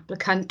with the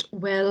applicant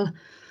will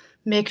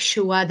make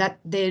sure that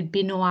there'd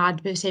be no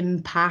adverse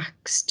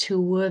impacts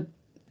to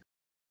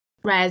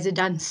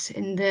residents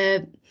in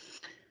the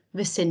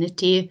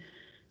vicinity,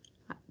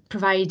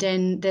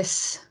 providing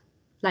this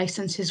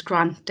license is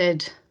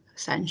granted,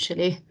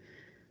 essentially.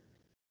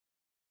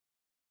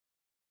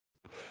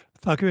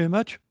 Thank you very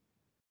much.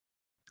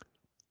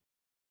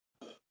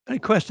 Any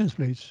questions,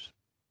 please?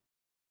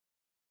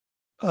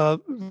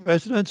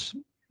 Residents,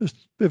 Ms.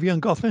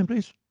 Vivian Goffin,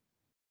 please.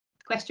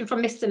 Question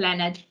from Mr.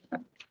 Leonard.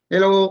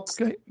 Hello.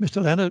 Okay,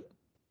 Mr. Leonard.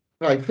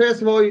 Right,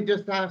 first of all, you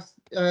just asked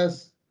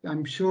us,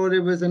 I'm sure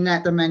there was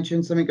Annette that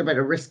mentioned something about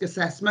a risk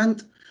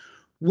assessment.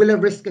 Will a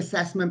risk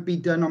assessment be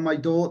done on my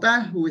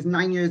daughter, who is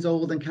 9 years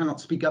old and cannot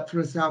speak up for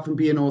herself and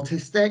being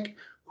autistic,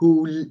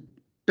 who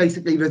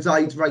basically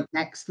resides right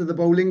next to the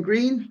bowling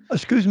green?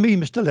 Excuse me,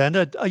 Mr.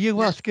 Leonard, are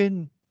you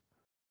asking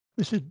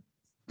Mrs.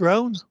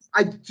 Brown?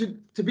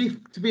 To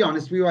be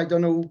honest with you, I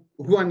don't know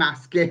who I'm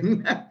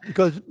asking.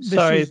 Because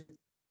Sorry,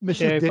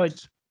 Mrs.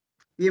 Dix.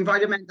 The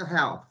environmental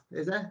health,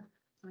 is it?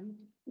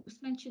 It was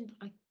mentioned,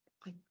 I'm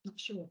not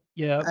sure.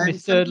 Yeah,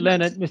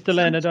 Mr.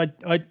 Leonard,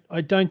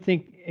 I don't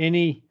think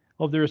any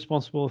of the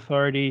responsible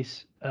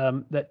authorities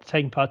that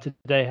taking part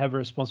today have a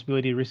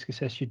responsibility to risk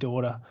assess your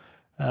daughter.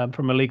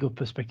 From a legal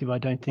perspective, I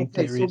don't think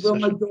there is. So will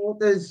my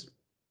daughter's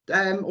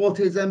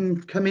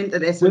autism come into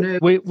this?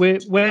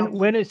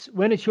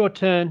 When it's your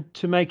turn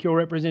to make your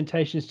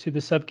representations to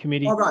the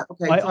subcommittee, right,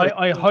 okay,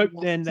 I hope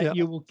then that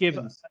you will give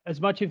as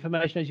much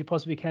information as you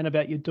possibly can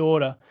about your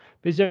daughter.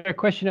 But is there a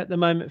question at the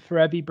moment for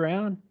Abby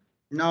Brown?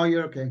 No,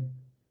 you're okay.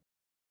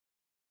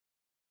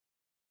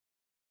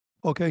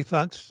 Okay,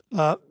 thanks.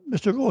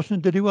 Mr.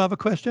 Rawson, did you have a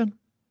question?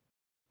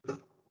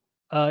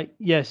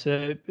 Yes,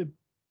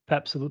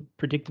 perhaps a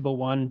predictable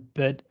one,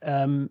 but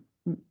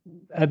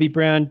Abby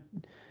Brown,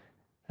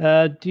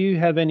 do you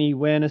have any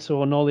awareness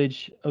or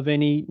knowledge of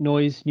any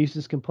noise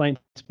nuisance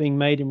complaints being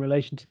made in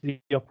relation to the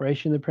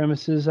operation of the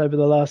premises over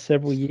the last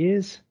several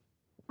years?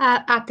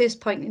 At this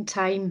point in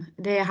time,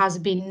 there has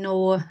been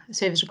no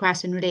service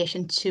request in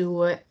relation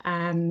to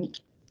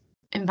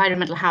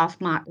environmental health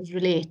matters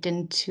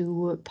relating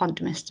to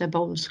Pontymister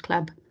Bowls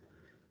Club.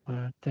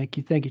 Thank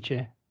you,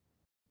 Chair.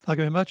 Thank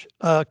you very much.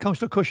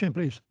 Councillor Cushing,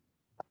 please.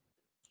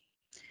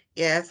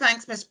 Yeah,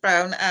 thanks, Ms.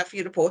 Brown, for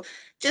your report.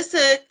 Just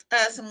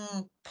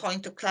some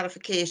point of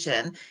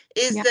clarification.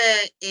 Is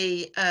there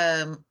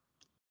a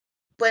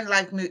when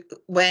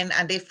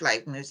and if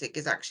live music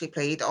is actually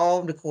played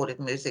or recorded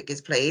music is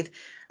played,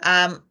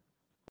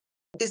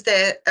 is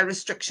there a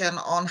restriction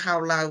on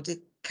how loud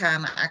it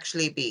can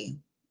actually be?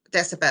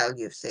 Decibel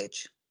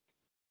usage?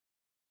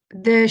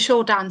 The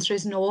short answer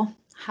is no.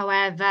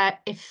 However,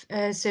 if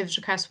a service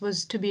request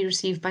was to be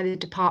received by the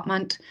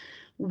department,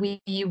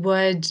 we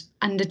would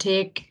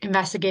undertake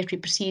investigatory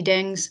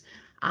proceedings,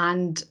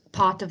 and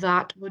part of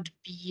that would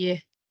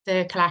be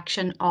the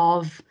collection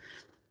of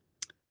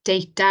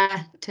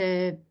data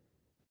to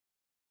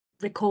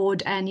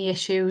record any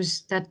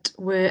issues that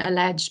were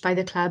alleged by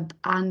the club,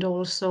 and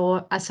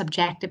also a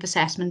subjective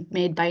assessment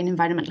made by an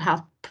environmental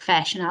health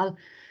professional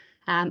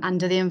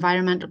under the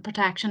Environmental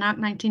Protection Act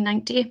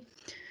 1990.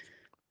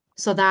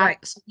 So that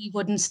Right. so we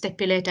wouldn't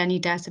stipulate any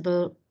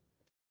decibel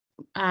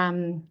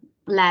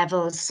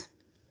levels.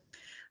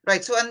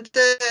 Right, so under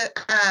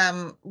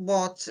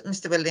what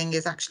Mr. Willing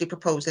is actually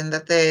proposing,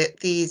 that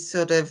these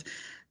sort of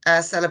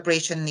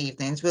celebration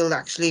evenings will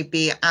actually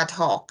be ad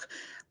hoc,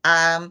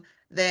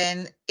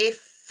 then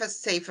if,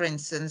 say for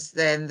instance,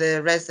 then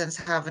the residents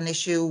have an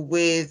issue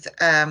with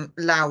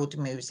loud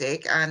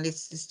music and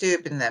it's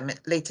disturbing them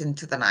late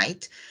into the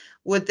night,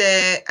 would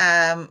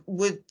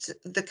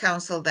the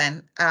council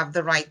then have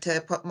the right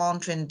to put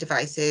monitoring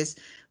devices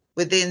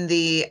within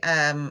the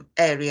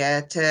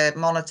area to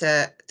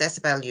monitor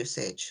decibel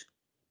usage?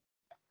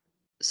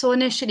 So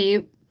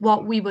initially,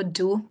 what we would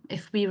do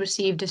if we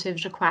received a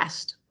service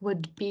request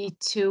would be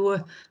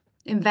to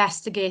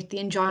investigate the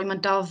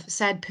enjoyment of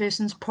said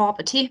person's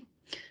property.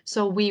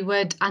 So we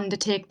would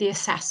undertake the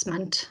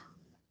assessment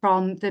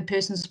from the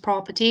person's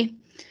property.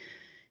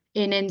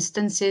 In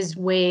instances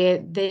where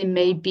there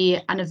may be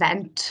an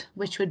event,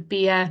 which would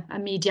be a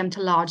medium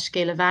to large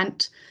scale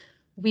event,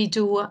 we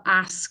do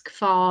ask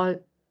for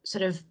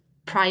sort of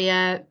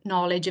prior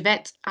knowledge of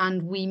it,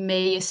 and we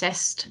may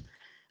assist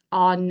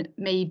on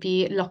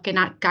maybe looking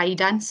at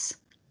guidance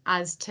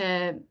as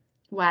to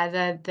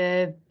whether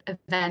the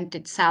event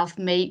itself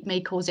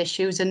may cause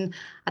issues, and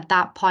at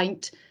that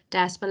point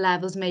decibel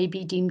levels may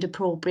be deemed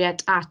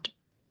appropriate at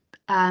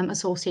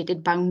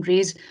associated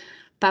boundaries.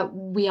 But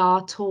we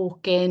are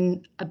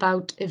talking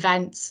about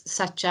events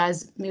such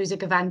as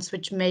music events,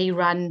 which may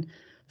run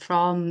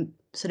from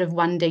sort of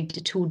 1 day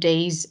to 2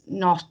 days,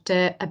 not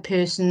a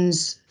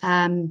person's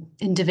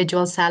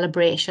individual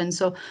celebration.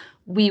 So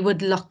we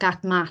would look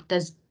at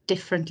matters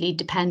differently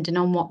depending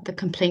on what the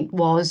complaint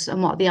was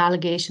and what the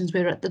allegations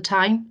were at the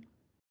time.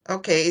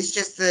 Okay, it's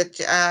just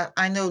that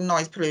I know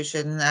noise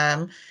pollution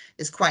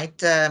is quite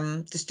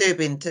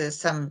disturbing to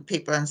some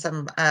people and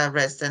some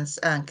residents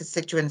and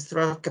constituents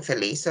throughout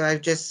Caerphilly. So I'm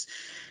just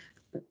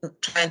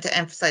trying to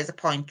emphasise a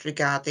point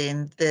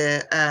regarding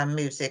the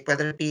music,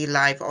 whether it be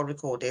live or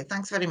recorded.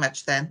 Thanks very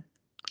much then.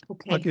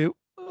 Okay. Thank you.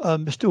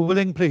 Mr.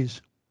 Willing,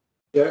 please.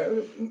 Yeah,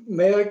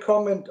 may I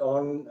comment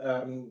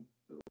on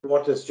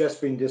what has just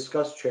been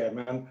discussed,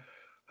 Chairman,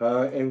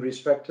 in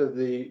respect to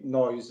the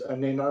noise,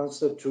 and in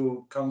answer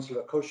to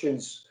Councillor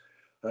Cushing's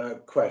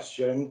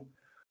question.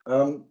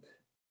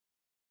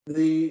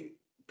 The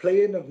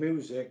playing of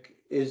music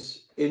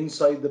is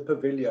inside the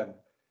pavilion.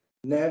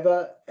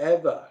 Never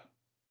ever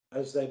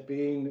has there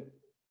been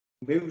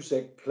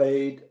music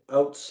played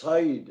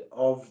outside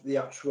of the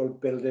actual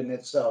building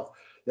itself.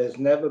 There's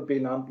never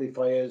been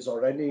amplifiers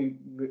or any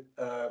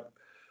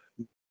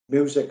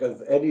music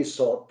of any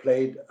sort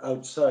played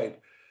outside.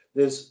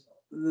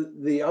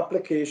 The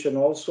application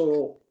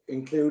also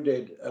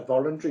included a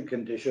voluntary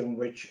condition,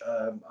 which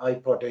I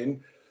put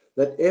in,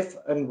 that if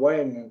and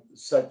when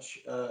such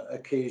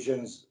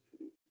occasions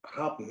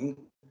happen,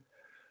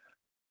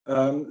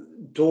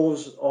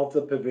 doors of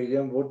the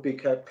pavilion would be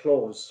kept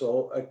closed.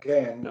 So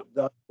again,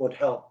 that would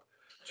help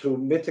to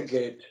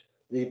mitigate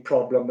the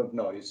problem of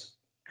noise.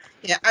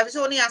 Yeah, I was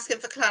only asking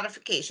for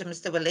clarification,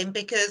 Mr. Willing,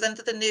 because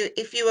under the new,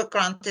 if you were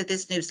granted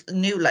this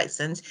new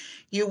license,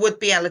 you would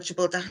be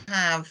eligible to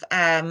have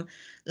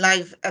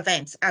live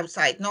events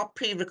outside, not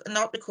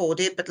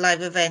recorded, but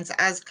live events,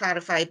 as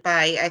clarified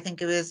by, I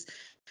think it was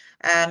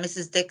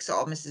Mrs. Dix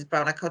or Mrs.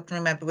 Brown. I couldn't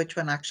remember which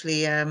one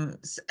actually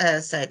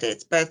said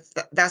it, but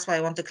that's why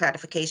I wanted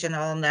clarification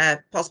on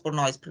possible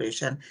noise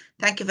pollution.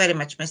 Thank you very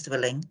much, Mr.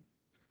 Willing.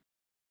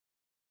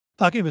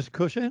 Thank you, Mr.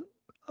 Cushing.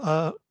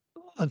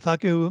 And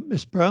thank you,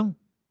 Ms. Brown.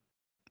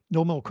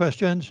 No more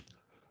questions.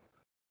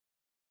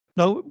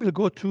 Now we'll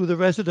go to the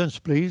residents,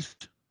 please,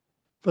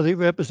 for the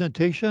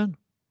representation.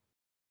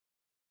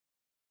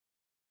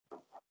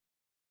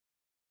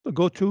 We'll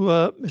go to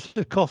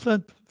Mr.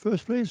 Coughlin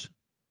first, please.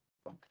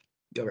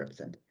 Your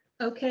representative.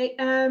 Okay.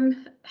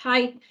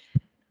 Hi.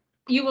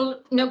 You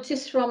will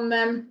notice from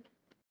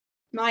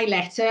my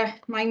letter,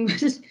 mine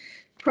was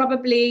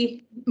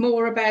probably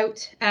more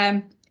about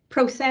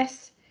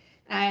process,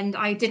 and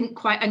I didn't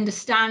quite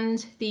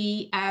understand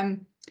the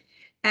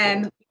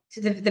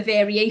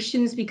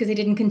variations because it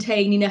didn't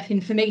contain enough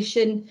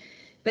information.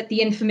 But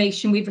the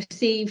information we've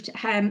received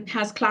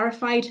has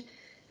clarified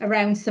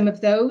around some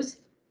of those.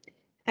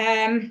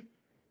 I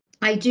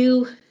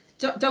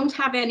don't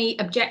have any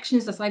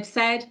objections, as I've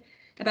said,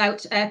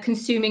 about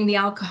consuming the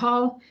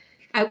alcohol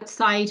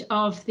outside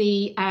of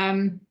the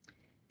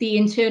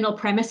internal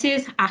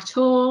premises at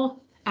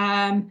all,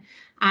 and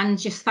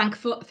just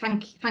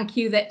thank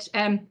you that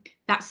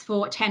that's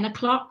for 10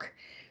 o'clock.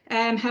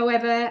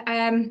 However,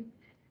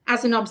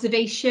 as an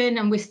observation,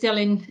 and we're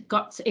still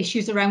got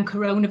issues around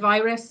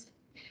coronavirus,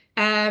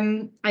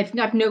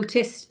 I've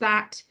noticed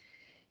that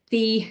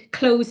the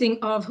closing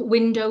of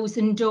windows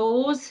and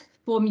doors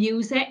for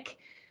music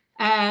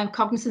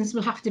cognizance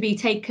will have to be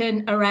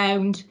taken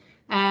around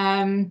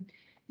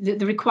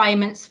the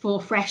requirements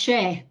for fresh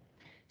air.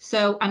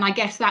 So, and I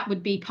guess that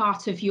would be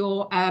part of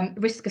your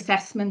risk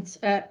assessment,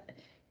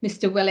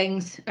 Mr.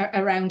 Willings,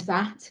 around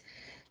that.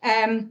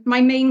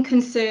 My main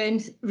concern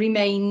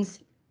remains,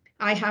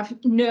 I have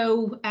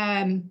no,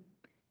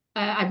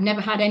 I've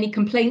never had any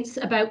complaints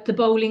about the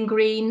bowling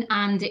green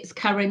and its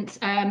current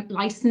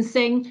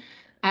licensing.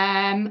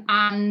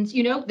 And,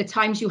 you know, the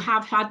times you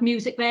have had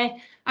music there,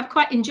 I've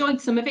quite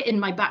enjoyed some of it in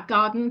my back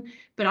garden,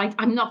 but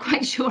I'm not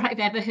quite sure I've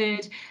ever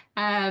heard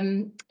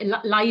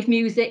live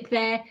music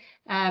there.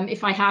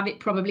 If I have, it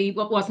probably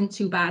wasn't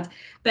too bad.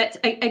 But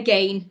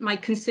again, my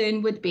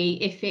concern would be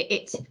if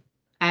it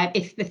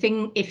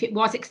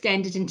was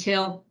extended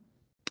until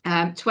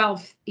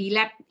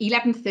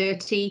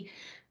 11:30,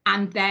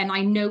 and then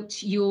I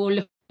note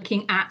you're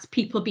looking at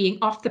people being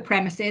off the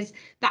premises,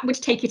 that would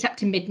take it up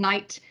to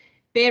midnight.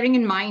 Bearing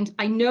in mind,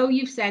 I know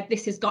you've said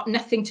this has got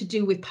nothing to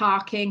do with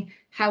parking.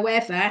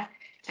 However,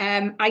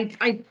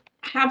 I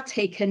have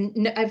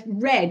I've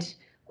read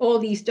all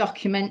these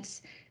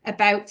documents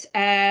about,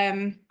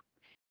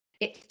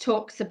 it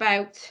talks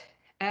about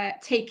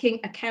taking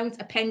account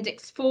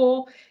Appendix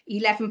 4,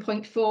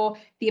 11.4,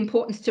 the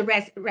importance to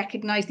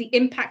recognise the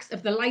impacts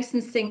of the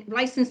license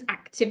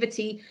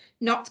activity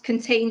not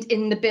contained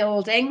in the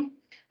building,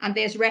 and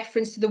there's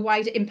reference to the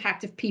wider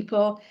impact of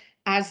people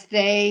as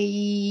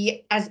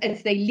they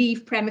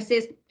leave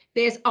premises.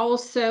 There's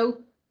also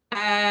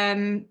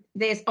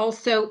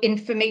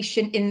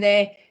information in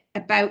there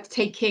about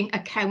taking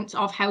account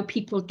of how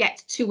people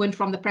get to and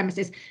from the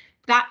premises.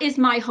 That is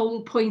my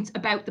whole point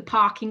about the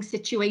parking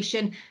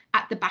situation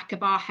at the back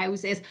of our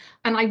houses.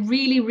 And I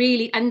really,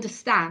 really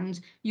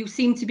understand you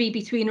seem to be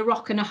between a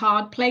rock and a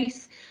hard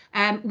place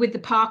with the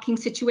parking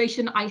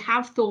situation. I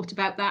have thought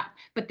about that,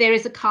 but there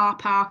is a car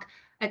park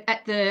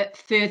at the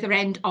further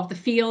end of the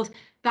field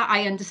that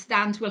I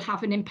understand will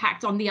have an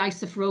impact on the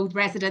Isaac Road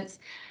residents.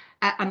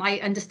 And I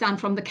understand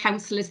from the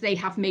councillors, they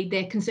have made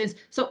their concerns.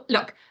 So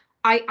look,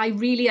 I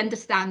really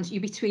understand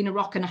you between a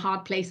rock and a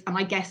hard place, and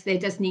I guess there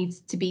does need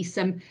to be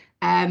some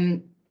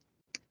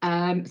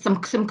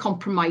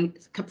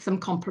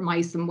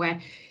compromise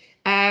somewhere.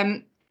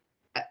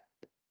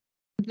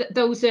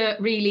 Those are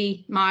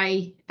really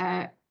my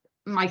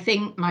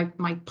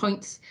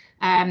points.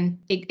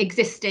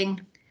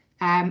 Existing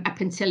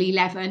up until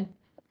 11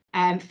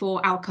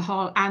 for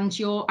alcohol and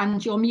your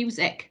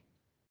music.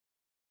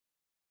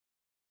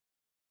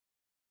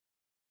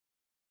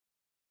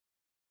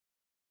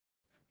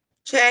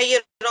 Chair,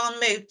 you're on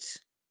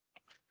mute.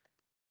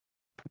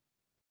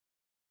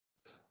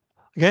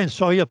 Again,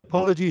 sorry,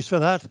 apologies for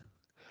that.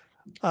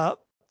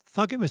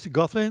 Thank you, Mr.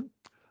 Gofflin.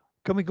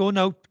 Can we go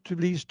now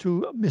please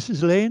to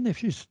Mrs. Lane, if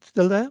she's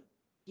still there?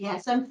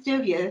 Yes, I'm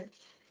still here.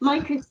 My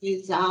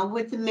concerns are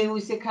with the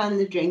music and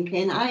the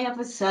drinking. I have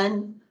a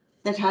son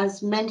that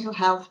has mental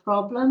health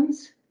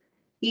problems.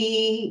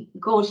 He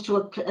goes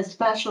to a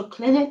special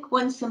clinic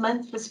once a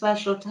month for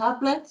special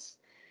tablets.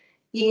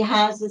 He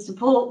has a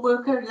support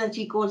worker that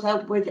he goes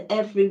out with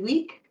every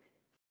week.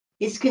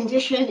 His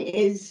condition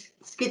is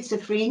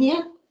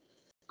schizophrenia,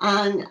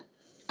 and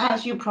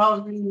as you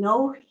probably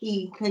know,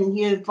 he can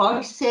hear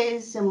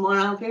voices and what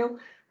have you.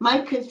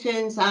 My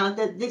concerns are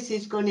that this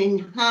is going to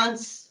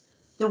enhance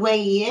the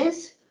way he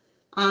is,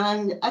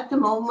 and at the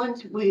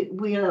moment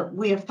we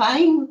are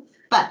fine,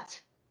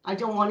 but I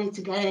don't want it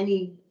to get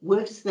any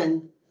worse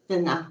than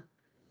that.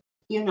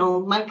 You know,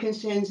 my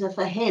concerns are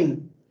for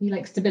him. You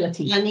like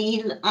stability,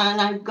 and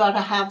I've got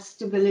to have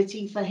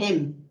stability for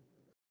him.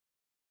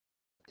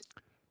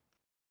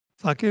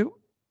 Thank you.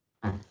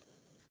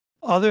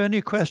 Are there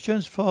any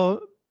questions for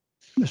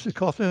Mr.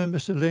 Coughlin and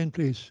Mr. Lane,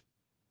 please?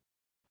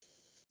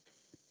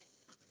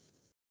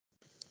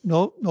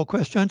 No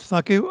questions.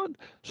 Thank you.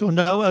 So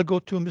now I'll go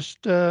to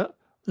Mr.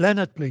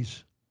 Leonard,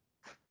 please.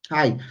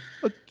 Hi.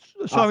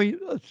 Sorry,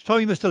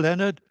 Mr.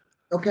 Leonard.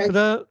 Okay. Could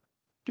I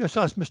just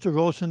ask Mr.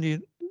 Rawson,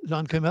 his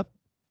hand came up?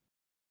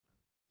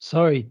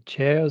 Sorry,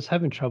 Chair, I was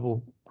having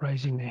trouble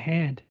raising the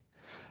hand.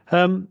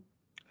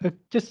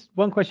 Just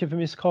one question for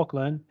Ms.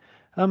 Coughlin.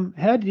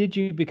 How did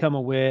you become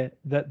aware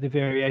that the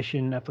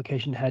variation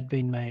application had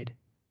been made?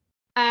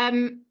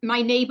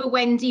 My neighbour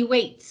Wendy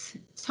Waits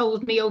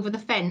told me over the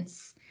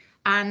fence,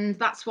 and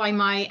that's why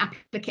my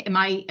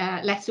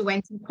letter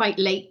went in quite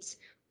late.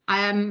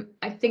 I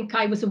think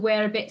I was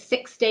aware of it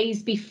 6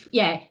 days before.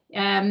 Yeah,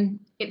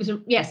 it was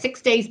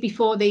 6 days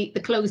before the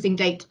closing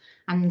date,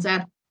 and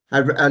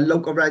a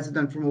local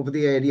resident from over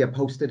the area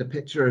posted a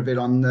picture of it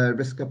on the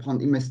Risk of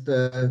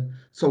Pontymister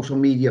social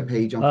media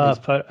page on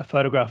Facebook. A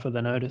photograph of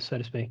the notice, so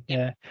to speak.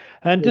 Yeah.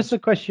 And just a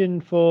question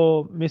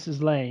for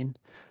Mrs. Lane,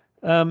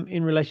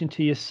 in relation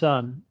to your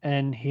son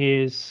and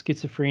his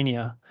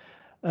schizophrenia.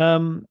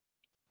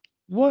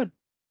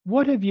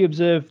 What have you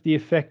observed the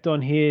effect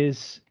on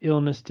his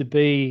illness to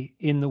be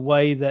in the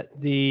way that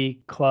the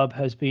club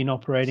has been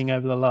operating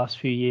over the last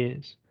few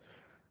years?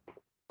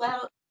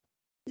 Well,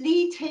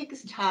 Lee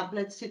takes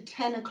tablets at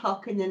 10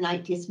 o'clock in the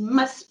night. It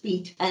must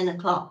be 10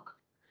 o'clock.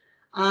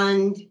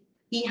 And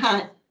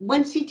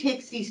once he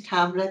takes these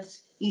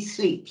tablets, he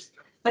sleeps.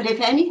 But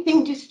if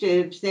anything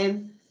disturbs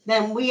him,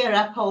 then we are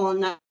up all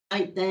night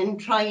then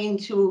trying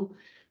to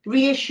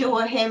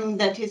reassure him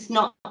that it's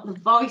not the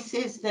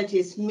voices, that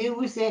it's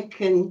music,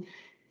 and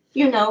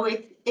you know,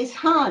 it's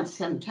hard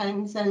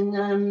sometimes,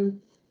 and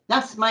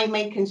that's my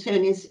main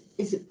concern is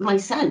my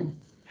son.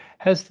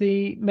 Has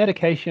the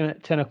medication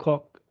at 10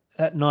 o'clock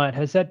at night,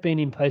 has that been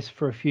in place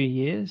for a few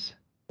years?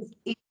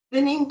 It's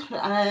been in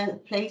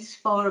place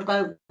for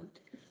about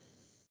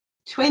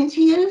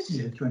 20 years.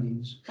 Yeah, 20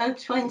 years. About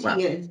 20 Wow.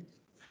 years.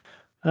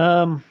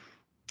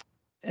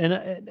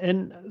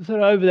 And sort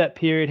of over that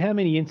period, how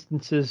many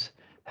instances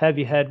have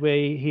you had where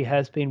he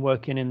has been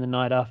woken in the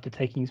night after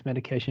taking his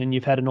medication and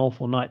you've had an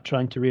awful night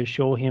trying to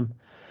reassure him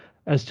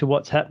as to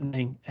what's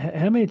happening?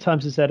 How many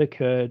times has that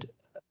occurred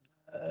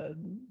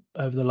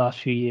over the last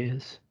few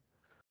years?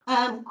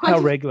 Quite How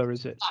regular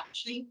is it?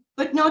 actually,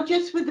 but not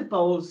just with the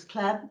Bowls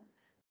Club.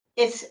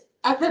 It's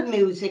other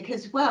music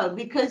as well,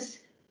 because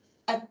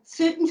at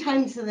certain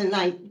times of the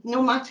night,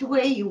 no matter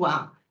where you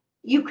are,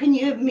 you can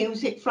hear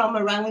music from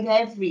around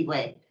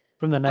everywhere.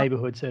 From the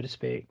neighbourhood, so to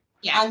speak.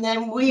 Yeah. And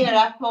then we are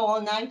up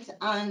all night,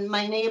 and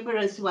my neighbour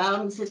as well,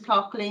 Mrs.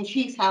 Coughlin,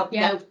 she's helped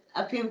out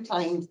a few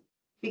times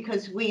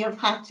because we have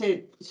had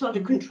to sort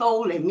of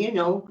control him, you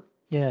know.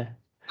 Yeah.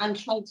 And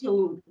try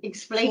to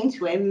explain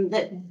to him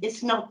that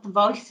it's not the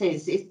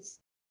voices, it's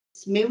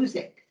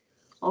music.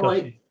 Or,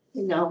 you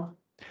know.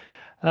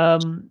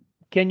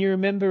 Can you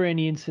remember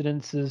any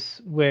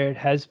incidences where it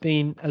has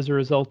been as a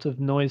result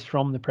of noise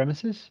from the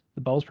premises,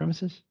 the Bowls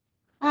premises?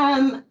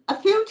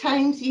 A few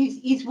times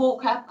he's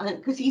woke up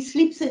because he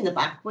sleeps in the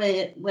back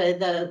where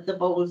the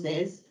Bowls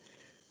is,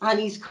 and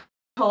he's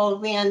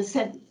called me and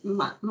said,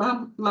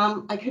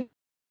 Mum, I can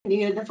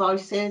hear the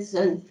voices,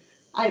 and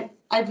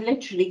I've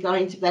literally gone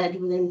into bed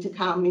with him to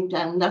calm him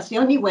down. That's the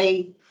only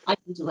way I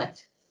can do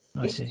it.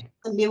 I see.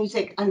 The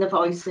music and the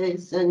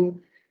voices,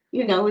 and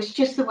you know, it's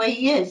just the way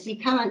he is.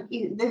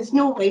 There's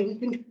no way we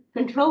can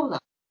control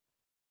that.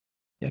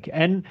 Okay.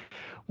 And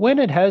when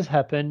it has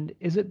happened,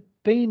 is it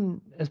been,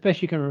 as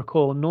best you can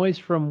recall, noise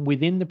from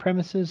within the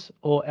premises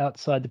or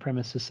outside the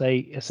premises,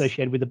 say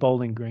associated with the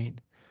bowling green?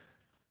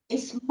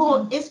 It's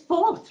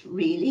both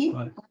really.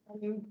 Right.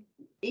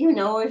 You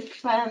know,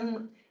 if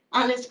and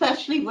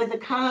especially with the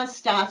cars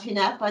starting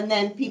up and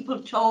then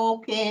people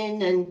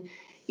talking, and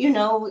you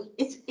know,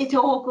 it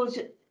all goes.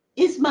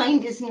 His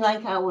mind isn't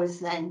like ours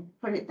then,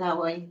 put it that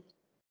way.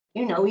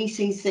 You know, he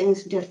sees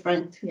things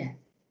different. Yeah.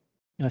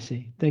 I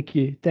see. Thank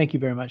you. Thank you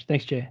very much.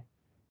 Thanks, Chair.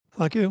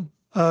 Thank you.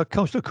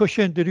 Councillor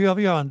Cushion, did you have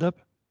your hand up?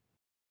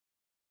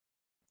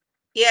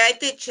 Yeah, I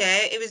did,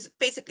 Chair. It was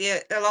basically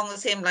along the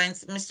same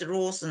lines as Mr.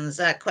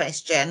 Rawson's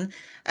question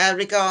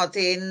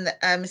regarding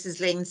Mrs.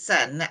 Lane's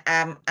son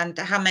and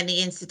how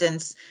many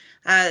incidents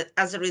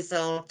as a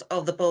result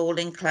of the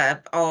bowling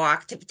club or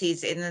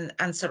activities in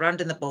and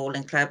surrounding the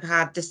bowling club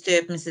had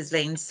disturbed Mrs.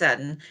 Lane's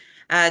son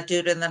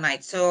during the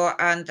night.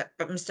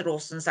 But Mr.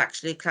 Rawson's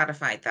actually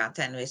clarified that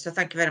anyway. So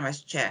thank you very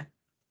much, Chair.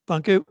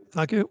 Thank you.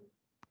 Thank you.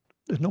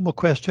 There's no more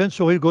questions,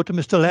 so we'll go to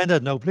Mr.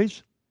 Leonard now,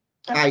 please.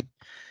 Hi.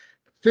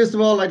 First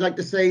of all, I'd like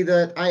to say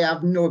that I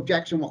have no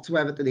objection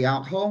whatsoever to the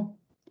alcohol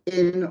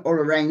in or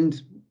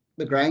around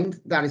the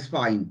ground. That is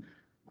fine.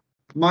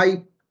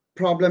 My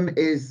problem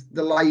is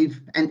the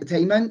live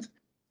entertainment.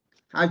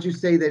 As you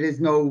say, there is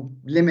no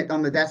limit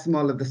on the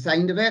decimal of the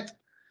sound of it.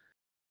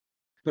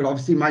 But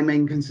obviously my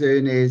main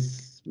concern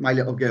is my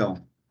little girl,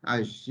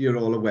 as you're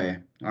all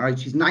aware. All right,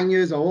 she's 9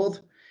 years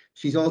old.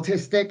 She's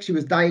autistic. She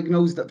was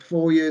diagnosed at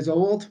 4 years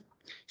old.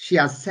 She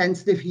has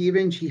sensitive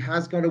hearing. She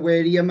has got to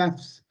wear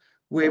earmuffs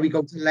where we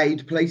go to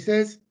loud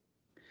places.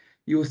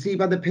 You'll see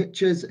by the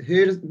pictures,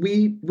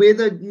 we're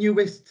the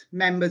newest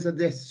members of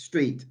this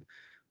street.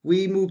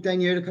 We moved down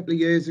here a couple of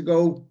years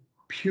ago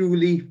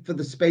purely for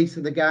the space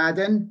of the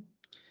garden.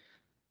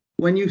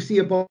 When you see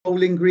a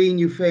bowling green,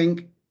 you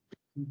think,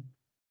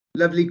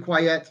 lovely,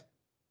 quiet,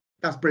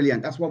 that's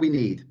brilliant, that's what we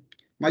need.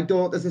 My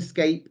daughter's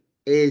escape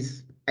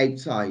is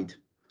outside.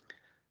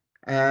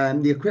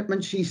 The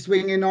equipment she's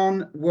swinging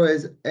on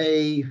was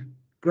a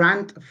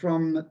grant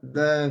from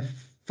the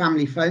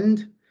family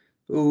fund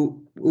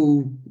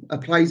who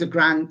applies a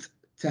grant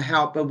to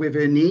help her with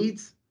her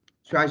needs.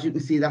 So as you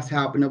can see, that's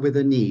helping her with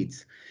her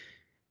needs.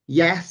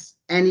 Yes,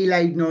 any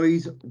loud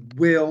noise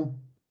will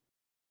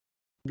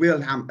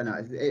hamper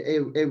her.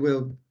 It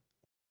will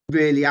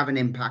really have an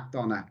impact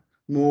on her,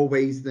 more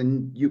ways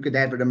than you could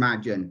ever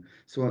imagine.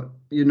 So,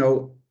 you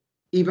know,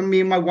 even me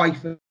and my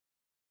wife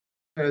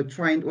are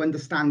trying to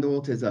understand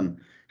autism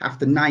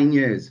after 9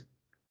 years.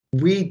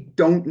 We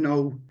don't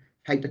know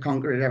how to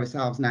conquer it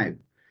ourselves now.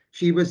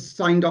 She was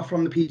signed off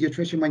from the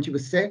paediatrician when she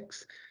was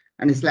 6,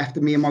 and it's left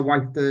to me and my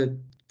wife to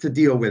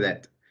deal with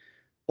it.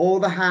 All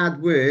the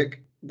hard work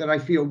that I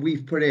feel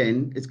we've put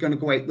in is going to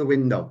go out the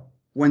window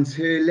once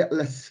her little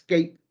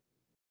escape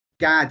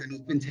garden has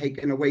been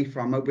taken away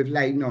from her with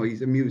loud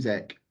noise and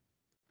music.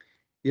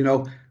 You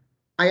know,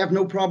 I have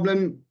no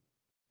problem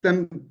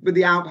with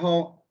the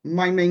alcohol.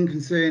 My main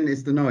concern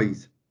is the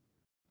noise.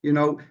 You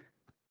know,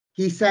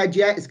 He said,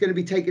 yeah, it's going to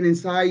be taken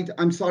inside.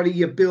 I'm sorry,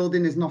 your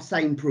building is not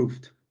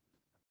soundproofed.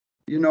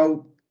 You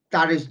know,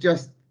 that is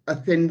just a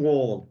thin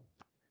wall.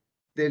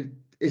 They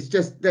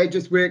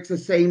just works the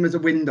same as a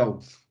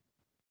window.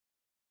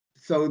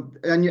 So,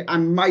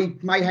 and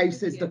my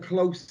house is the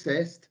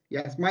closest.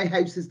 Yes, my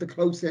house is the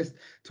closest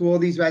to all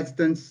these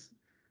residents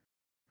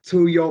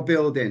to your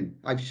building.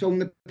 I've shown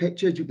the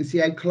pictures. You can see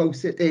how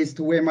close it is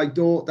to where my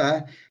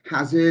daughter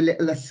has her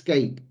little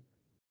escape.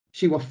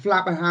 She will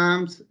flap her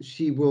arms.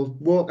 She will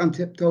walk on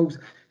tiptoes.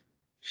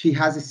 She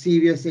has a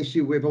serious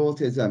issue with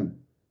autism.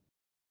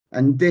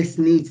 And this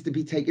needs to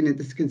be taken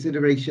into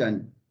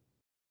consideration.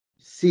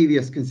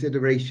 Serious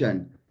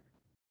consideration.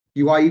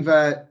 You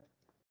either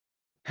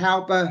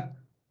help her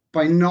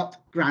by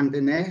not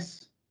granting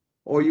this,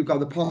 or you've got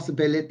the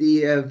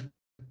possibility of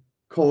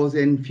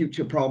causing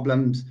future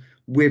problems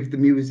with the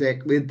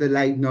music, with the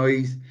loud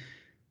noise.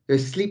 The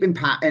sleeping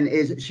pattern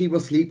is she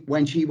will sleep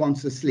when she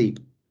wants to sleep.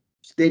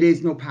 There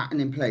is no pattern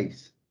in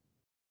place.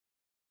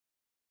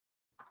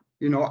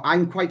 You know,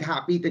 I'm quite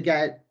happy to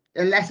get,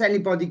 unless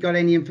anybody got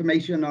any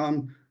information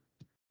on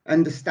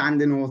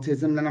understanding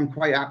autism, then I'm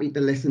quite happy to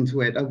listen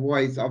to it.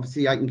 Otherwise,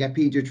 obviously, I can get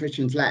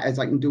paediatricians' letters,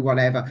 I can do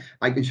whatever.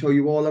 I can show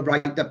you all the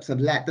write-ups of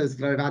letters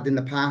that I've had in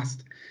the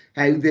past,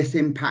 how this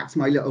impacts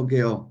my little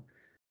girl.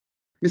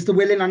 Mr.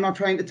 Willing, I'm not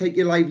trying to take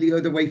your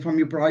livelihood away from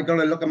you, but I got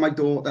to look at my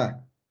daughter.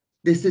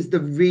 This is the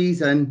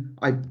reason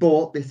I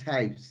bought this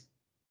house.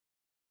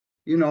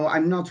 You know,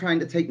 I'm not trying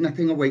to take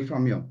nothing away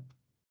from you.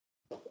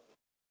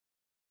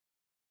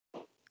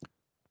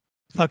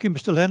 Thank you,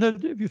 Mr.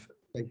 Leonard. Have you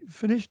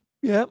finished?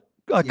 Yeah.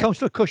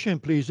 Councillor Cushing,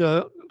 please.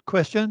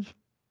 Questions?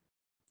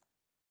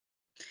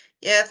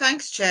 Yeah,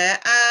 thanks, Chair.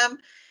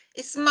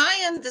 It's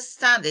my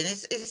understanding,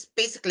 it's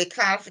basically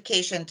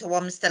clarification to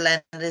what Mr.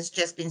 Leonard has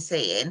just been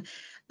saying,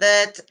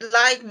 that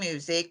live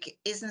music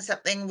isn't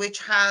something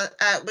which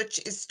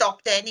is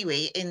stopped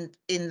anyway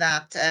in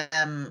that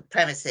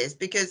premises,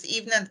 because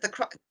even at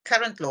the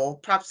current law,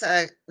 perhaps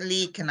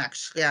Lee can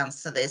actually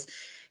answer this,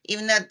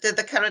 even at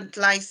the current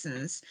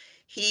license,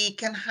 he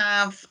can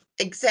have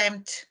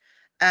exempt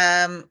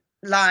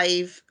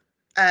live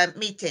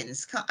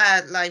meetings,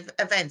 live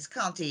events,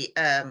 can't he,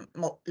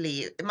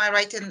 Lee? Am I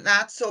right in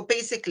that? So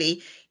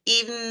basically,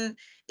 even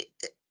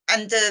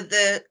under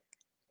the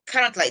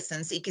current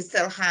license, he can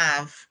still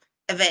have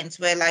events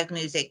where live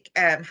music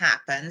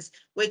happens,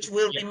 which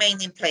will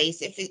remain in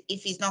place if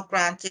he's not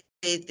granted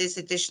this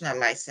additional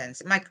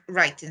license. Am I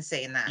right in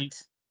saying that?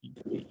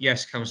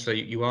 Yes, Councillor,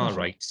 you are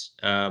right.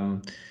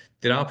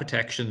 There are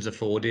protections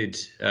afforded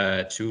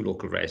to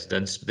local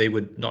residents. They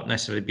would not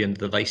necessarily be under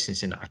the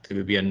Licensing Act. They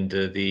would be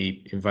under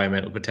the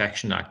Environmental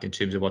Protection Act in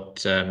terms of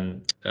what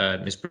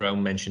Ms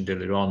Brown mentioned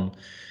earlier on.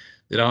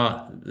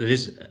 There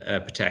is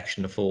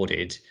protection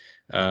afforded.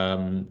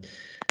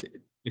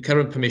 The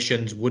current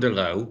permissions would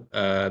allow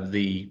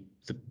the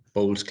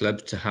Bowls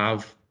Club to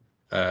have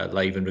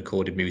live and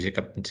recorded music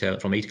up until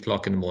from 8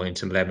 o'clock in the morning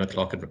till 11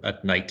 o'clock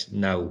at night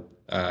now,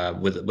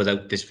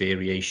 without this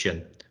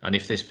variation. And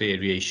if this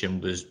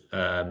variation was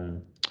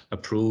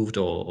approved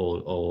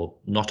or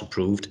not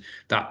approved,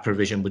 that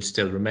provision would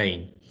still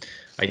remain.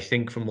 I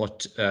think from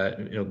what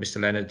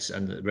Mr. Leonard's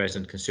and the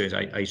resident concerns,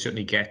 I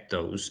certainly get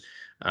those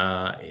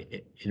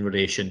in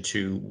relation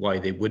to why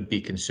they would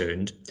be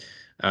concerned.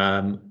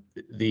 I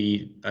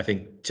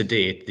think to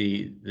date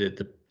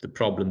the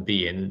problem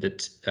being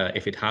that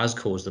if it has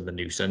caused them a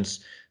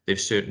nuisance, they've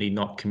certainly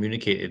not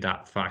communicated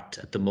that fact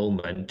at the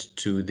moment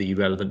to the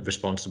relevant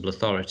responsible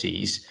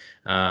authorities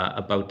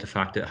about the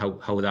fact that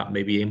how that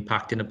may be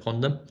impacting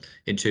upon them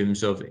in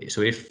terms of,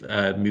 so if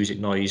music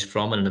noise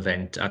from an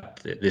event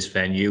at this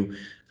venue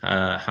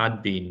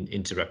had been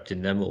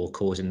interrupting them or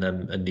causing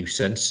them a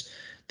nuisance,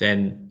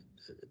 then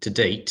to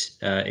date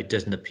it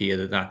doesn't appear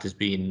that that has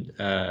been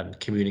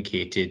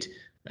communicated.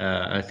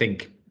 I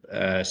think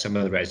some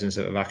of the residents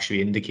have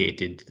actually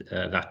indicated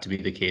that to be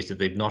the case, that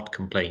they've not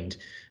complained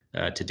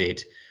to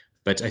date.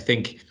 But I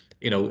think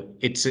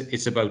it's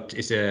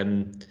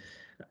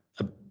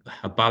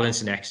a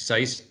balancing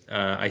exercise.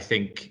 I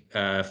think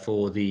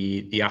for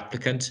the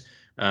applicant,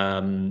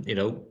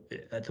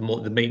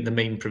 the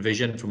main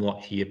provision from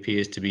what he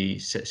appears to be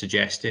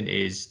suggesting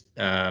is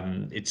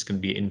it's going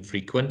to be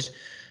infrequent.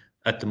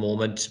 At the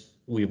moment,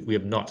 we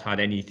have not had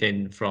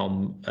anything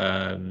from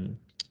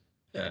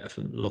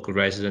local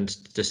residents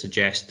to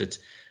suggest that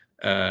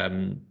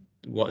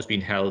what has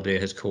been held there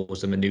has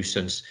caused them a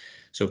nuisance.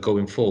 So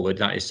going forward,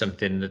 that is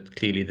something that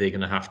clearly they're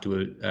going to have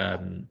to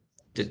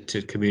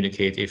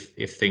communicate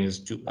if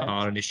things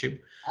are an issue.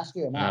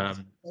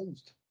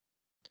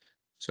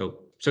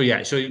 So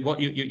yeah, so what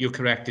you're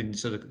correct in,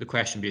 so the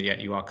question being, yeah,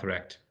 you are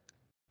correct.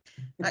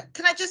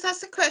 Can I just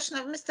ask a question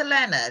of Mr.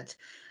 Leonard?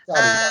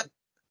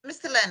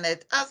 Mr.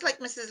 Leonard, as like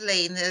Mrs.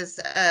 Lane has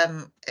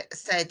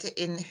said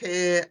in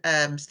her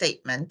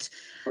statement,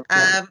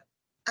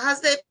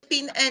 has there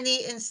been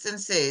any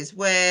instances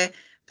where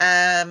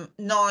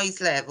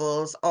noise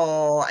levels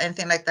or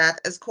anything like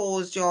that has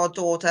caused your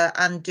daughter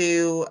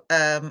undue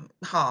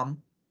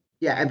harm?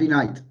 Yeah, every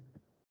night.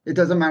 It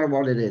doesn't matter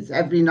what it is.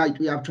 Every night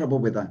we have trouble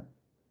with her.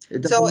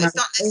 So it's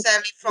not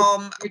necessarily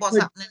from what's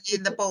happening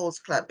in the bowls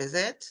club, is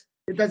it?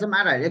 It doesn't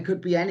matter. It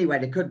could be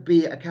anywhere. It could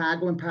be a car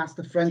going past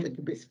the front. It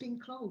could be. It's been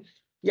closed.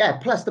 Yeah.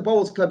 Plus the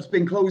bowls club's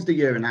been closed a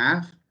year and a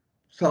half.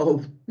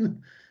 So.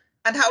 And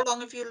how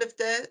long have you lived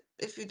there,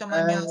 if you don't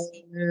mind me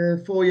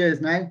asking? 4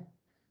 years now.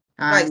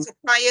 Right. So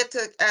prior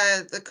to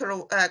the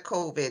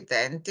COVID,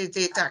 then did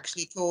it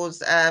actually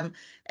cause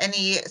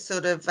any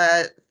sort of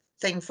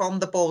thing from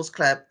the bowls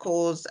club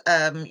cause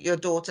your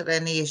daughter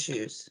any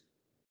issues?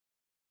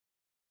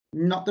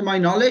 Not to my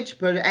knowledge,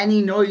 but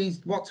any noise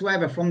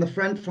whatsoever from the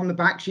front, from the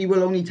back, she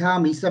will only tell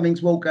me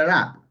something's woke her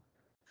up.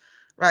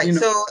 Right. You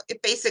know, so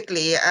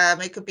basically,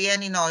 it could be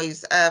any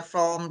noise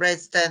from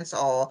residents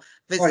or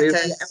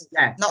visitors,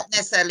 not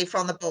necessarily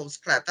from the bowls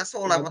club. That's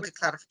all I wanted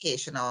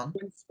clarification on.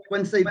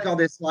 Once they've got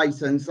this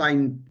license,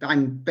 I'm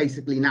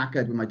basically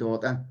knackered with my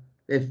daughter.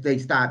 If they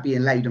start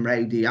being loud and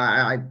rowdy,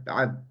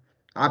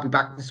 I'll be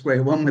back to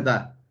square one with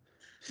her.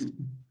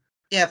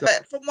 Yeah, so,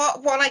 but from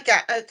what I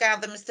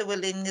gather, Mr.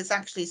 Willing has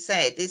actually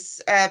said is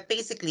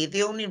basically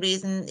the only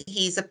reason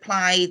he's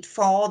applied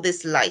for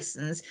this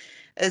license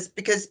is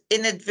because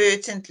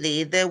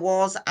inadvertently there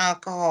was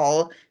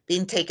alcohol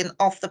being taken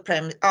off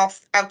the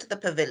out of the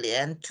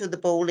pavilion to the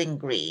bowling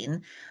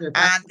green,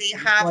 and they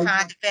have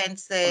had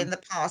events there in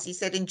the past. He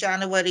said in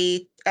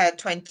January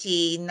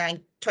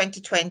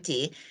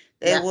 2020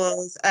 there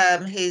was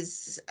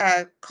his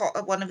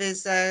one of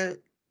his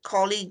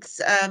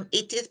colleague's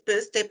 80th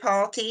birthday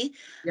party.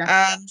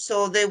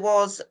 So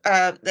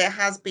there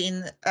has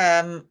been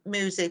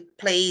music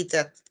played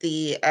at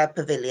the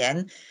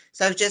pavilion.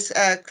 So just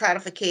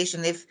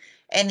clarification, if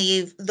any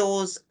of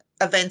those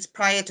events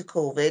prior to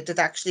COVID had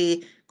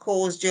actually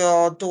caused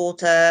your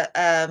daughter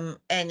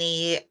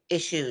any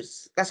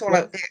issues. That's all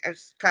I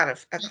was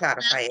clarifying.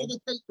 What the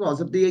date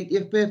was of the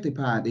 80th birthday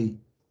party?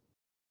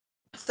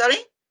 Sorry?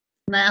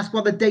 Can I ask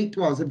what the date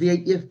was of the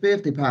 80th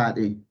birthday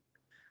party?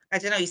 I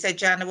don't know, you said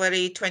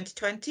January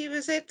 2020,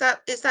 was it?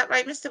 Is that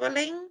right, Mr.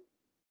 Willing?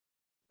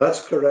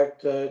 That's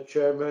correct,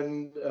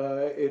 Chairman.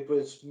 It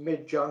was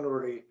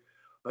mid-January.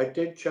 I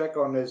did check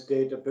on his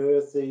date of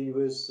birth. He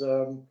was,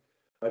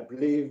 I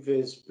believe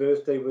his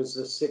birthday was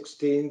the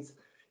 16th.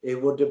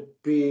 It would have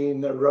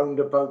been around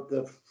about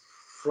the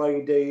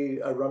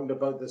Friday, around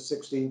about the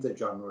 16th of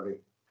January.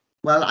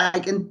 Well,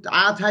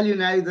 I'll tell you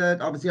now that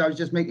obviously I was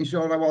just making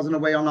sure I wasn't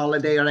away on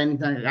holiday or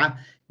anything like that.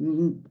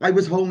 I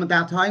was home at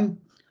that time.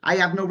 I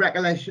have no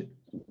recollection.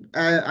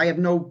 I have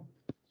no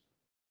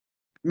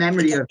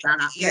memory of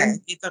that happening. Yeah,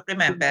 you don't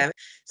remember.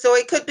 So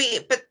it could be,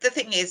 but the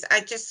thing is,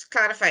 I just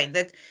clarifying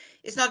that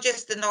it's not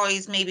just the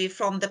noise maybe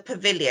from the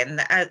pavilion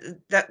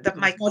that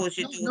might cause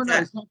you to... No,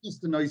 it's not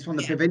just the noise from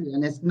the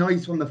pavilion. It's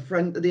noise from the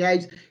front of the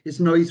house. It's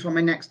noise from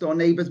my next door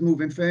neighbours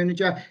moving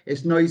furniture.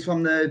 It's noise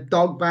from the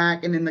dog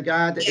barking in the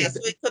garden. Yeah, so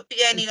it could be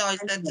any noise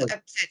that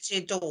upsets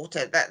your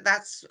daughter.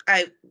 That's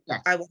I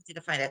wanted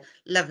to find out.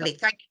 Lovely.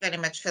 Thank you very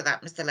much for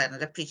that, Mr.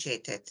 Leonard.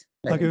 Appreciate it.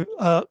 Thank you.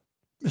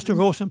 Mr.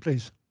 Rawson,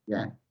 please.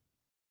 Yeah.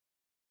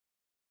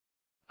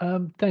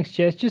 Thanks,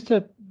 Chair. It's just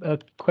a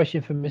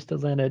question for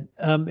Mr. Leonard.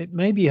 It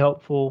may be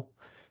helpful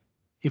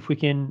if we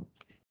can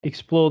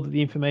explore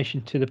the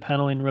information to the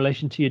panel in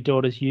relation to your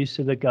daughter's use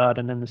of the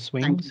garden and the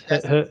swings,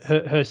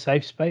 her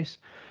safe space.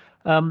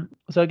 So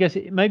I guess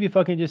maybe if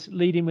I can just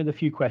lead in with a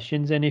few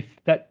questions, and if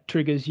that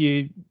triggers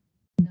you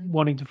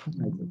wanting to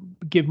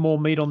give more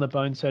meat on the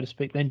bone, so to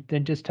speak,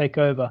 then just take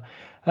over.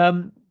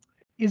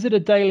 Is it a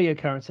daily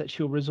occurrence that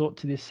she'll resort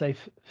to this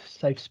safe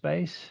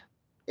space?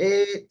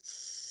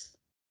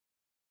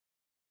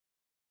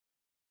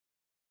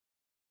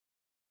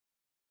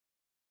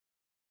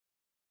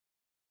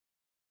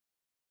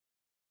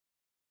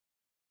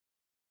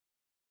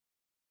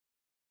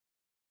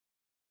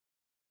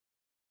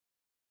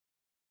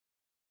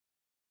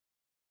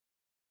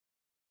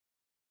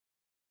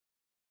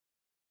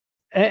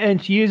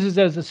 And she uses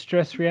as a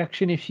stress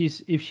reaction. If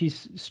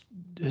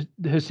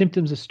her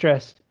symptoms are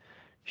stressed,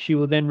 she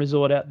will then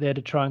resort out there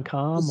to try and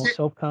calm or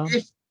self-calm.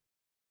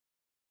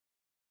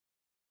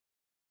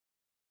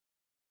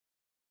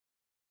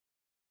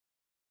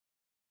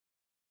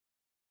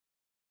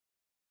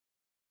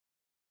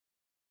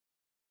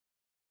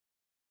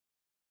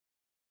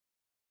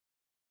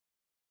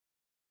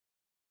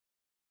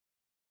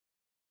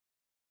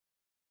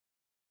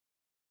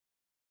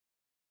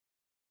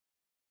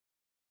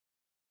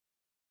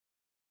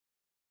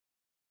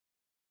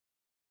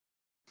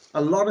 A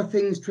lot of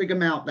things trigger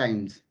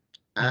meltdowns.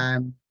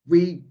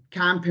 We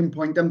can't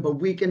pinpoint them, but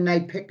we can now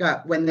pick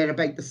up when they're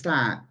about to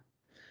start.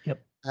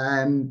 Yep.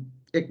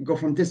 It can go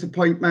from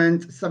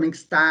disappointment, something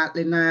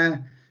startling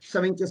her,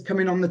 something just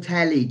coming on the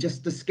telly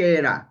just to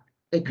scare her.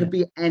 It could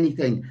be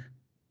anything.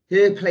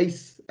 Her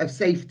place of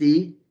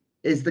safety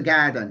is the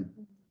garden.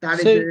 That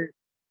is her.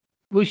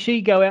 Will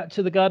she go out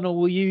to the garden, or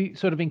will you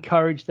sort of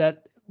encourage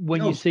that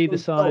when you see the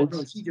signs?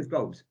 No, she just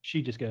goes.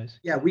 She just goes.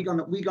 Yeah, we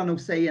got no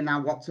say in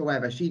that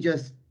whatsoever. She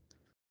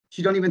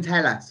don't even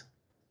tell us.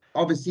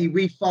 Obviously,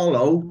 we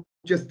follow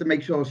just to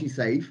make sure she's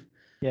safe.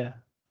 Yeah.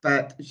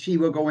 but she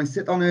will go and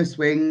sit on her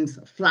swings,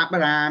 flap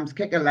her arms,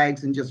 kick her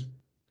legs, and just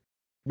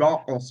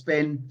rock or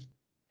spin.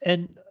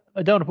 And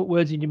I don't want to put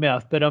words in your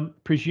mouth, but I'm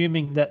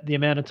presuming that the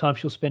amount of time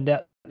she'll spend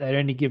out at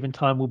any given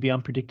time will be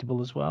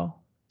unpredictable as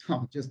well.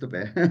 Oh, just a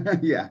bit.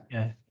 Yeah.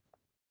 Yeah.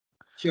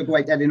 She'll go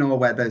out there in all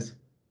weathers.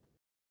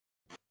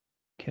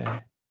 Okay.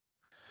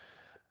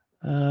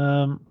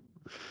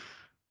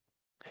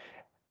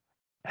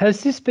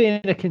 Has this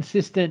been a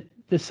consistent,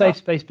 the safe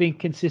space been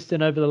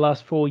consistent over the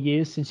last 4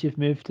 years since you've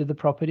moved to the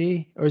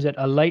property, or is it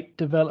a late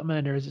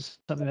development, or is it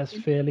something that's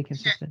fairly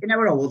consistent? In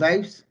our old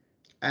house,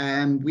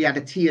 we had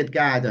a tiered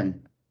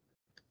garden.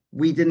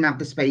 We didn't have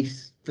the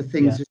space for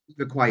things that we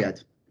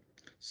required.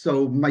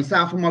 So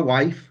myself and my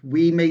wife,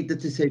 we made the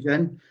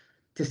decision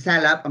to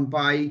sell up and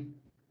buy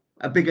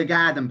a bigger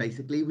garden,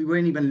 basically. We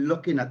weren't even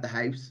looking at the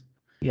house.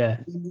 Yeah.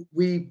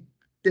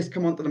 This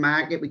come onto the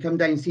market, we come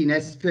down, seen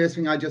this. First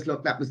thing I just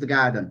looked at was the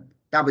garden.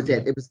 That was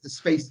it. It was the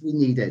space we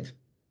needed.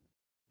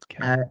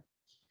 Okay.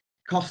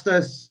 Cost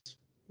us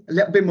a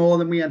little bit more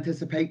than we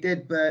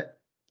anticipated, but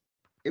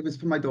it was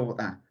for my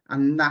daughter.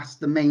 And that's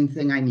the main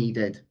thing I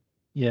needed.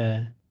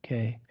 Yeah.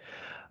 Okay.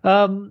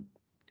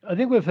 I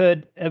think we've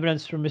heard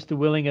evidence from Mr.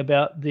 Willing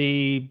about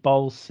the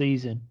bowls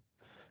season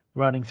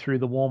running through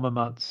the warmer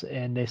months,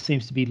 and there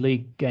seems to be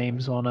league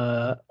games on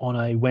a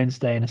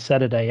Wednesday and a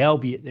Saturday,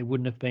 albeit there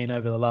wouldn't have been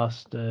over the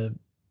last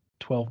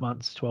 12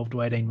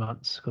 to 18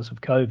 months because of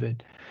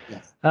COVID.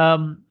 Yes.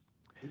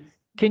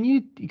 Can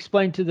you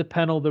explain to the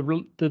panel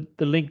the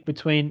link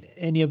between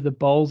any of the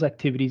bowls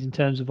activities in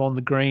terms of on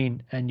the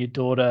green and your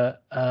daughter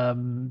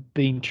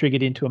being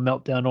triggered into a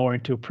meltdown or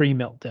into a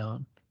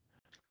pre-meltdown?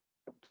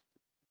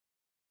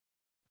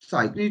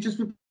 Sorry, can you just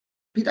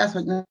repeat that?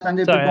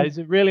 Sorry, it's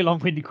a really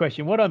long-winded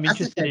question. What I'm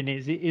interested in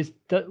is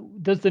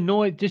does the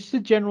noise, just the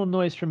general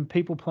noise from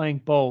people playing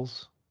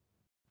bowls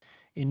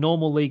in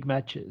normal league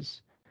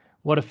matches,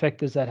 what effect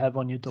does that have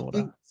on your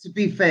daughter? To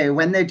be fair,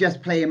 when they're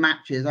just playing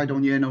matches, I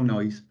don't hear no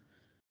noise.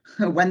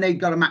 When they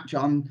got a match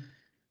on.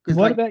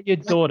 What about your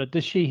daughter?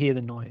 Does she hear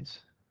the noise?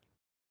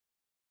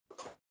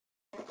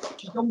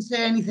 She don't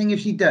say anything if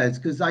she does,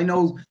 because I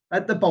know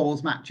at the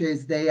bowls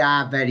matches, they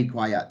are very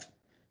quiet.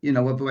 You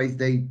know, otherwise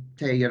they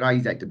tear your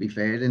eyes out, to be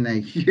fair, didn't they?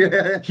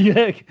 Yeah, you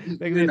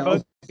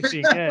know.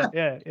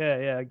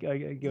 yeah. I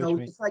get what you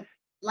mean. It's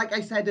like I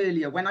said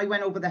earlier, when I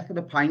went over there for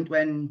the pint,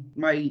 when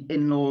my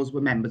in-laws were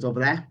members over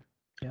there,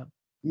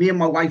 me and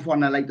my wife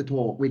want to like to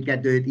talk, we'd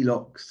get dirty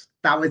looks.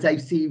 That was how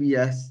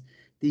serious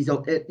these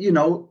are, you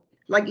know,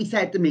 like he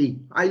said to me,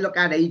 I look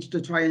at age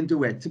to try and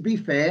do it. To be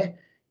fair,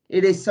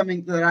 it is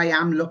something that I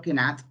am looking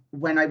at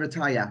when I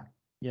retire.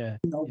 Yeah.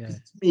 You know, because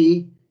to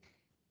me,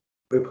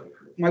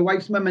 my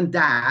wife's mum and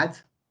dad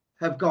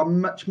have got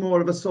much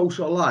more of a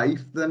social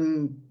life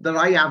than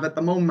I have at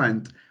the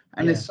moment.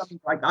 And it's something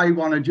like I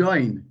want to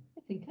join.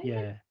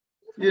 Yeah.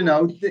 You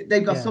know,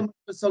 they've got so much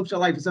of a social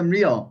life, it's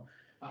unreal.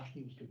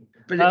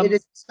 But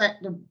it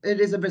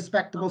is a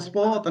respectable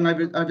sport, and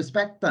I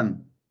respect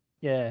them.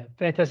 Yeah,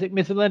 fantastic.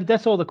 Mr. Leonard,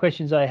 that's all the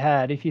questions I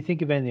had. If you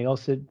think of anything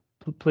else,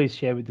 please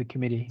share with the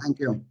committee. Thank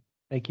you.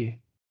 Thank you.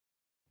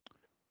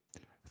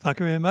 Thank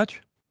you very much.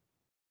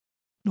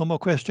 No more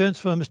questions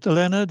for Mr.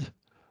 Leonard.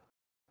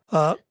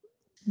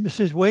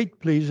 Mrs. Waite,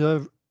 please,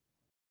 or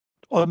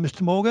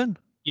Mr. Morgan.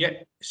 Yeah,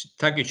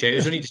 thank you, Chair. It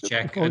was only to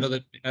check. I know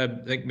that I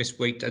think Miss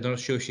Waite, I'm not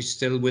sure if she's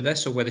still with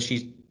us or whether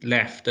she's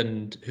left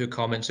and her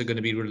comments are going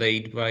to be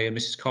relayed by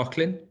Mrs.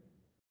 Coughlin.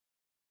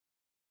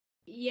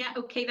 Yeah,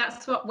 okay,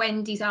 that's what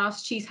Wendy's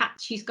asked.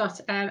 She's got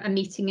a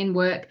meeting in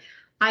work.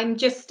 I'm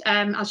just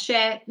I'll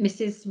share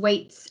Mrs.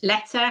 Waite's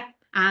letter,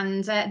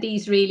 and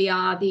these really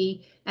are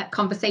the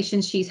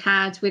conversations she's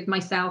had with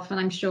myself and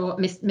I'm sure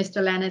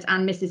Mr. Leonard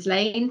and Mrs.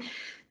 Lane.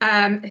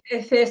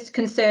 Her first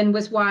concern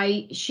was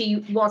why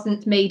she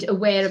wasn't made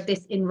aware of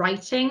this in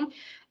writing.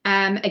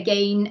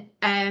 Again,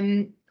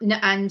 and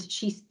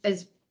she's,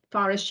 as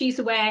far as she's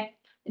aware,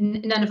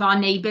 none of our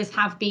neighbours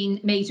have been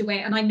made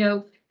aware, and I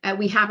know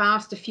we have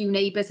asked a few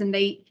neighbours and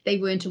they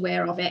weren't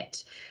aware of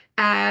it.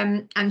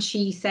 And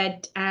she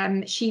said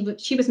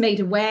she was made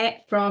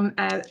aware from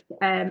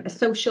a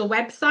social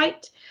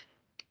website.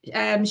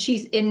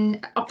 She's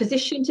in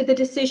opposition to the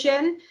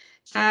decision.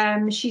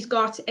 She's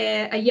got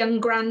a young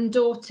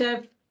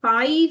granddaughter,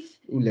 5,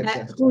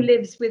 who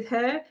lives with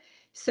her.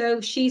 So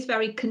she's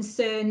very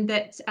concerned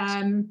that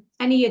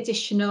any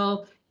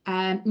additional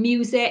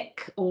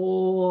music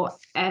or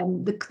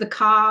the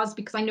cars,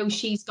 because I know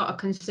she's got a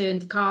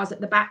concern for cars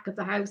at the back of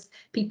the house,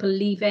 people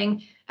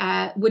leaving,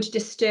 would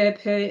disturb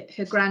her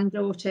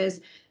granddaughter's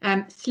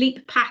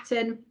sleep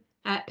pattern,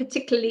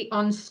 particularly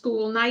on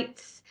school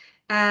nights.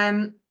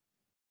 And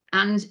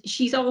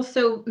she's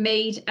also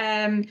made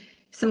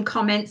some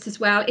comments as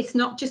well. It's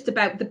not just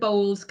about the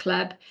bowls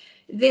club.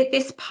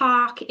 This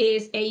park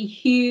is a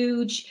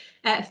huge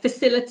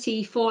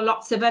facility for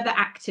lots of other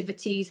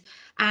activities.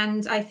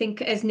 And I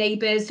think as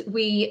neighbours,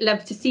 we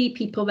love to see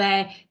people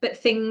there, but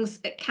things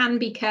can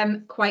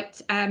become quite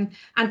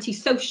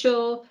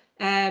antisocial.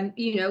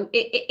 You know,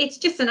 it's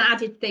just an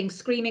added thing,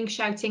 screaming,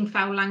 shouting,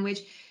 foul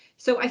language.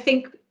 So I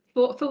think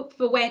for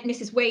when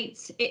Mrs.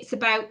 Waits, it's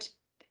about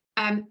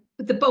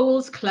the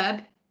Bowls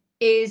Club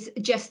is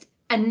just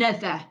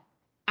another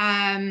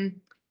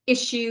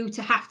issue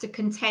to have to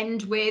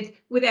contend with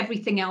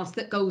everything else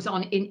that goes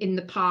on in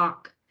the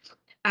park.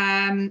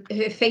 Her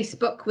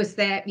Facebook was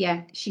there.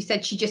 Yeah, she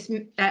said she just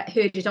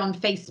heard it on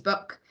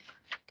Facebook,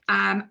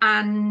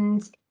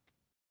 and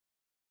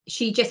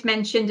she just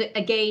mentioned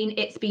again,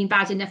 it's been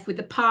bad enough with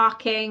the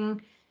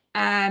parking.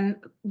 1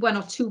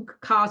 or 2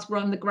 cars were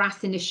on the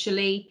grass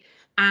initially,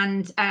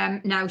 and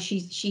now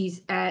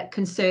she's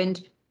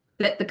concerned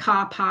that the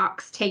car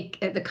parks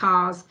the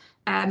cars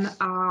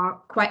are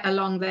quite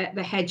along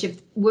the hedge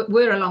of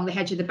were along the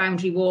hedge of the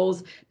boundary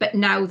walls, but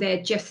now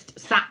they're just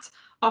sat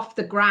off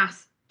the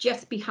grass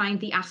just behind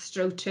the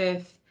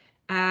AstroTurf,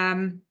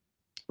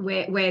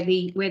 where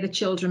the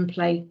children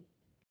play.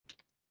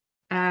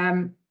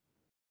 And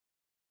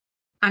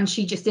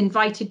she just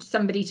invited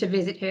somebody to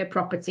visit her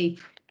property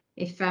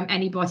if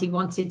anybody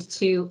wanted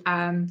to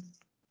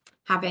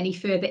have any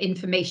further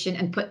information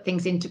and put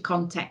things into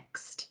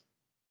context.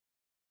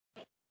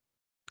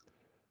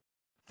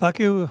 Thank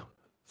you,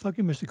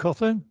 Mr.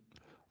 Coughlin.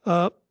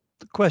 The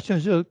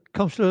questions,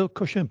 Councillor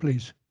Cushion,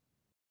 please.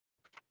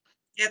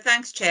 Yeah,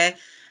 thanks, Chair.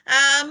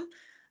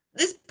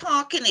 This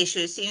parking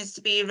issue seems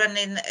to be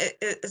running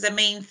as a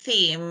main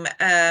theme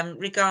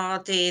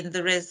regarding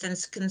the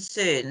residents'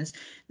 concerns.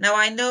 Now,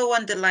 I know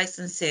under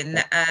licensing,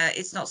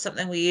 it's not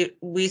something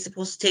we're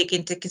supposed to take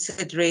into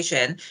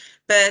consideration,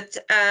 but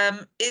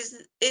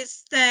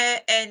is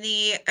there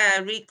any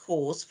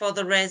recourse for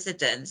the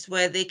residents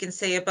where they can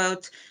say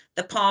about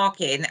the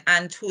parking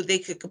and who they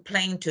could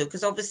complain to?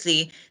 Because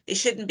obviously they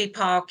shouldn't be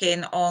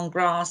parking on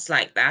grass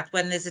like that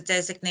when there's a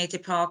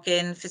designated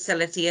parking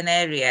facility and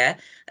area,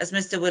 as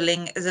Mr.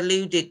 Willing has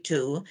alluded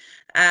to.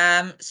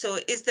 So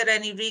is there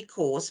any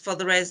recourse for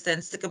the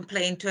residents to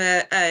complain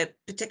to a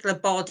particular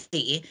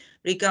body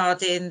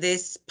regarding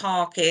this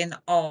parking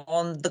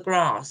on the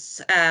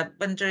grass?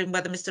 Wondering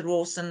whether Mr.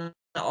 Rawson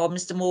or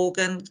Mr.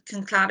 Morgan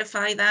can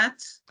clarify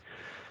that?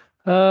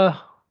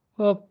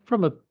 Well,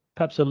 from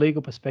perhaps a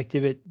legal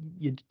perspective,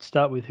 you'd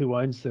start with who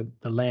owns the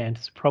land.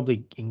 It's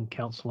probably in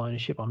council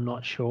ownership. I'm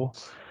not sure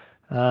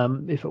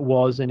if it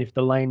was, and if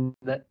the lane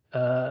that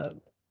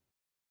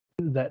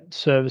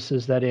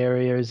services that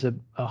area is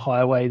a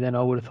highway, then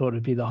I would have thought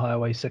it'd be the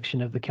highway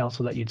section of the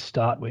council that you'd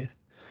start with.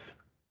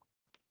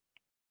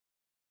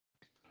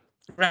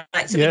 Right,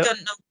 so we don't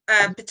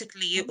know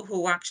particularly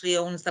who actually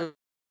owns the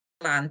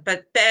land,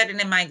 but bearing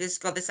in mind it's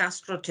got this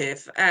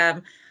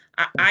AstroTurf,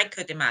 I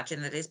could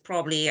imagine that it's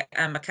probably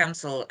a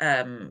council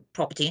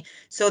property,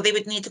 so they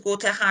would need to go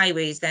to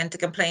highways then to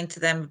complain to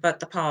them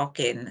about the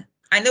parking.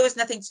 I know it's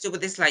nothing to do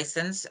with this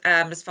license,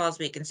 as far as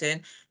we're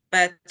concerned,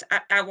 but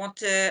I want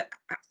to,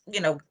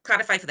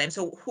 clarify for them,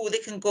 so who they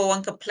can go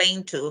and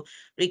complain to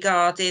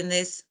regarding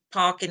this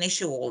parking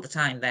issue all the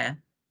time there.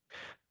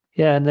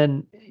 Yeah, and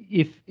then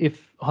if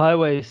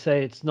highways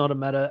say it's not a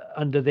matter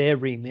under their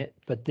remit,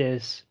 but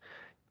there's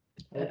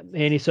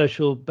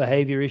antisocial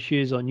behaviour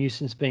issues or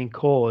nuisance being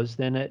caused,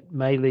 then it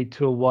may lead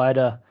to a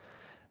wider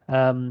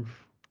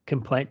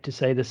complaint to,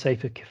 say, the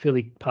Safer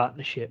Caerphilly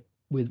Partnership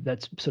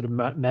that's sort of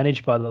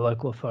managed by the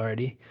local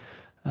authority.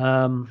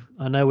 I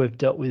know we've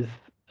dealt with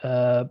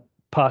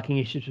parking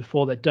issues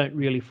before that don't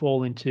really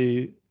fall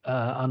into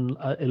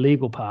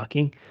illegal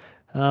parking,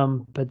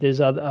 but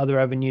there's other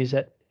avenues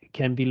that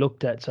can be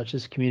looked at, such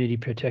as community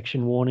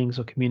protection warnings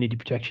or community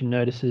protection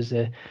notices.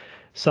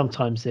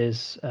 Sometimes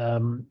there's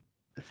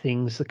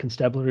things the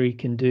constabulary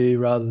can do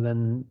rather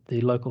than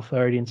the local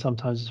authority, and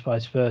sometimes it's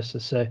vice versa.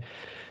 So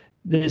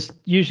there's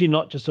usually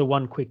not just a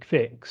one quick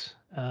fix,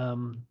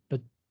 but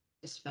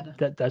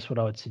that's what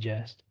I would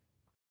suggest.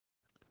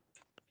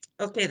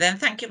 Okay, then.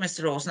 Thank you,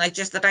 Mr. Rawson.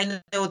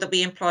 I know that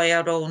we employ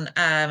our own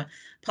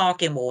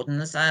parking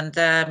wardens, and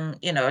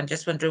I'm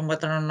just wondering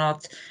whether or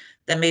not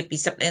there may be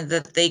something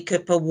that they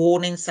could put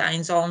warning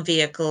signs on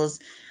vehicles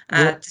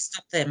to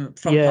stop them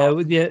from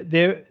parking. Yeah,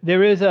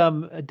 there is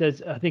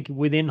I think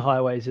within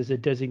highways there's a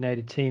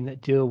designated team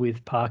that deal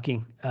with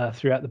parking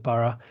throughout the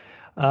borough.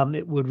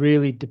 It would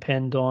really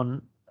depend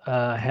on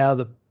how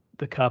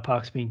the car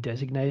park's been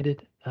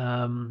designated.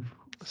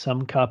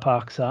 Some car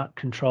parks aren't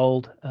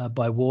controlled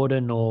by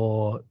warden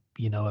or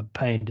a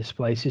pay and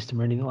display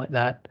system or anything like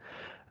that.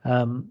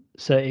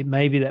 So it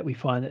may be that we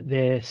find that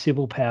their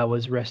civil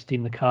powers rest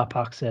in the car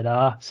parks that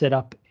are set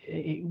up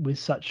with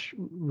such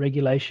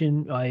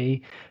regulation,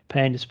 i.e.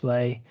 pay and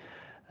display,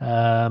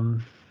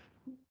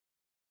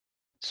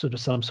 sort of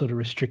some sort of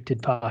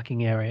restricted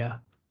parking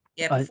area.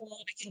 Yeah, before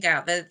we can get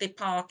out,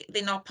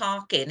 they're not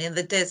parking in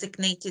the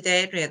designated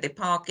area, they're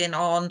parking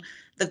on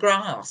the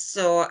grass.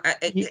 So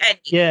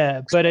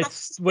yeah, but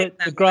it's with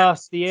the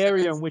grass, the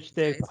area in which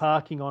they're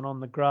parking on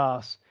the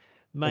grass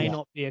may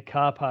not be a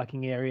car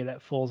parking area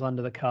that falls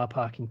under the car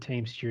parking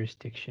team's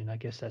jurisdiction. I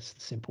guess that's the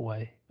simple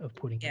way of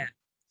putting it.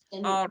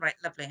 All right,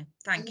 lovely.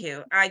 Thank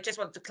you. I just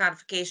want the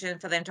clarification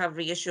for them to have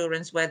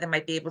reassurance where they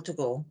might be able to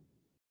go.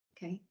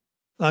 Okay.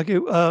 Thank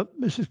you.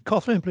 Mrs.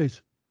 Coughlin,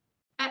 please.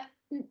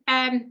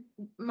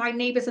 my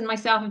neighbours and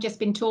myself have just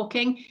been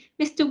talking.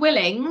 Mr.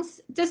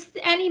 Willings, does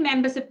any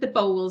members of the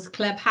Bowls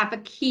Club have a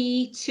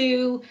key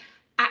to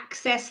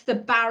access the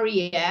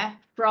barrier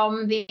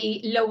from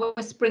the Lower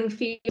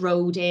Springfield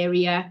Road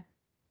area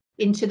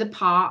into the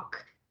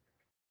park?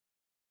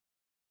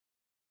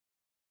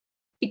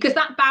 Because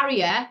that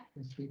barrier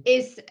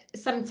is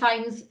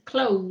sometimes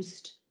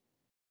closed.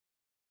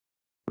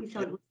 We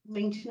thought it was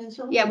maintenance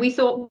only. Yeah, we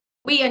thought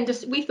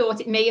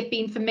it may have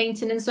been for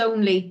maintenance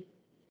only.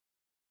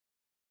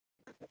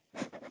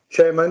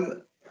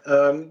 Chairman,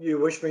 you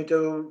wish me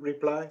to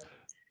reply?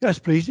 Yes,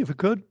 please, if you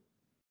could.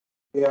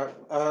 Yeah,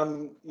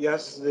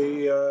 yes,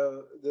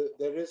 there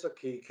is a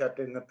key kept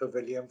in the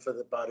pavilion for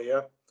the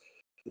barrier.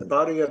 The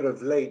barrier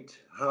of late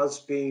has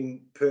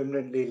been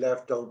permanently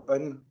left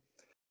open,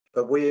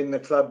 but we in the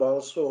club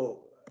also,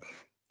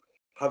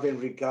 having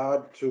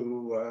regard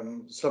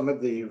to some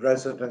of the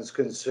residents'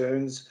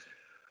 concerns,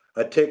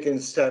 are taking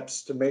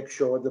steps to make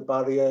sure the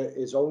barrier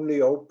is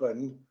only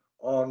open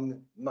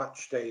on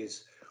match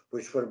days,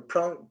 which will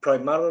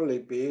primarily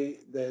be,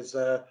 there's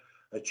a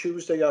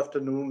Tuesday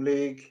afternoon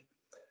league,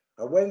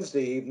 a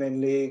Wednesday evening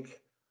league,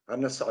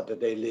 and a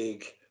Saturday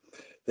league.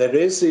 There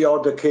is the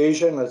odd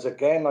occasion, as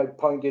again I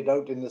pointed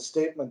out in the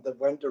statement that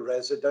went to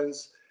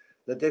residents,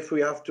 that if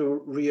we have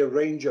to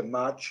rearrange a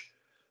match,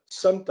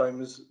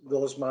 sometimes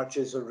those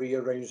matches are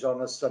rearranged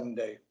on a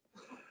Sunday.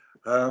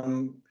 As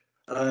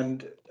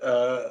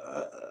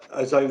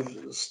I've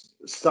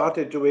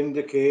started to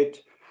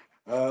indicate,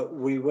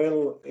 we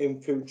will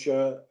in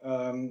future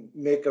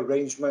make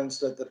arrangements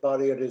that the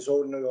barrier is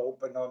only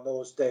open on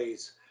those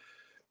days.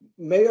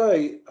 May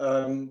I,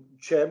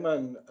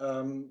 Chairman,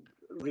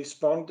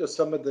 respond to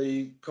some of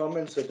the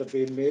comments that have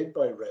been made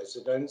by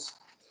residents?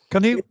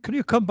 Can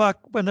you come back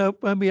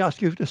when we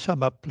ask you to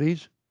sum up,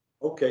 please?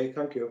 Okay,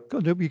 thank you.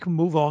 We can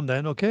move on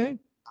then, okay?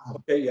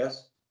 Okay,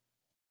 yes.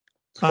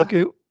 Thank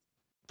you.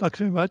 Thanks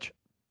very much.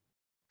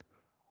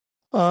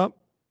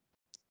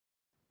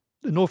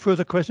 No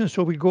further questions,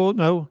 so we go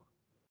now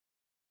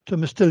to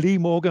Mr. Lee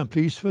Morgan,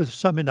 please, for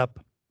summing up.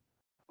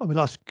 I will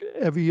ask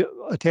every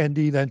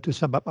attendee then to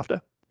sum up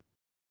after.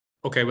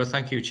 Okay, well,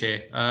 thank you,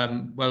 Chair.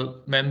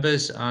 Well,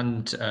 members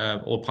and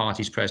all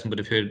parties present would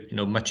have heard,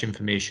 much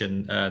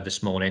information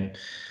this morning.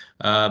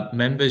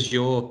 Members,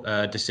 your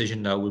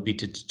decision now will be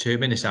to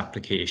determine this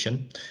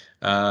application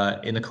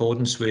in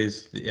accordance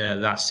with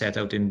that set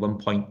out in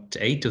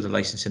 1.8 of the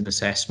licensing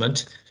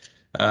assessment.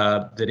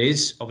 There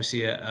is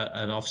obviously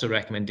an officer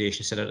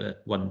recommendation set out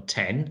at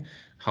 110.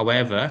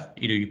 However,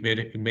 you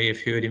may have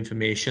heard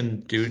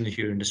information during the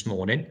hearing this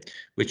morning,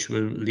 which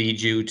will lead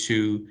you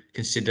to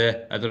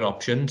consider other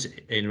options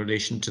in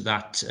relation to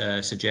that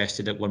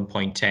suggested at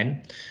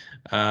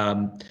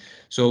 1.10.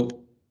 So,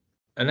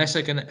 unless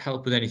I can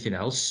help with anything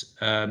else,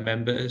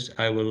 members,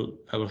 I will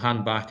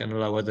hand back and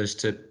allow others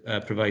to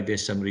provide their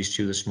summaries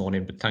to you this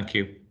morning. But thank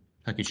you,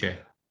 Chair.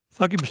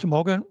 Thank you, Mr.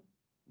 Morgan.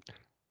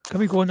 Can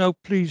we go now,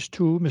 please,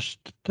 to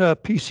Mr.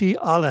 PC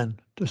Allen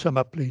to sum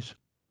up, please?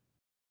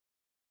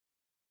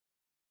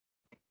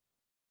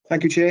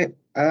 Thank you, Chair.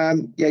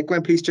 Yeah,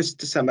 Gwen, please, just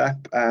to sum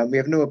up, we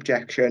have no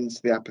objections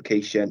to the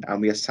application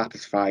and we are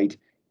satisfied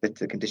with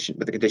the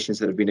conditions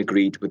that have been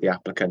agreed with the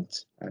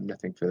applicant, and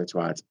nothing further to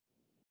add.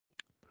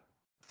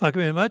 Thank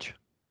you very much.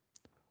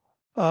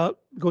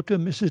 Go to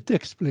Mrs.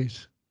 Dix,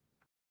 please.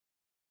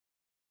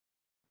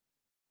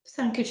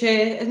 Thank you,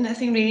 Chair. And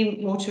nothing really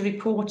more to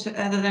report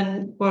other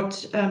than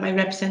what my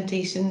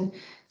representation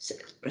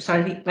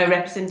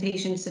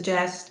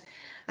suggests.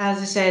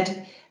 As I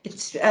said,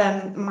 it's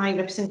my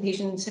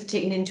representations have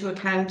taken into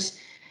account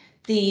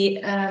the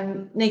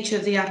nature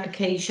of the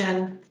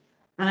application,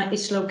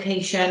 its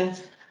location,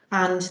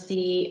 and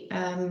the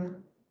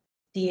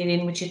area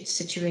in which it's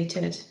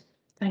situated.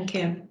 Thank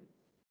you.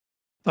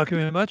 Thank you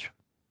very much.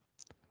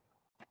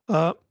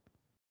 Mrs.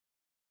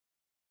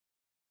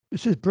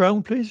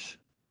 Brown, please.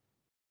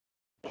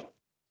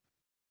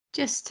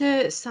 Just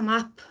to sum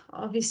up,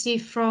 obviously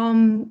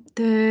from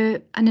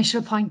the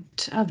initial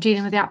point of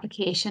dealing with the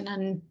application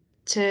and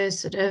to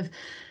sort of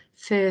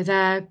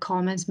further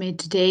comments made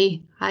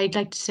today, I'd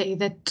like to say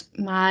that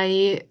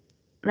my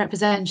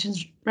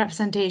representations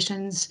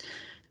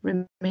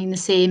remain the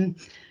same,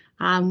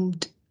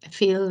 and I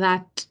feel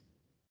that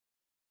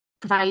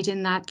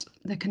providing that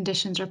the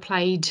conditions are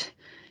applied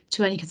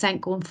to any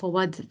consent going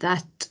forward,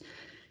 that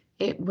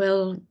it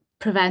will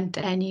prevent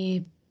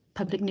any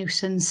public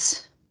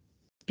nuisance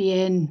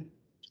being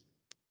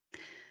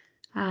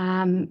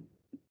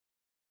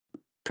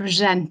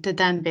presented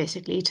then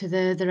basically to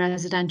the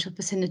residential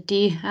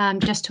vicinity.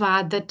 Just to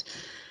add that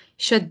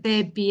should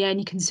there be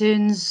any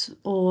concerns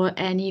or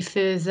any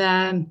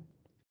further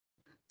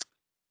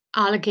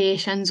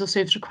allegations or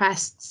service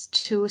requests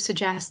to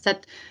suggest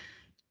that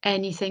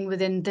anything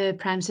within the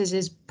premises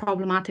is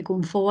problematic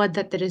going forward,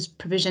 that there is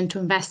provision to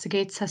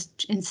investigate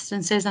such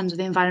instances under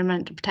the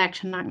Environmental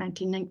Protection Act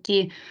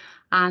 1990,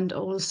 and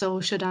also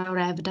should our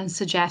evidence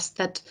suggest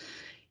that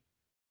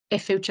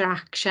if future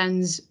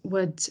actions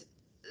would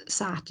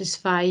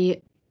satisfy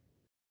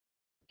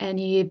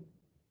any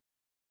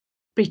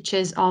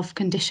breaches of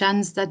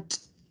conditions, that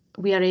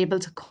we are able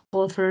to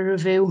call for a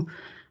review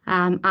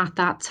at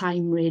that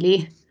time,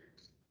 really.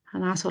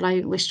 And that's what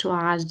I wish to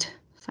add.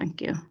 Thank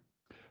you.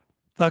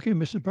 Thank you,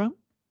 Mrs. Brown.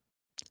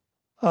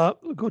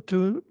 We'll go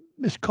to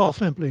Ms.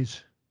 Coughlin,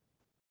 please.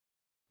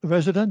 The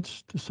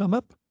residents to sum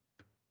up.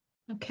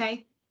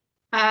 Okay.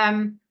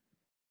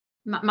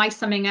 My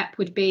summing up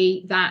would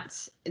be that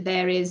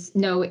there is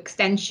no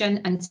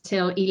extension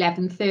until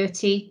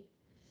 11:30,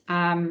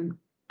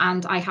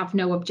 and I have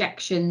no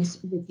objections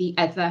with the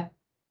other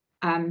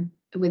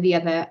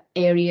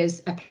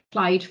areas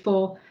applied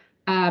for,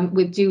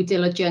 with due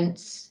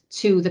diligence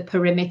to the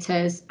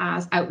perimeters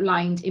as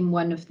outlined in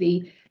one of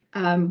the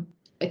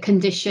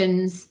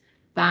conditions,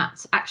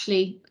 that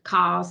actually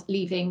cars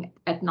leaving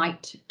at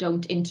night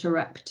don't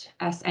interrupt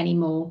us any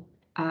more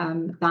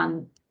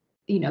than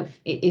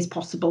it is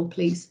possible,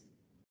 please.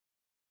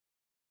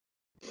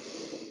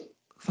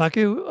 Thank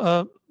you.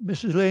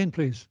 Mrs. Lane,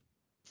 please.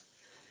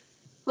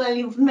 Well,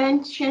 you've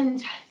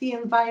mentioned the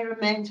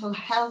environmental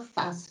health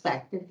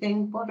aspect. I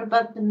think, what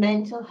about the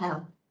mental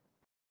health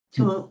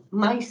to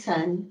my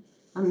son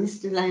and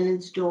Mr.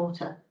 Leonard's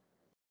daughter?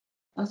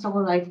 That's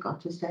all I've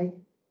got to say.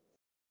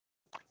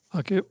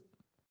 Thank you.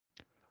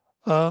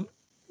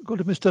 Go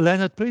to Mr.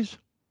 Leonard, please.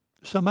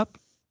 Sum up.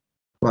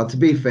 Well, to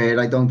be fair,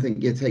 I don't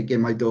think you're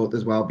taking my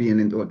daughter's well-being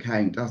into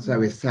account. That's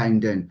how it's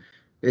sounding.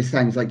 It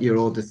sounds like you're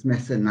all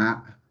dismissing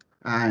that,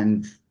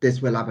 and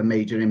this will have a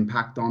major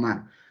impact on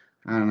her.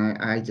 And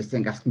I just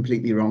think that's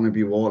completely wrong of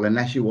you all.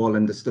 Unless you all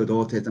understood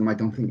autism, I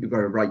don't think you've got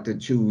a right to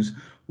choose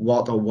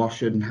what or what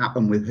shouldn't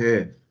happen with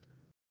her.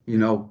 You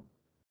know,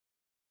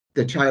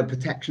 the child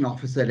protection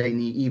officer ain't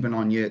even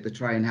on you to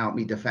try and help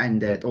me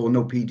defend it, or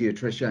no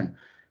paediatrician.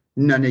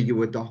 None of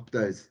you are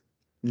doctors.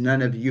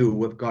 None of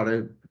you have got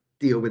to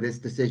deal with this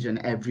decision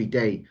every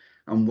day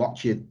and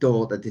watch your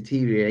daughter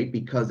deteriorate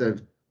because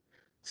of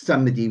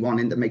somebody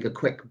wanting to make a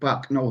quick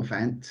buck. No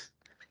offense.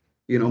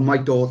 You know, my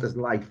daughter's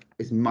life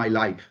is my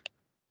life,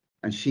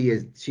 and she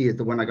is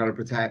the one I got to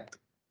protect.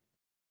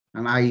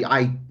 And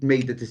I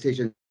made the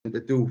decision to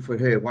do for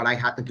her what I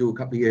had to do a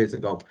couple of years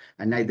ago,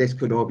 and now this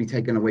could all be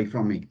taken away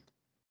from me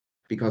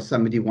because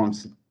somebody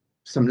wants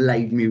some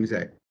loud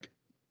music.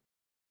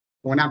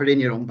 Go and have it in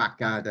your own back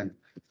garden.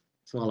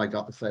 That's all I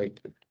got to say.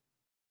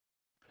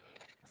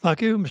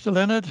 Thank you, Mr.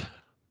 Leonard.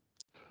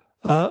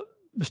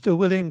 Mr.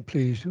 Willing,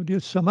 please, would you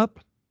sum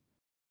up?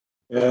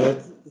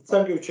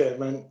 Thank you,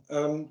 Chairman.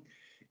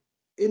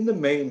 In the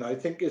main, I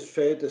think it's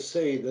fair to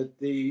say that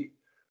the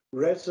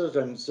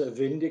residents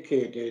have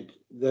indicated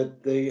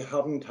that they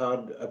haven't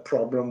had a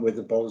problem with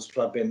the Bowls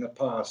Club in the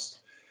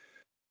past.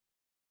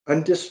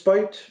 And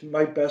despite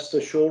my best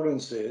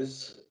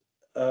assurances,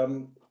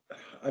 I'm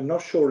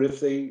not sure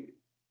if they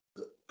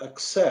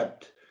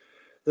accept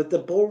that the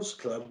Bowls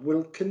Club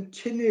will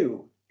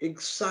continue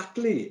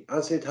exactly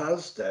as it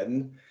has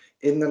done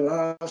in the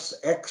last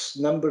X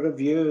number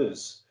of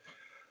years.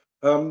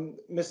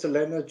 Mr.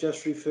 Leonard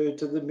just referred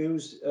to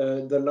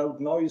the loud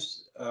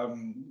noise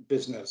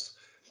business.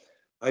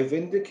 I've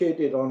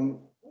indicated on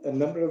a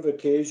number of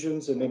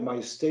occasions and in my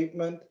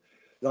statement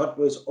that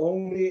was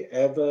only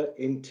ever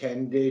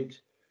intended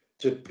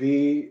to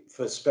be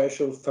for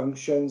special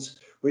functions,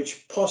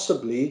 which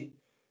possibly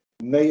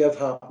may have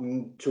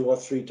happened 2 or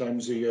 3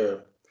 times a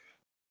year.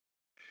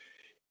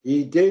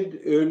 He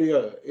did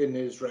earlier in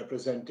his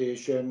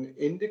representation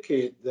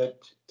indicate that,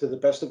 to the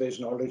best of his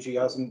knowledge, he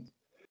hasn't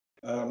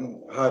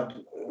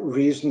had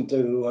reason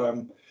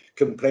to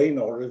complain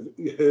or have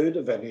heard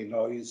of any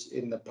noise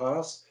in the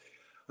past.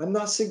 And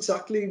that's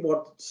exactly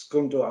what's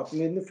going to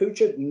happen in the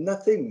future.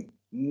 Nothing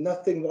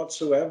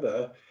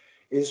whatsoever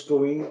is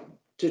going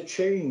to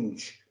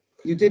change.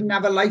 You didn't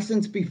have a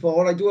license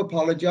before. I do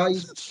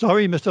apologise.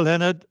 Sorry, Mr.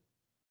 Leonard.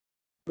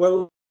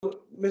 Well,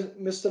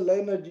 Mr.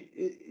 Leonard,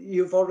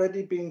 you've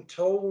already been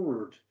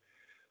told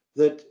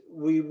that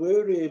we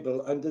were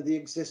able, under the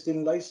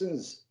existing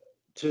license,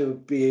 to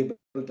be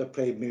able to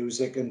play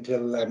music until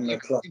 11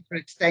 o'clock. For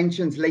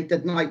extensions late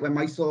at night when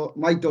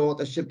my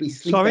daughter should be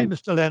sleeping. Sorry,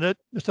 Mr. Leonard.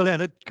 Mr.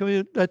 Leonard, can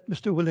we let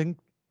Mr. Willing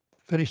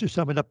finish his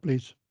summing up,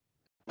 please?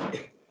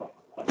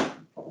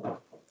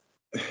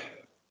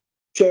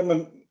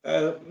 Chairman,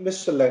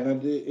 Mr.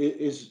 Leonard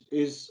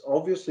is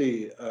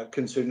obviously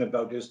concerned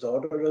about his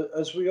daughter,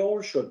 as we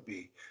all should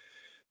be.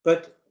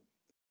 But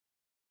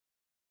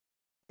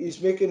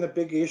he's making a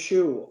big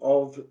issue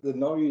of the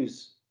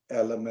noise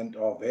element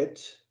of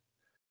it,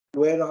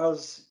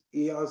 whereas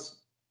he has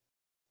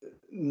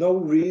no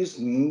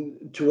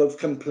reason to have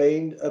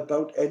complained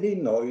about any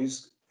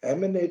noise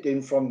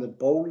emanating from the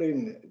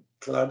bowling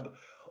club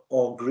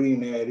or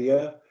green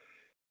area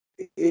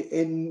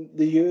in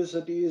the years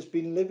that he has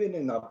been living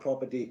in that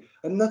property.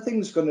 And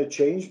nothing's going to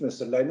change,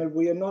 Mr. Leonard.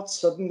 We are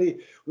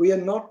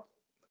not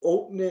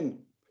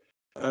opening.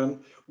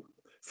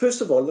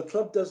 First of all, the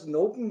club doesn't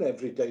open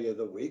every day of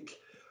the week,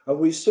 and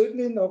we're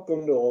certainly not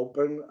going to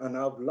open and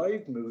have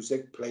live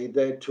music played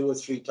there 2 or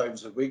 3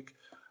 times a week,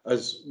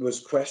 as was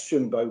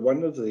questioned by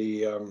one of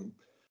the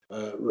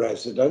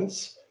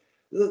residents.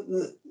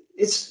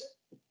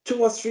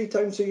 2 or 3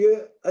 times a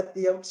year at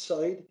the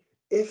outside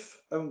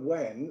if and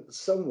when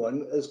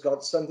someone has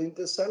got something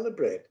to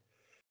celebrate.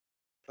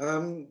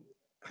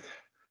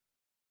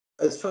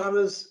 As far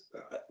as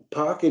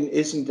parking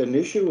isn't an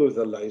issue with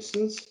the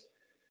licence,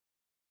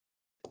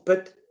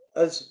 but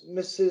as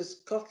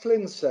Mrs.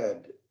 Coughlin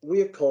said,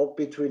 we are caught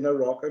between a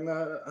rock and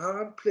a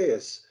hard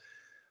place.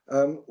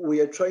 We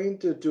are trying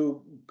to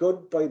do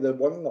good by the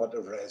one lot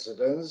of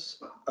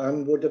residents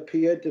and would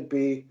appear to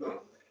be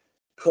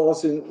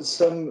causing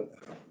some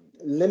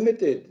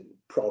limited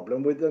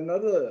problem with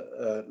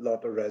another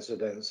lot of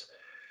residents.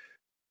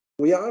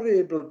 We are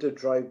able to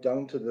drive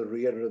down to the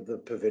rear of the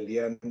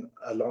pavilion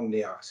along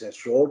the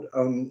access road,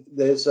 and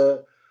there's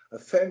a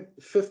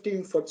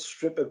 15-foot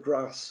strip of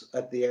grass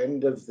at the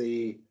end of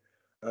the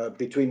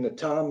between the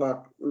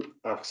tarmac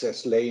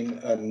access lane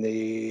and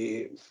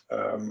the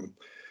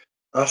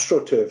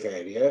AstroTurf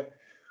area,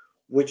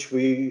 which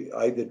we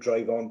either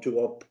drive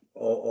onto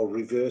or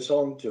reverse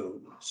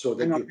onto. So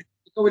that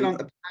going on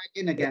to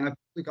parking again. I think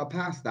we got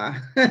past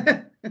that.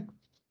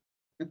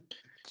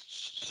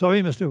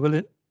 Sorry, Mr.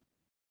 Willett.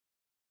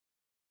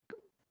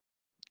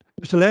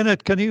 Mr.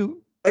 Leonard, can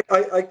you?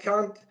 I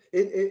can't.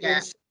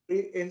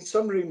 In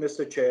summary,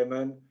 Mr.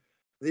 Chairman,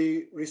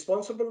 the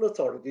responsible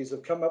authorities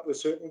have come up with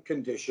certain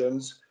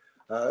conditions,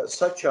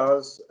 such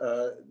as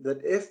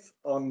that if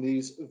on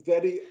these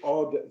very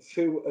odd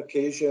few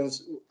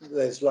occasions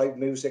there's live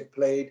music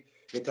played,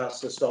 it has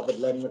to stop at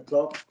 11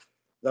 o'clock.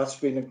 That's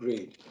been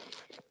agreed.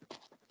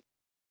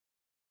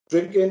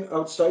 Drinking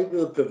outside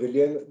the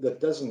pavilion, that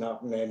doesn't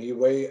happen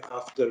anyway.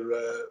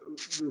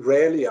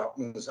 Rarely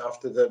happens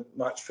after the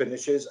match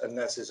finishes,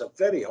 unless it's a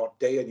very hot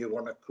day and you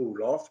want to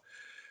cool off.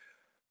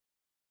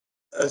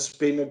 Has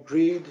been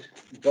agreed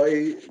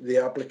by the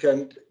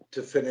applicant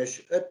to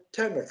finish at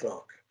 10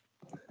 o'clock.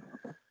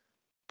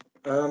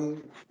 I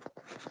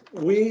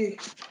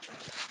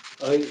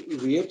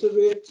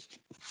reiterate,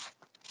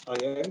 I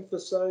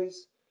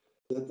emphasize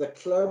that the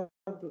club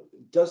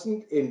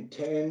doesn't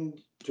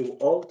intend to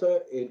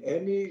alter in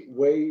any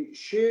way,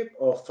 shape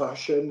or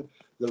fashion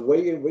the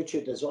way in which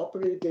it has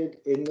operated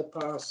in the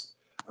past.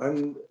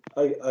 And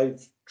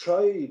I've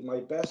tried my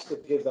best to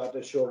give that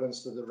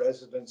assurance to the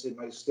residents in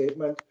my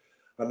statement,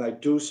 and I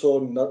do so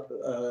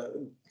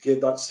give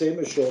that same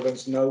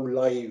assurance now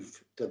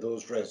live to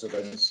those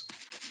residents.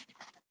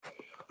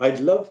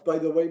 I'd love, by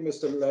the way,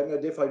 Mr.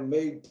 Leonard, if I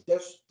may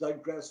just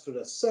digress for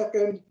a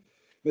second.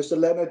 Mr.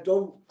 Leonard,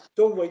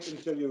 don't wait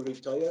until you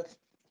retire.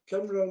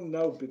 Come round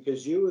now,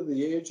 because you are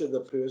the age of the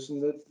person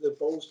that the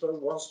Bowls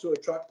Club wants to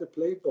attract to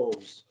play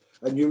bowls.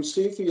 And you'll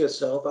see for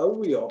yourself how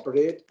we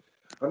operate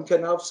and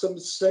can have some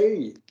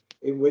say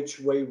in which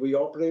way we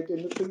operate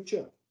in the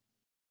future.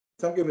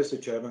 Thank you,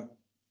 Mr. Chairman.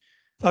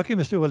 Thank you,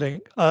 Mr.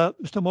 Willing.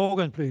 Mr.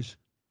 Morgan, please.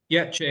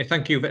 Yeah, Chair,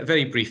 thank you.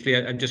 Very briefly,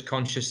 I'm just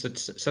conscious that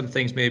some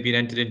things may have been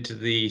entered into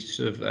the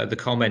sort of the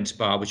comments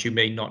bar, which you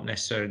may not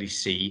necessarily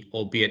see,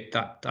 albeit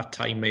that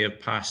time may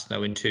have passed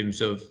now in terms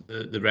of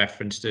the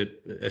reference to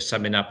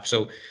summing up.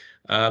 So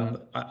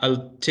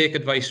I'll take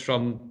advice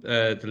from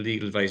the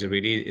legal advisor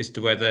really as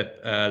to whether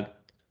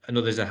I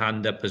know there's a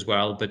hand up as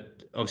well, but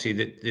obviously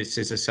this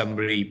is a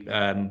summary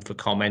for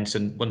comments,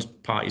 and once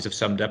parties have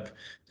summed up,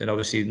 then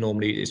obviously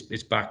normally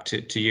it's back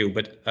to you.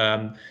 But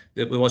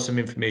there was some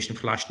information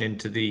flashing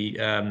into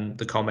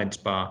the comments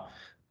bar,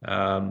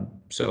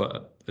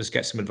 so let's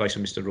get some advice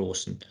from Mr.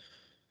 Rawson.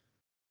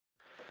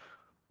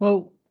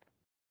 Well,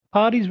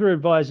 parties were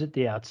advised at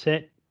the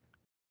outset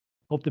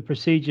of the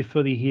procedure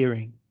for the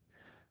hearing.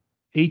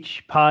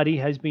 Each party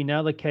has been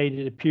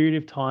allocated a period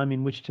of time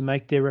in which to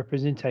make their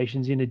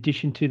representations in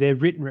addition to their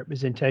written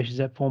representations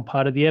that form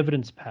part of the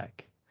evidence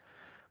pack.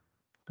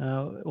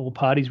 All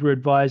parties were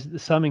advised that the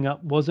summing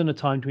up wasn't a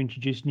time to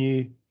introduce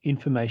new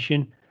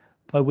information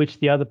by which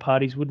the other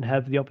parties wouldn't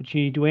have the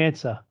opportunity to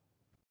answer.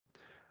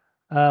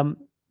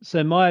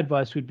 So my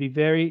advice would be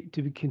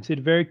to be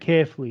considered very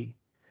carefully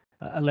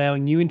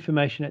allowing new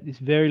information at this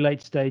very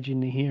late stage in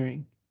the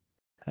hearing,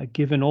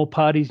 given all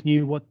parties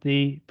knew what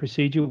the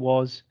procedure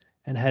was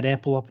and had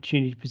ample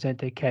opportunity to present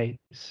their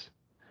case.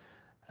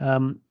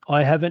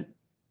 I haven't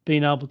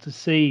been able to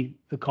see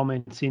the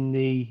comments in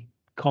the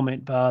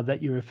comment bar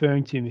that you're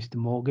referring to, Mr.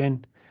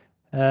 Morgan.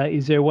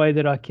 Is there a way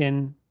that I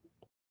can,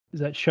 does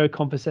that show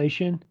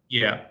conversation?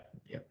 Yeah.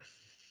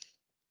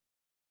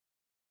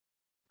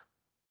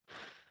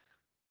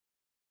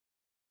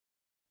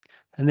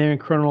 And they're in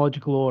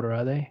chronological order,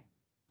 are they?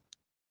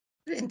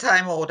 In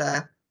time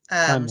order.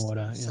 Time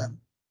order, so yeah.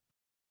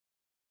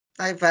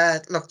 I've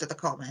looked at the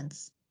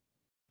comments.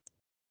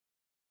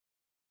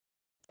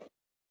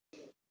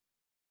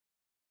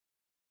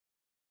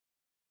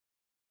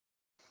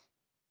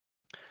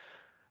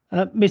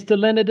 Mr.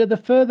 Leonard, are the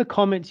further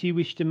comments you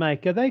wish to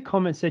make, are they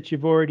comments that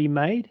you've already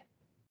made?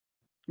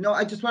 No,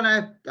 I just want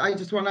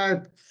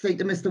to say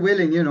to Mr.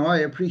 Willing, you know, I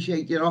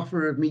appreciate your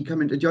offer of me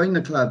coming to join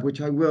the club,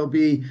 which I will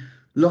be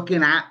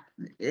looking at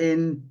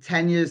in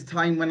 10 years'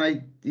 time when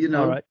I, you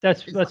know. All right,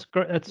 that's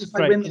great. That's if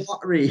great. I win the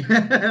lottery.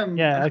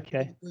 Yeah,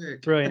 okay,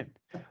 brilliant.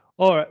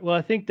 All right. Well,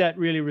 I think that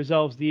really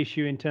resolves the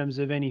issue in terms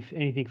of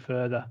anything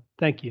further.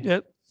 Thank you. Yeah,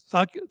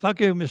 thank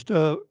you,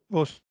 Mr.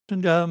 Ross.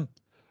 And I'm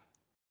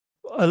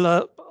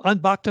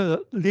back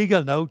to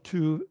legal now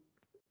to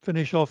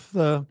finish off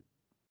the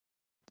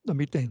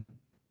meeting.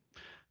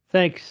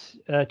 Thanks,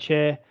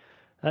 Chair.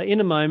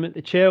 In a moment,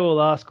 the Chair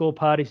will ask all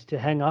parties to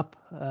hang up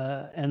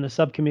and the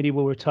subcommittee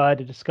will retire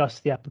to discuss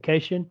the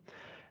application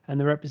and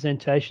the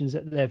representations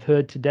that they've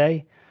heard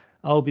today.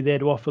 I'll be there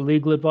to offer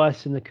legal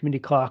advice and the committee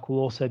clerk will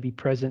also be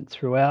present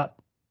throughout.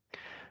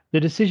 The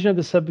decision of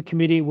the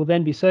subcommittee will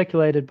then be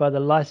circulated by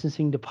the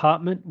licensing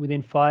department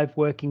within 5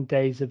 working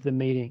days of the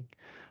meeting.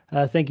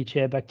 Thank you,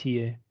 Chair. Back to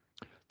you.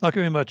 Thank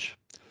you very much.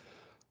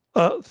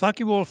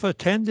 Thank you all for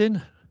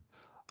attending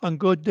and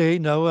good day.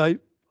 Now I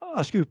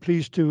ask you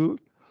please to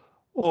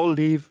all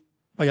leave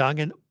by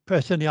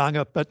pressing the hang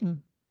up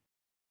button.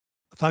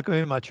 Thank you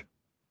very much.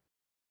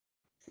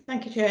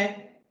 Thank you, Chair.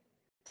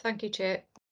 Thank you, Chair.